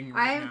 crying.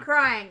 Right I am now.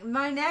 crying.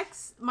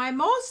 My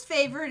most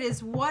favorite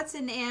is What's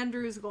in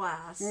Andrew's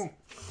Glass.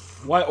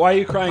 Why are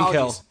you crying,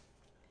 Apologies. Kel?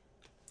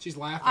 She's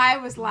laughing. I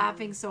was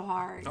laughing so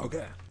hard.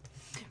 Okay.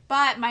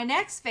 But my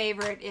next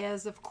favorite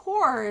is, of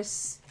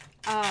course,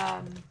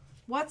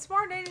 what's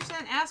more dangerous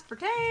than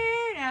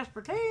aspartame?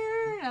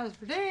 Aspartame,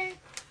 aspartame.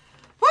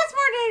 What's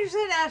more dangerous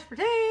than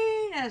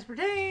aspartame?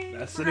 Aspartame.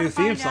 That's We're the new gonna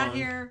find theme out song.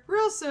 here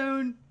real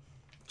soon.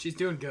 She's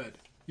doing good.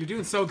 You're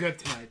doing so good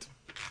tonight.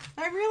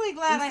 I'm really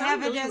glad I You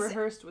have sound a really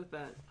rehearsed with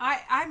that.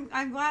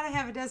 I'm glad I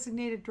have a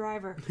designated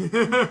driver.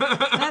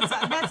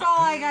 That's all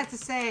I got to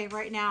say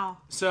right now.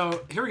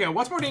 So here we go.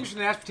 What's more dangerous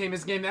than aspartame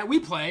is a game that we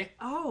play.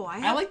 Oh,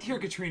 I like to hear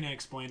Katrina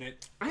explain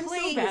it. I'm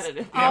Please. so bad at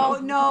it. Oh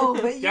no,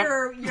 but Yep.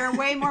 you're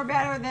way more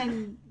better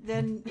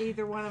than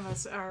either one of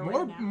us are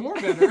right now. More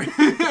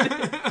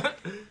better.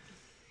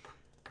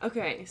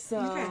 Okay, so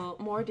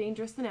Okay. More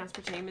Dangerous Than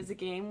Aspartame is a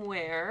game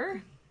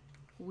where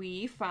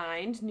we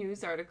find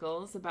news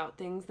articles about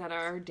things that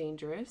are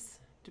dangerous,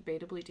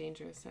 debatably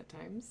dangerous at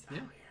times.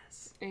 Yeah.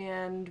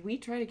 And we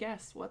try to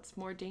guess what's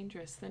more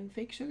dangerous than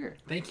fake sugar.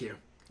 Thank you.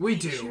 We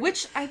do.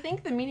 Which I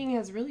think the meaning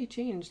has really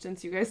changed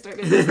since you guys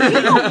started.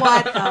 You know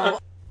what though?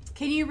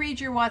 Can you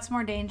read your What's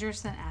More Dangerous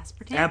Than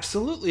Aspartame?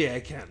 Absolutely, I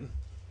can.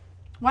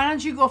 Why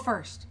don't you go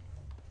first?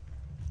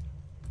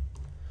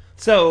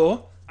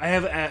 So I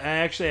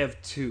actually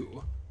have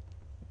two.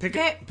 Pick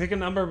Okay. pick a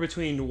number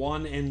between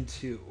 1 and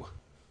 2.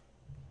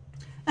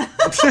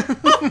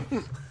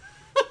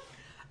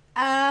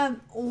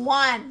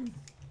 1.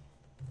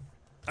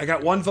 I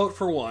got 1 vote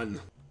for 1.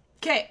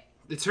 Okay.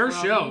 It's her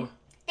show.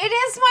 It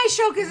is my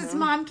show because it's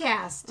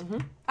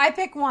Momcast. I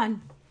pick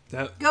 1.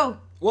 That, Go.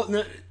 well,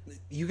 no,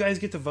 you guys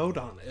get to vote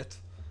on it.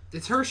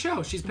 It's her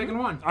show. She's picking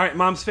one. All right,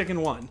 Mom's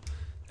picking 1.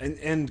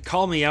 And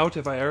call me out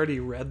if I already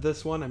read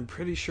this one. I'm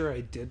pretty sure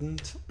I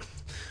didn't.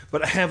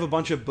 But I have a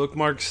bunch of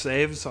bookmarks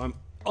saved, so I'm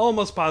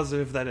almost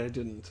positive that I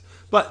didn't.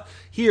 But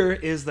here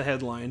is the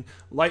headline.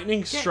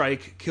 Lightning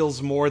strike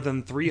kills more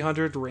than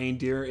 300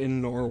 reindeer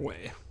in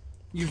Norway.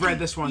 You've read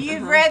this one.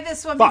 You've read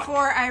this one Fuck.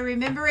 before. I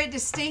remember it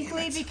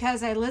distinctly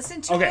because I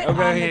listened to Okay, it on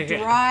okay, the okay.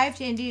 drive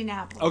to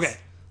Indianapolis. Okay,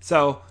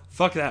 so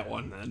fuck that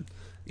one then.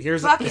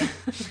 Here's Fuck it.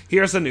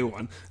 here's a new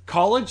one.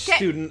 College Okay.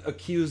 student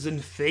accused in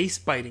face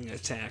biting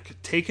attack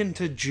taken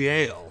to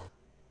jail.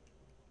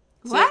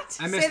 What?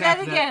 I missed Say that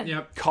half of again.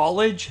 Yep.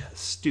 College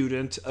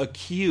student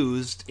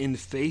accused in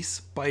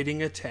face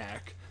biting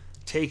attack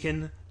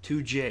taken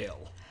to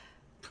jail.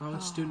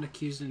 College student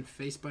accused in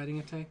face biting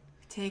attack.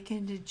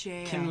 Taken to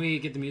jail. Can we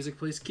get the music,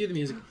 please? Cue the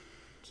music.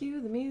 Cue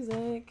the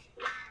music.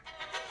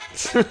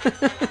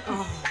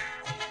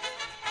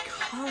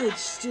 College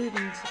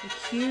student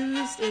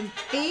accused in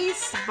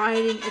face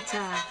biting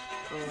attack.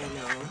 Oh, I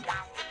know.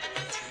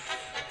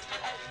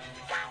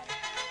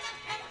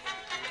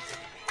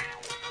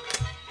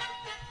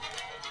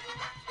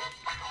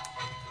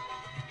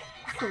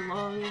 It's a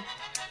long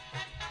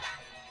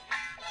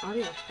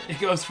audio clip. It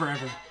goes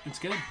forever. It's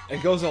good.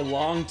 It goes a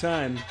long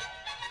time.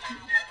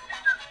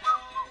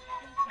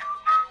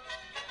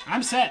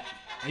 I'm set.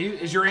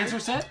 Is your answer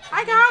set?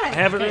 I got I it.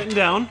 have it written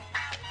down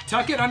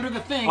Tuck it under the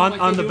thing. on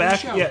like on they the do in back.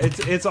 show. Yeah,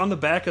 it's on the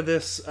back of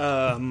this.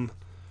 Oh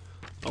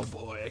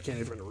boy, I can't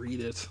even read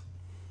it.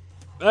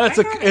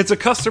 It's a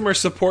customer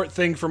support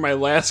thing for my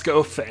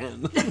Lasco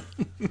fan.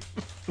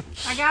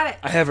 I got it.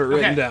 I have it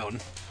written Okay. down.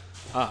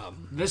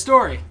 The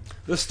story.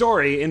 The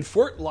story in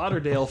Fort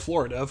Lauderdale,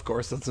 Florida. Of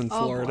course, that's in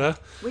Florida.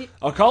 Wait.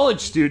 A college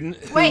student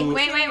who... Wait.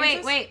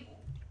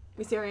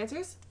 We see our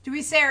answers? Do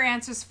we say our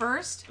answers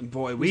first?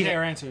 Boy, We say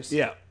our answers.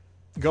 Yeah.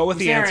 Go with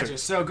We the say our answer.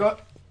 answers. So go.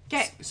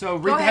 Okay. So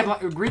Go read the ahead.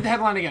 headline. Read the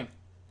headline again.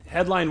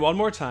 Headline one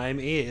more time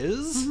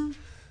is...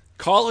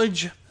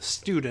 College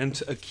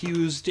student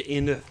accused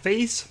in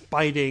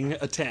face-biting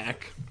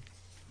attack.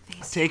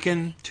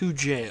 Taken to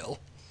jail.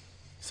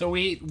 So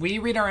we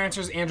read our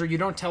answers. Andrew, you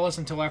don't tell us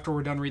until after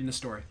we're done reading the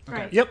story.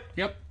 Okay. Right. Yep.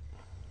 Yep.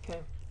 Okay.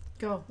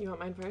 Go. You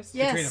want mine first?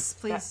 Yes,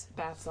 please.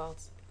 Bath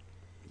salts.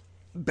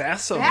 Bath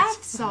salts.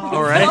 Bath salts.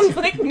 All right. Sounds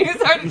like news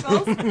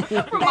articles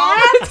from all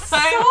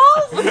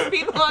the time.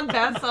 People on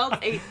bath salts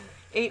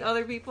ate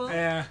other people.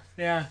 Yeah.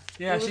 It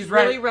was She's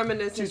really right.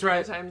 reminiscent She's of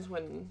right. the times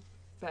when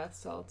bath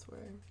salts were.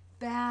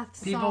 Bath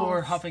salts. People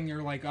were huffing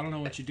or like I don't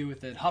know what you do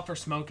with it. Huff or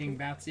smoking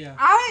baths. Yeah.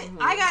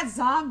 I got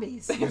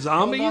zombies.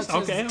 Zombies? Well, that's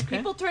Okay.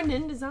 People turned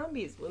into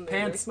zombies when they were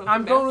Pants. smoking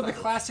I'm going bath with the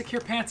salts. classic here.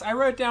 Pants. I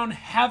wrote down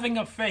having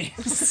a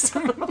face.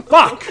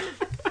 Fuck!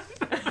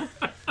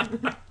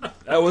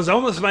 That was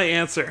almost my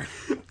answer.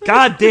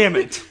 God damn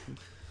it.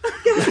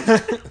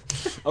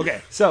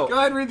 Okay, so Go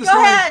ahead and read the Go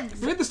story. ahead.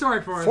 Read the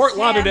story for us. Fort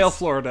Lauderdale, Yes.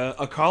 Florida,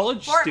 a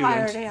college Fort student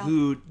Lauderdale.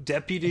 who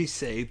deputies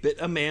say bit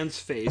a man's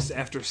face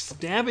after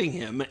stabbing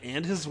him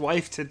and his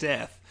wife to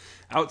death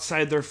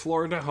outside their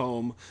Florida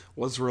home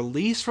was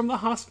released from the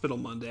hospital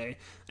Monday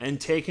and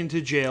taken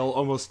to jail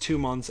almost 2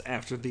 months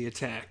after the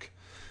attack.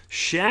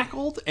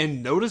 Shackled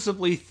and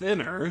noticeably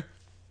thinner,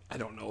 I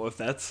don't know if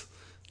that's...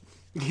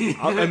 I mean, It's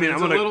I'm a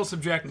gonna... little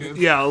subjective.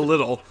 Yeah, a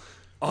little.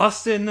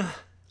 Austin,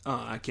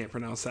 I can't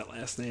pronounce that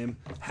last name.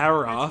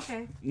 Haroff,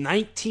 okay.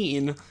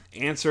 19,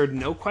 answered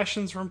no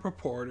questions from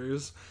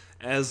reporters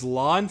as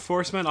law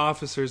enforcement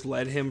officers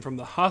led him from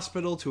the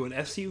hospital to an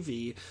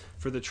SUV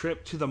for the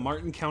trip to the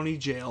Martin County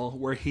Jail,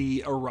 where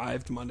he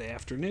arrived Monday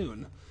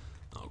afternoon.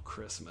 Oh,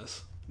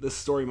 Christmas. This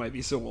story might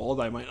be so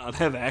old I might not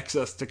have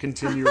access to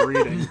continue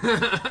reading.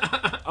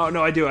 Oh,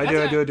 no, I do. We're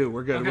good. Okay,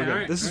 We're good. all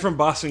right, This is all from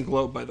Boston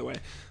Globe, by the way.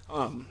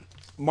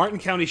 Martin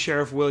County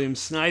Sheriff William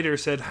Snyder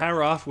said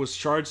Haroff was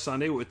charged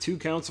Sunday with 2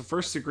 counts of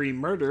first-degree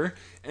murder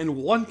and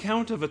 1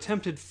 count of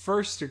attempted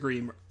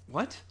first-degree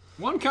What?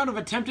 1 count of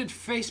attempted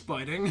face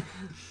biting.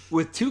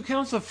 With 2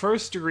 counts of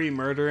first-degree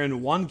murder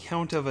and 1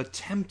 count of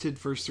attempted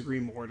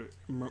first-degree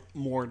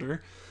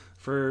murder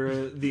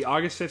for the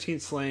August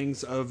 15th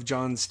slayings of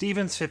John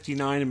Stevens,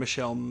 59, and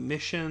Michelle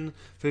Mission,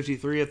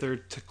 53, at their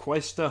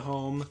Tequesta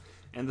home,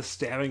 and the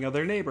stabbing of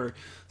their neighbor.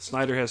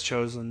 Snyder has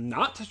chosen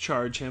not to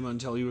charge him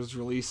until he was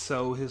released,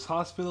 so his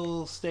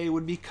hospital stay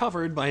would be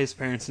covered by his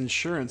parents'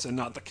 insurance and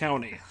not the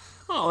county.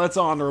 Oh, that's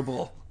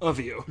honorable of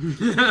you.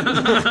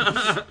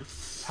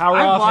 I've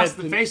lost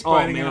the face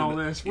biting in all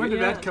this. When did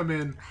Yeah. that come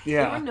in?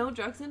 There were Yeah, no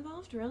drugs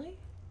involved, really?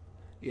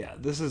 yeah.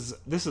 This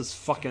is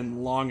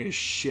fucking long as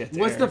shit.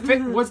 Was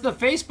Eric. the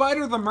face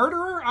biter the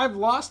murderer? I've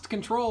lost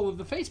control of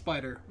the face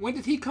biter. When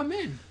did he come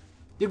in?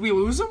 Did we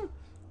lose him?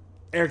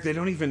 Eric? They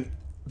don't even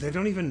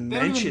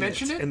mention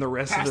it in the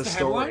rest of Past the the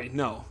story. headline?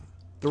 No,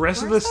 the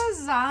rest Where's of this.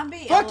 the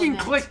zombie Fucking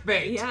element?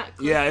 clickbait.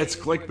 Yeah, it's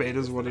clickbait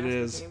is what it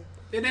is.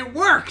 And it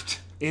worked.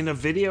 In a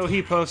video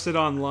he posted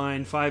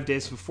online 5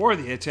 days before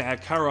the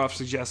attack, Haroff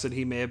suggested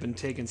he may have been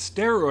taking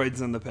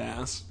steroids in the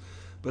past,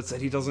 but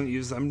said he doesn't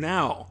use them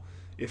now.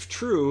 If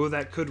true,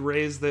 that could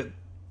raise the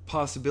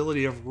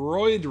possibility of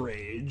roid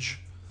rage,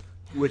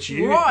 which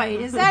you...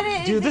 Roid, is that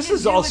it? Dude, this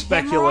is all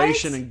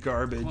speculation and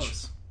garbage.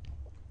 Close.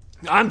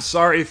 I'm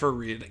sorry for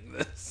reading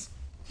this.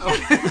 Okay,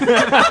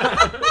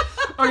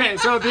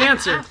 so the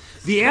answer.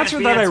 The answer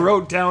the that I answer.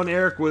 wrote down,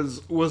 Eric,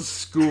 was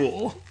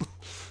school.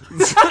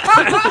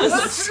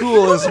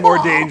 School is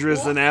more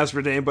dangerous than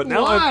aspartame, but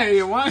now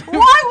Why? Why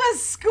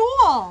was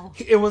school?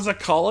 it was a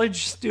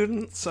college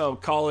student, so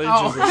college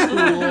is a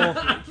school.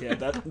 Yeah,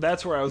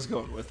 that's where I was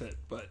going with it.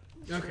 But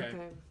Okay.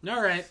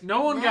 All right.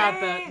 No one got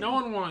that. No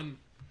one won.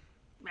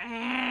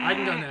 I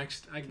can go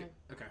next. Okay.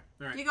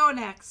 All right. You go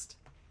next.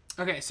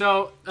 Okay,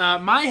 so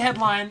my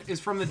headline is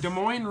from the Des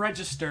Moines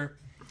Register,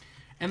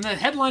 and the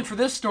headline for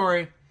this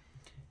story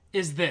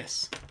is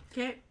this: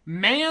 Okay.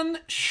 Man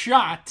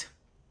shot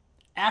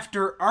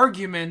after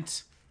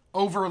argument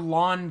over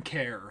lawn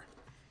care.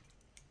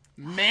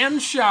 Man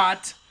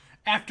shot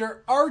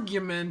after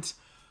argument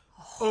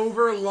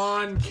over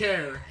lawn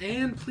care.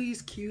 And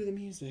please cue the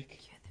music.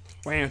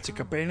 I can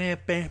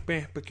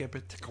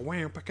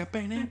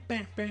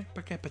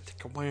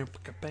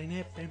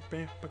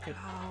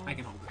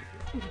hold it.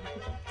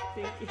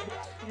 Thank you.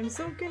 I'm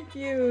so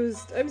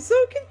confused. I'm so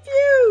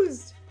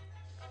confused.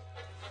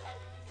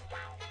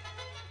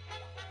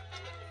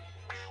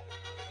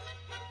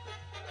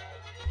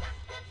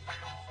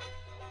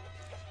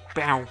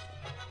 Bow.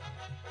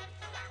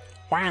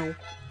 Wow.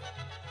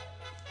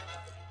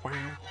 Wow.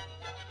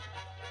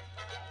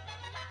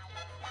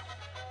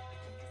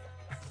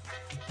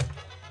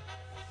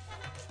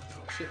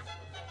 Oh, shit.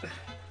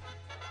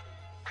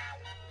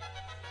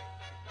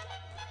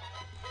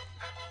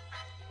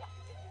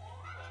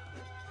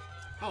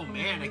 Oh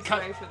man, it cut.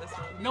 Sorry for this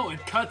one. No,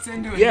 it cuts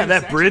into. A Yeah, new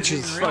that section, bridge I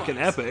is didn't fucking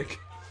realize. epic.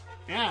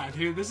 Yeah,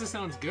 dude, this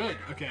sounds good.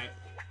 Okay.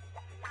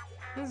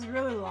 This is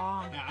really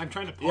long. Yeah, I'm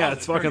trying to pause Yeah,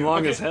 it's it. There we fucking go. long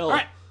Okay. as hell. All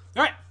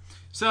right.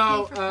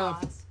 So, P for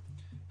pause.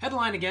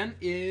 headline again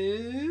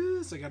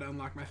is... I gotta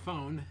unlock my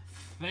phone.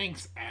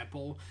 Thanks,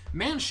 Apple.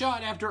 Man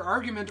shot after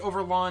argument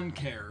over lawn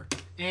care.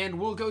 And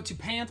we'll go to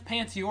Pants.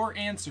 Pants, your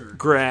answer.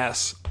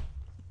 Grass.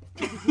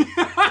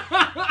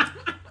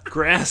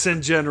 Grass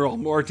in general,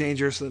 more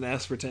dangerous than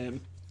aspartame.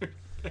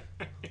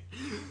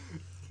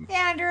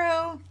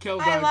 Andrew,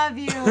 Keldog. I love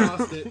you.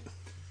 Lost it.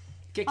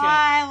 Kit Kat.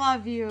 I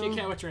love you. Kit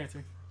Kat, what's your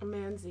answer? A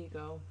man's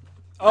ego.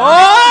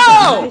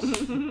 Oh!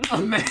 A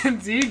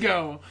man's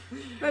ego.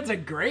 That's a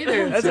great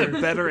That's answer.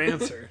 a better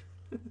answer.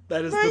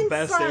 That is the Mine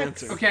best sucks.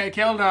 answer. Okay,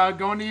 Keldog,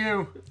 going to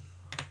you.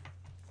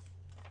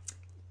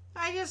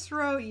 I just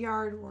wrote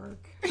yard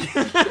work.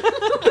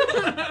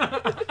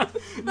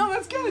 No,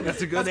 that's good.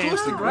 That's a good That's close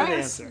answer. to Good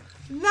grass. answer.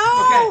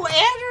 No, Okay.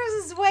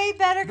 Andrew's is way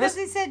better because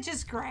This- he said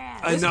just grass.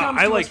 I know. comes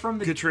I to us like from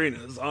the-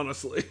 Katrina's,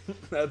 honestly.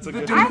 That's a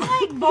good Des- answer. I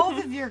like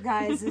both of your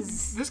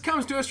guys's. This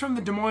comes to us from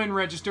the Des Moines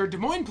Register. Des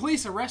Moines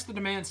police arrested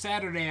a man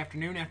Saturday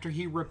afternoon after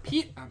he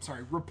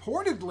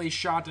reportedly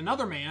shot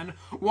another man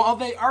while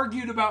they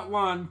argued about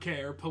lawn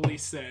care,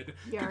 police said.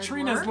 Yard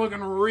Katrina's work?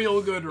 looking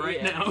real good right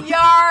Yeah. now.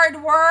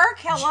 Yard work.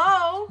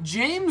 Hello.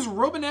 James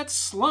Robinette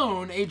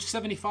Sloan, age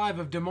 75,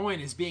 of Des Moines,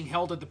 is being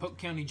held at the Polk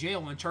County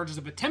Jail on charges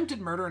of attempted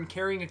murder and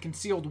carrying a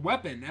concealed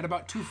weapon. At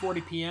about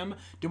 2:40 p.m.,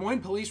 Des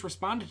Moines police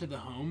responded to the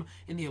home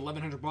in the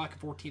 1100 block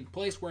of 14th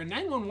Place, where a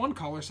 911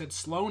 caller said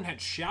Sloan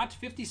had shot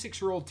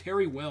 56-year-old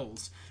Terry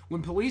Wells.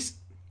 When police...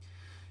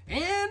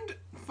 And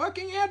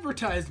fucking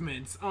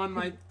advertisements on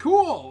my...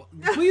 Cool!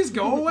 Please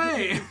go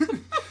away!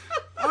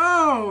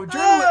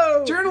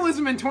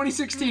 Journalism in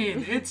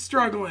 2016. It's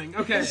struggling.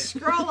 Okay.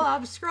 Scroll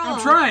up.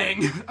 I'm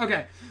trying.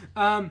 Okay.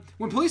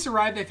 When police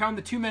arrived, they found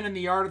the two men in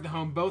the yard of the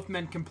home. Both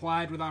men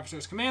complied with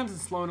officers' commands, and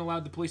Sloan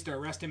allowed the police to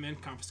arrest him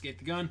and confiscate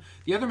the gun.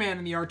 The other man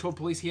in the yard told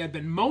police he had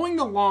been mowing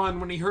the lawn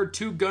when he heard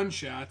two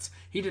gunshots.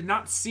 He did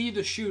not see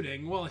the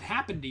shooting. Well, it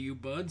happened to you,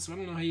 bud, so I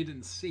don't know how you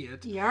didn't see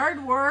it.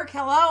 Yard work.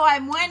 Hello,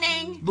 I'm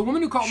winning. The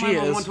woman who called She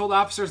 911 is. told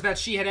officers that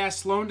she had asked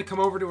Sloan to come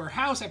over to her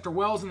house after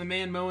Wells and the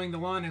man mowing the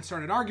lawn had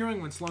started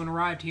arguing. When Sloan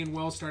arrived, he and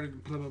Wells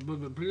started blah, blah, blah,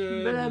 blah,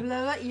 blah. Blah, blah,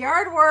 blah.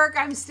 Yard work.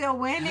 I'm still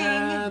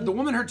winning. The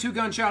woman heard two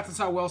gunshots and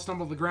saw Wells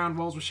stumble to the ground.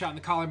 Wells was shot in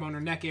the collarbone or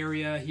neck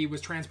area. He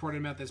was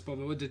transported about this, blah,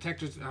 blah, blah.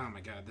 Detectives... Oh,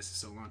 my God. This is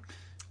so long.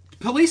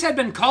 Police had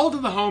been called to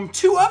the home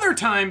 2 other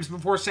times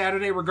before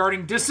Saturday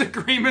regarding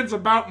disagreements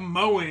about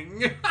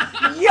mowing. Yard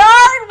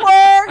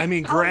work. I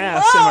mean,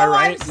 grass, Hello, am I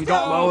right? I'm We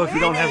don't mow if we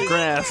don't have winning.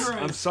 grass.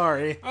 Christ. I'm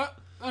sorry.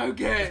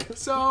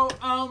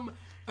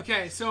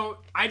 Okay, so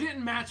I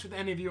didn't match with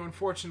any of you,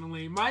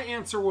 unfortunately. My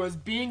answer was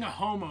being a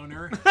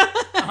homeowner.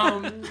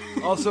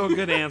 Also a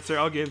good answer.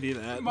 I'll give you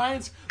that.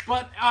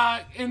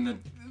 In the...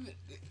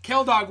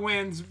 Keldog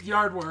wins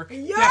yard work.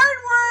 Yard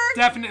work.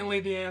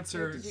 Definitely the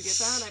answer. Did you get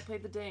that? I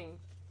played the ding.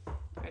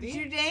 Ready? Did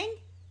you ding?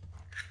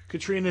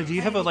 Katrina, do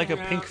you have a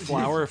pink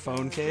flower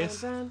phone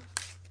case? Dun.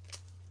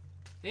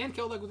 And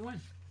Keldog with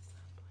win.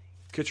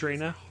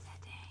 Katrina,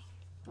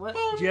 What?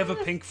 do you have a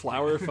pink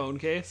flower phone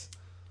case?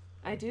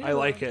 I do. I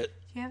like it.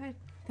 Do you have it?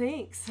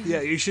 Thanks.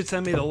 Yeah, you should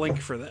send me the link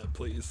for that,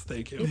 please.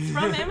 Thank you. It's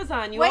from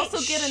Amazon. You Wait, also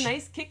get a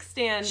nice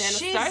kickstand and a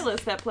She's-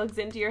 stylus that plugs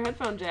into your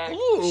headphone jack.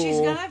 She's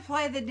gonna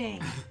play the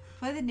ding.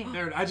 Play the ding.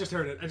 There, I just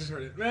heard it. It's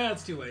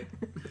too late.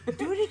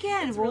 Do it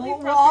again. We'll, really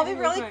we'll all be frustrating,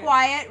 really really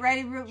quiet.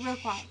 Ready? Real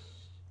quiet.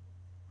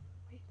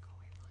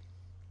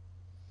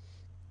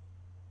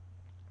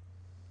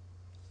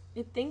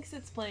 It thinks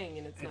it's playing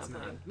and it's not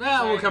playing.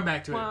 Well, we'll Sorry. come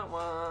back to it. Wah,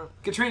 wah.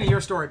 Katrina, your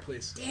story,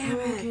 please. Damn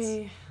it.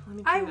 Okay. Let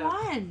me I cue it up.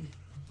 won.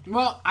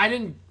 Well, I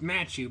didn't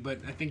match you, but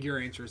I think your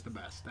answer is the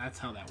best. That's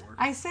how that works.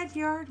 I said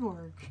yard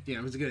work. Yeah,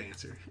 it was a good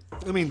answer.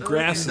 I mean,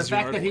 grass The is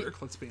fact yard that he-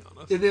 work, let's be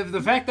honest.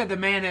 The fact that the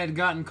man had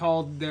gotten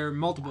called there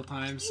multiple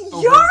times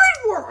over, Yard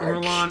over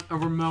work.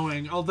 over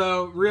mowing,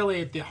 although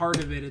really at the heart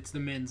of it, it's the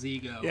men's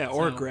ego. Yeah,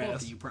 or both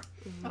grass. of you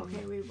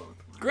Okay, we both won.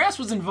 Grass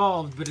was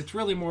involved, but it's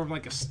really more of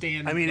like a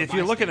stand. I mean, if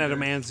you're looking at a bystander.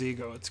 man's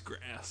ego, it's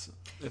grass,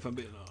 if I'm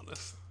being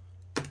honest.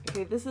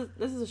 Okay, this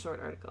is a short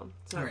article.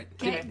 So, All right,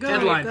 Okay, go,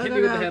 headline. go, Hit go,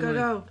 me with go, the headline.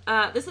 go,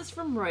 go. This is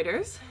from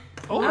Reuters.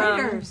 Oh,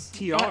 Raiders.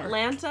 TR.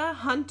 Atlanta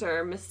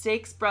hunter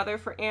mistakes brother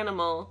for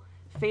animal,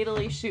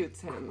 fatally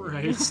shoots him.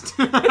 Christ.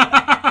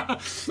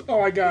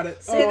 Oh, I got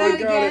it. Say oh, that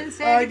I got again, it.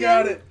 say it I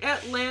got again. it.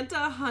 Atlanta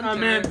I'm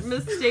hunter in.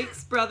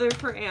 mistakes brother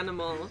for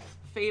animal,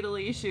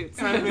 fatally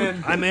shoots I'm him.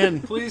 in. I'm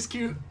in. Please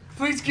cue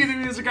the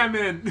music. I'm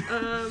in.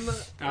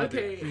 I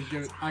did. Okay, You do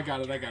it. I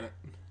got it.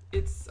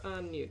 it's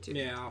on YouTube.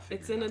 Yeah, I'll figure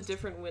It's it in a out.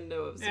 different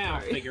window of Yeah, I'll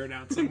Safari. figure it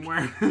out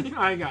somewhere.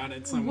 I got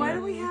it somewhere. Why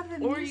do we have the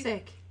Or you-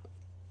 music?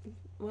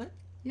 What?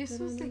 You're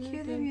supposed to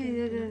cue the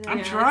music. I'm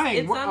Yeah, trying.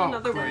 it's on Oh,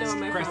 another Christ. window on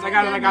my Christ, phone.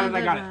 I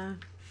got it.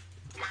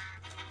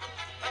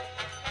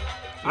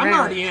 I'm Right.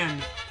 already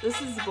in.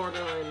 This is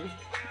borderline.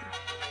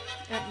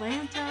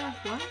 Atlanta,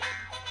 what?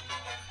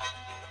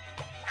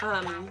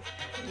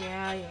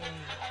 Yeah.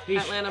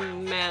 Atlanta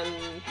man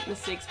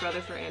mistakes brother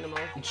for animal.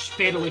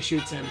 Fatally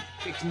shoots him.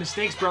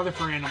 Mistakes brother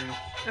for animal.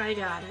 I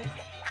got it.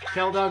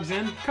 Keldog's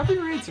in. Cover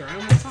your answer. I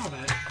almost saw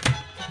that.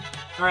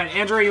 All right,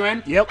 Andrew, are you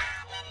in? Yep.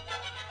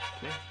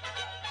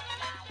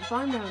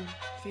 Farm down.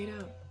 Fade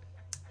out.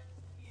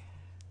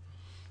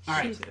 All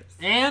right. Jesus.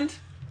 And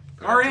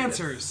our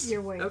answers.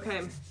 You're waiting.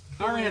 Okay.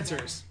 Our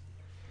answers.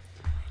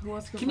 Who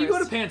wants to go Can you go to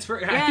first? Pants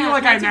first? Yeah, I feel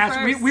like I Pants are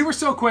matched. first. We were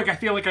so quick. I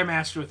feel like I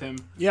matched with him.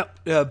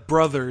 Yep.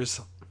 Brothers.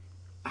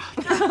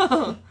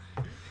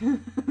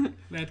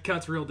 That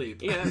cuts real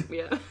deep. Yeah,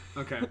 yeah.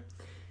 Okay.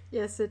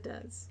 Yes, it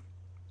does.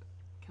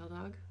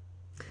 Keldog,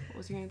 what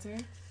was your answer?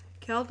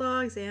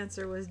 Keldog's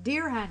answer was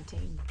deer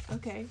hunting.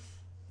 Okay.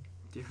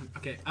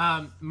 Okay.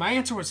 My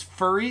answer was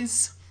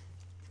furries.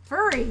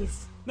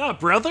 Furries. Not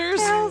brothers.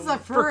 Hell's a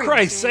For furry.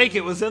 Christ's sake,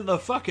 it was in the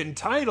fucking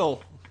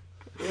title.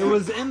 It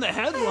was in the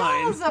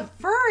headline. Hell's a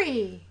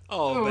furry.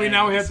 Oh, We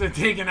now have to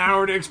take an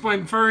hour to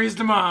explain furries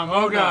to Mom.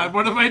 Oh God,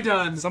 what have I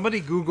done? Somebody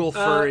Google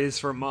furries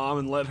for Mom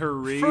and let her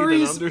read and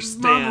Furries,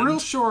 understand. Mom, real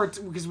short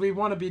because we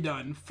want to be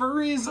done.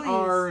 Furries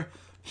are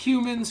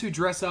humans who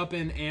dress up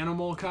in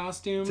animal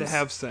costumes to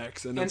have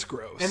sex, and it's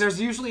gross. And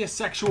there's usually a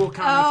sexual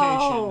connotation.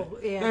 Oh,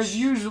 yeah. There's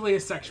usually a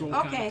sexual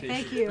Okay, connotation.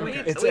 thank you.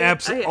 Okay.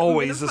 It's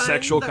always a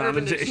sexual Urban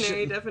connotation.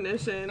 Dictionary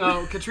definition.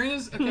 Oh,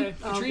 Katrina's okay.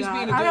 Oh, Katrina's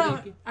God. being a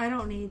baby. I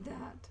don't need that.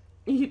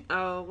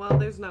 Oh, well,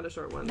 there's not a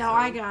short one. No, so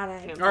I got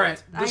it. cancel All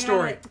right, I the got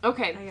story. it.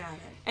 Okay. I got it.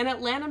 An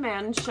Atlanta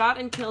man shot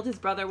and killed his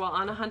brother while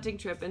on a hunting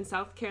trip in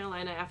South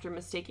Carolina after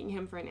mistaking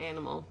him for an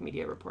animal,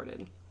 media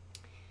reported.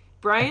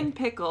 Brian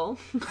Pickle.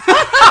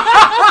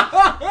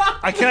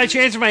 Can I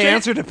change my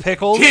answer to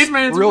pickles Change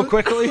my answer real to-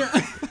 quickly?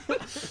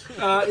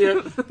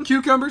 Yeah,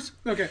 cucumbers.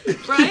 Okay.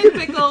 Brian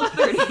Pickle,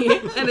 30,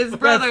 and his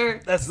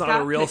brother. That's not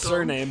Scott a real Pickle,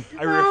 surname.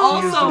 I refuse to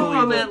Also believe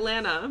from it.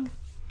 Atlanta.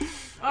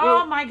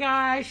 Oh my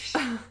gosh.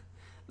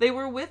 They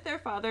were with their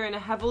father in a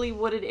heavily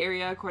wooded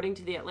area, according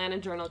to the Atlanta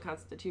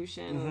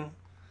Journal-Constitution.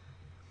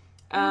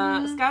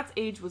 Scott's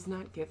age was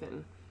not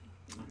given.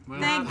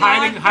 Well, Thank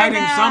hiding God for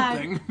that.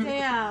 something.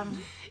 Damn.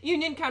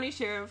 Union County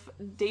Sheriff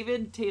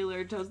David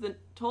Taylor told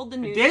the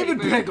newspaper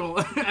David Pickle.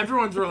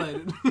 Everyone's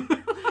related.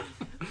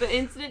 the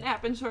incident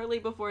happened shortly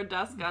before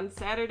dusk on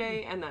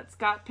Saturday, and that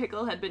Scott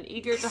Pickle had been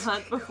eager to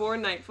hunt before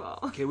nightfall.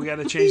 Okay, we got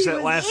to change that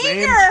was last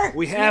eager. name.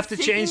 We have to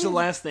change the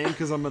last name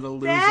because I'm going to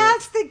lose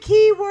That's it. the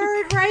key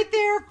word right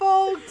there,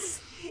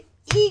 folks.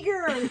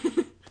 Eager.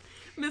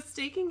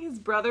 Mistaking his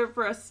brother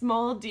for a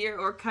small deer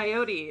or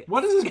coyote.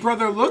 What does his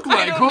brother look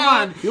like? don't Hold know.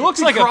 on. He looks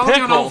Is like a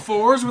crawling on all pickle.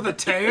 fours with a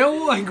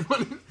tail? Like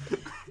what?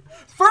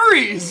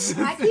 Furries.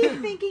 I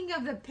keep thinking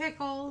of the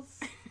pickles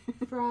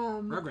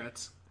from.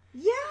 Rugrats.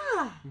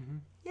 Yeah.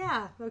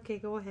 Yeah. Okay,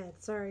 go ahead.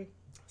 Sorry.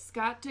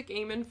 Scott took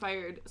aim and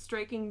fired,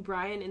 striking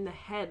Brian in the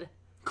head. The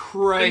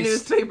Christ.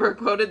 newspaper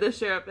quoted the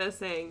sheriff as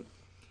saying,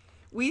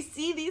 "We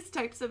see these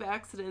types of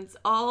accidents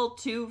all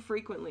too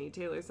frequently,"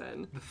 Taylor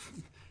said.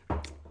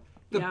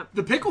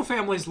 The Pickle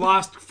family's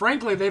lost,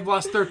 frankly, they've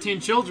lost 13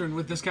 children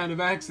with this kind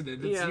of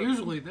accident. It's Yeah.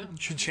 usually them.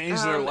 Should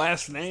change their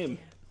last name.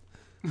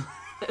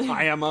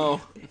 IMO.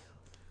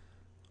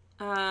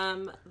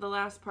 The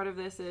last part of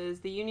this is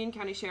the Union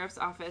County Sheriff's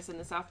Office and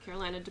the South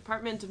Carolina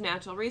Department of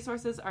Natural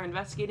Resources are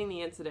investigating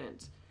the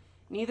incident.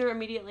 Neither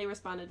immediately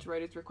responded to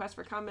Reuters' request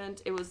for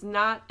comment. It was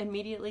not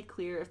immediately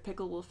clear if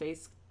Pickle will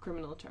face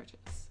criminal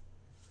charges.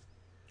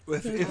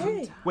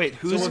 Wait,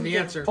 who's So the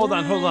answer? Hold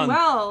on.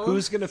 Well-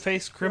 Who's going to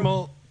face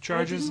criminal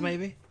charges?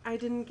 Maybe. I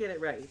didn't get it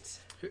right.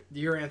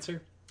 Your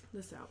answer?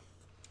 This out.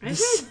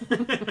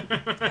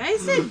 I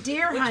said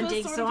deer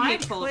hunting, sort so of I'm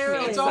hateful of me. clearly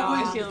It's It's always-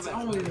 always, feel it's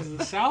about always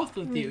the South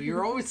with you.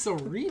 You're always so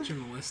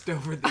regionalist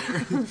over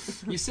there.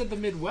 You said the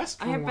Midwest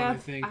for I have one, I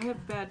bad. think. I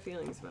have bad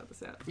feelings about the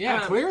South.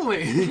 Yeah,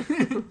 clearly.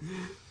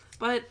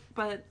 But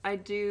I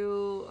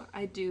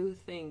do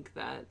think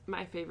that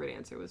my favorite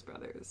answer was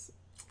brothers.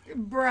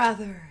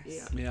 brothers.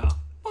 Yeah. Yeah.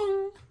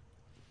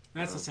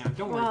 That's the sound.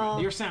 Don't worry about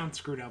it. Your sound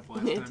screwed up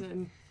last It time.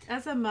 did.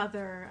 As a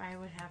mother, I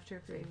would have to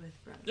agree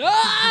with brothers.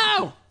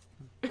 Oh!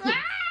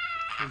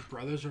 And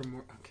brothers are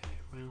more... Okay,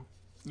 well,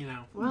 you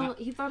know. Well,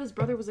 he thought his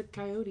brother was a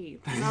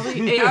coyote.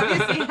 He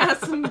obviously has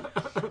some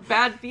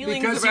bad feelings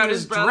Because he about was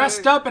his brother.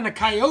 dressed up in a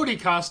coyote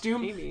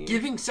costume, Maybe.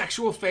 giving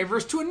sexual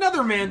favors to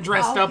another man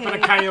dressed up in a Okay.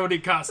 coyote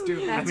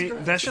costume. I mean,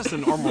 gross. that's just a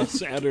normal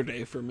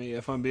Saturday for me,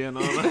 if I'm being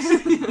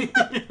honest.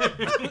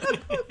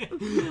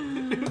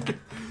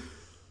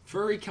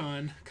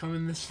 FurryCon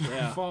coming this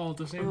Yeah. fall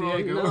to San Oh,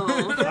 Diego.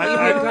 no.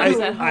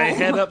 I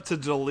head up to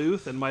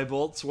Duluth in my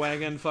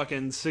Volkswagen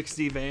fucking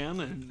 60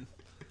 van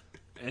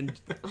and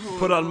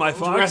put on my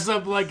Dress Fox.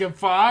 up like a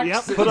fox.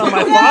 Yep, put on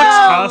my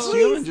Fox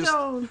costume Please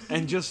don't.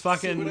 and just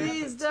fucking.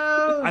 Please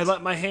don't. I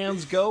let my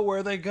hands go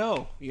where they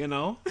go, you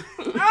know.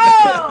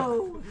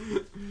 Oh!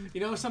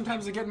 You know,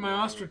 sometimes I get in my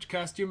ostrich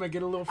costume, I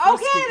get a little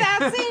frisky. Okay,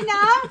 that's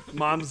enough.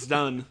 Mom's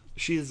done.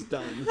 She's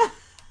done.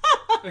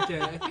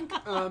 Okay, I think,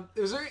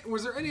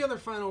 was there any other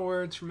final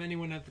words from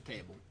anyone at the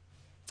table?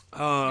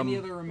 Any Um.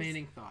 other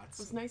remaining thoughts?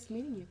 It was nice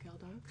meeting you,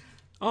 Keldog.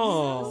 It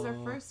Oh. was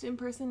our first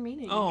in-person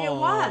meeting. Oh. It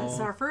was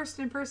our first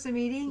in-person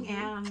meeting,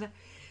 and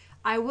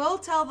I will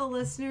tell the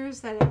listeners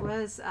that it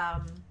was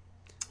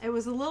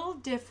a little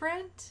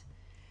different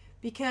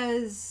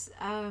because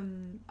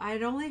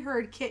I'd only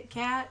heard Kit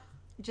Kat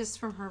just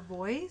from her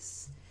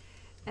voice,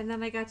 and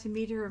then I got to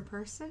meet her in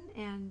person,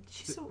 and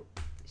she's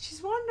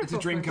wonderful. It's a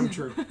dream come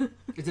true.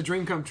 It's a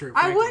dream come true.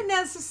 I frankly. wouldn't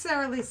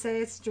necessarily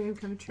say it's a dream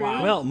come true.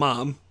 Wow. Well,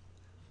 Mom,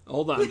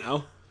 hold on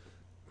now.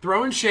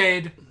 Throwing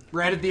shade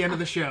right at the end of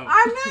the show.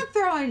 I'm not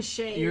throwing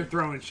shade. You're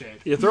throwing shade.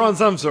 You're throwing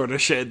some sort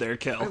of shade there, I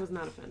Kel. was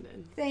not offended.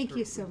 Thank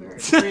you so very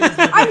much.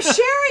 I'm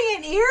sharing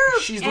an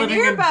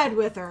earbud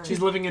with her.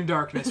 She's living in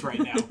darkness right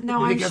now.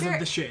 No, I'm because sure- of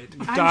the shade.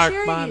 I'm Dark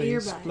sharing an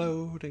bodies earbud.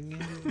 floating in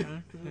the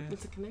darkness.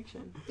 It's a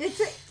connection. It's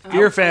a,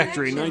 Fear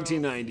Factory,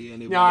 connection. 1990.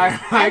 Anybody? No,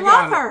 I love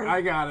got her. it.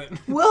 I got it.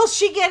 Will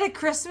she get a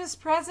Christmas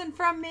present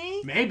from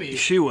me? Maybe.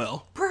 She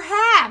will.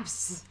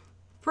 Perhaps.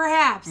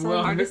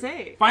 Well, Hard to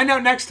say. Find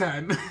out next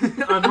time on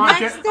Next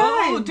Momcast, time.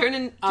 Oh, tune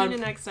in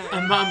next time.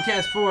 on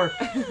Momcast 4.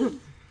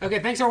 Okay,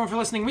 thanks everyone for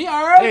listening. We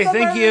are Hey, the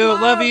thank Furry you.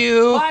 Love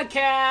you.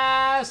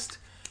 Podcast.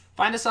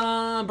 Find us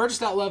on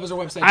Burgess.love is our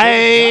website. I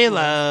Burgess.love.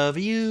 love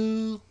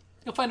you.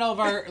 You'll find all of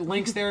our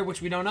links there,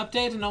 which we don't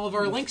update, and all of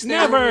our links there,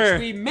 Never. which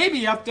we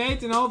maybe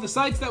update, and all the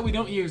sites that we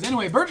don't use.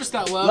 Anyway,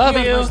 Burgess.love. Love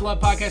We are the you. Burgess Love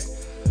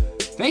Podcast.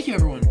 Thank you,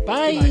 everyone.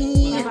 Bye.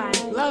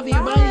 Bye-bye. Love you.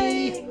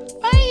 Bye.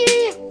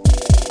 Bye.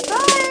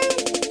 Bye.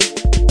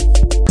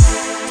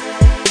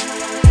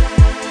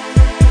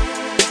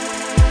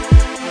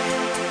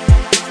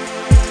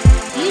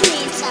 You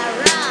need to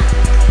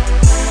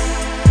rock.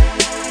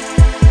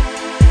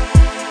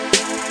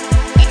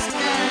 It's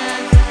the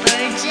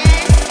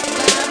Burgess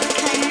Love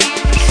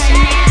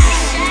Connection.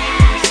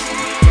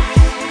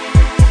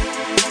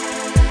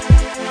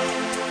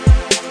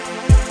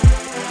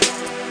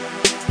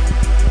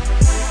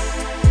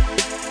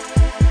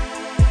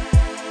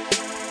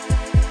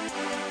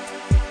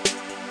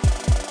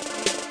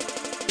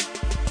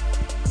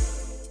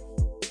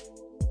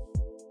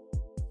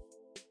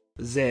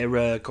 The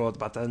record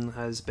button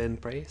has been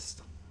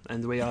pressed,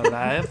 and we are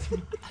live.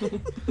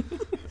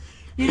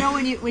 You know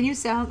when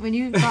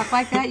you talk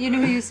like that, you know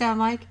who you sound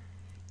like?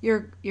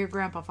 Your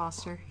Grandpa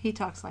Foster. He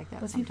talks like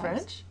that. Was he sometimes.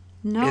 French?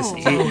 No, Is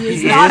he-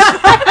 is he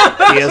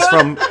not.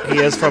 He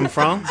is from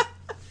France.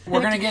 We're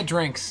going to get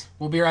drinks.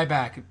 We'll be right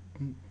back.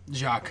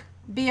 Jacques.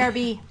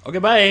 BRB. Okay,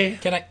 bye.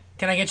 Can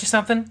I get you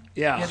something?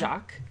 Yeah.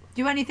 Jacques.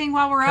 Do anything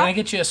while we're Can I up?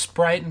 get you a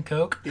Sprite and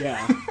Coke?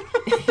 Yeah.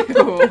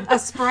 A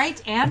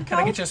Sprite and Can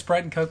I Coke? get you a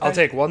Sprite and Coke? I'll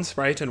take one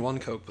Sprite and one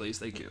Coke, please.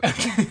 Thank you.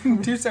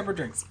 2 separate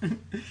drinks.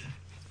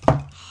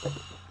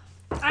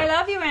 I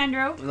love you,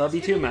 Andrew. Love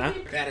you too, Matt.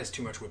 That is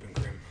too much whipping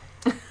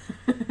cream.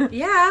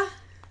 Yeah.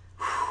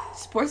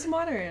 Just pour some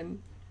water in.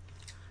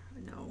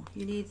 No,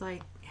 you need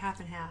like half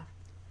and half.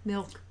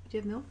 Milk. Do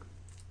you have milk?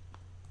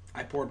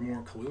 I poured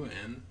more Kahlua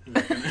in.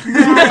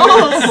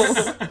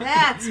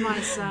 That's my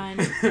son.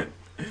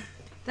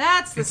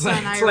 That's the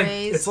son I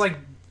raised. It's like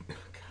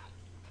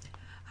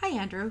Hi,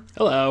 Andrew.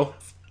 Hello.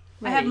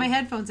 I have my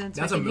headphones in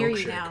so That's I a can hear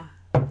you milkshake.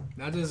 now.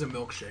 that is a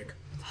milkshake.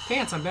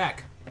 Pants, I'm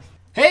back.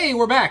 Hey,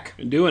 we're back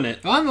Been doing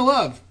it. on the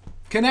love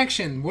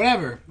connection,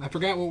 whatever. I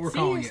forgot what we're See,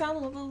 your calling it.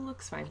 sound level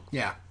looks fine.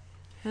 Yeah.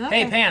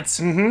 Okay. Hey, Pants.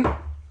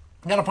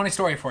 Mm-hmm. Got a funny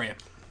story for you.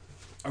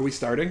 Are we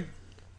starting?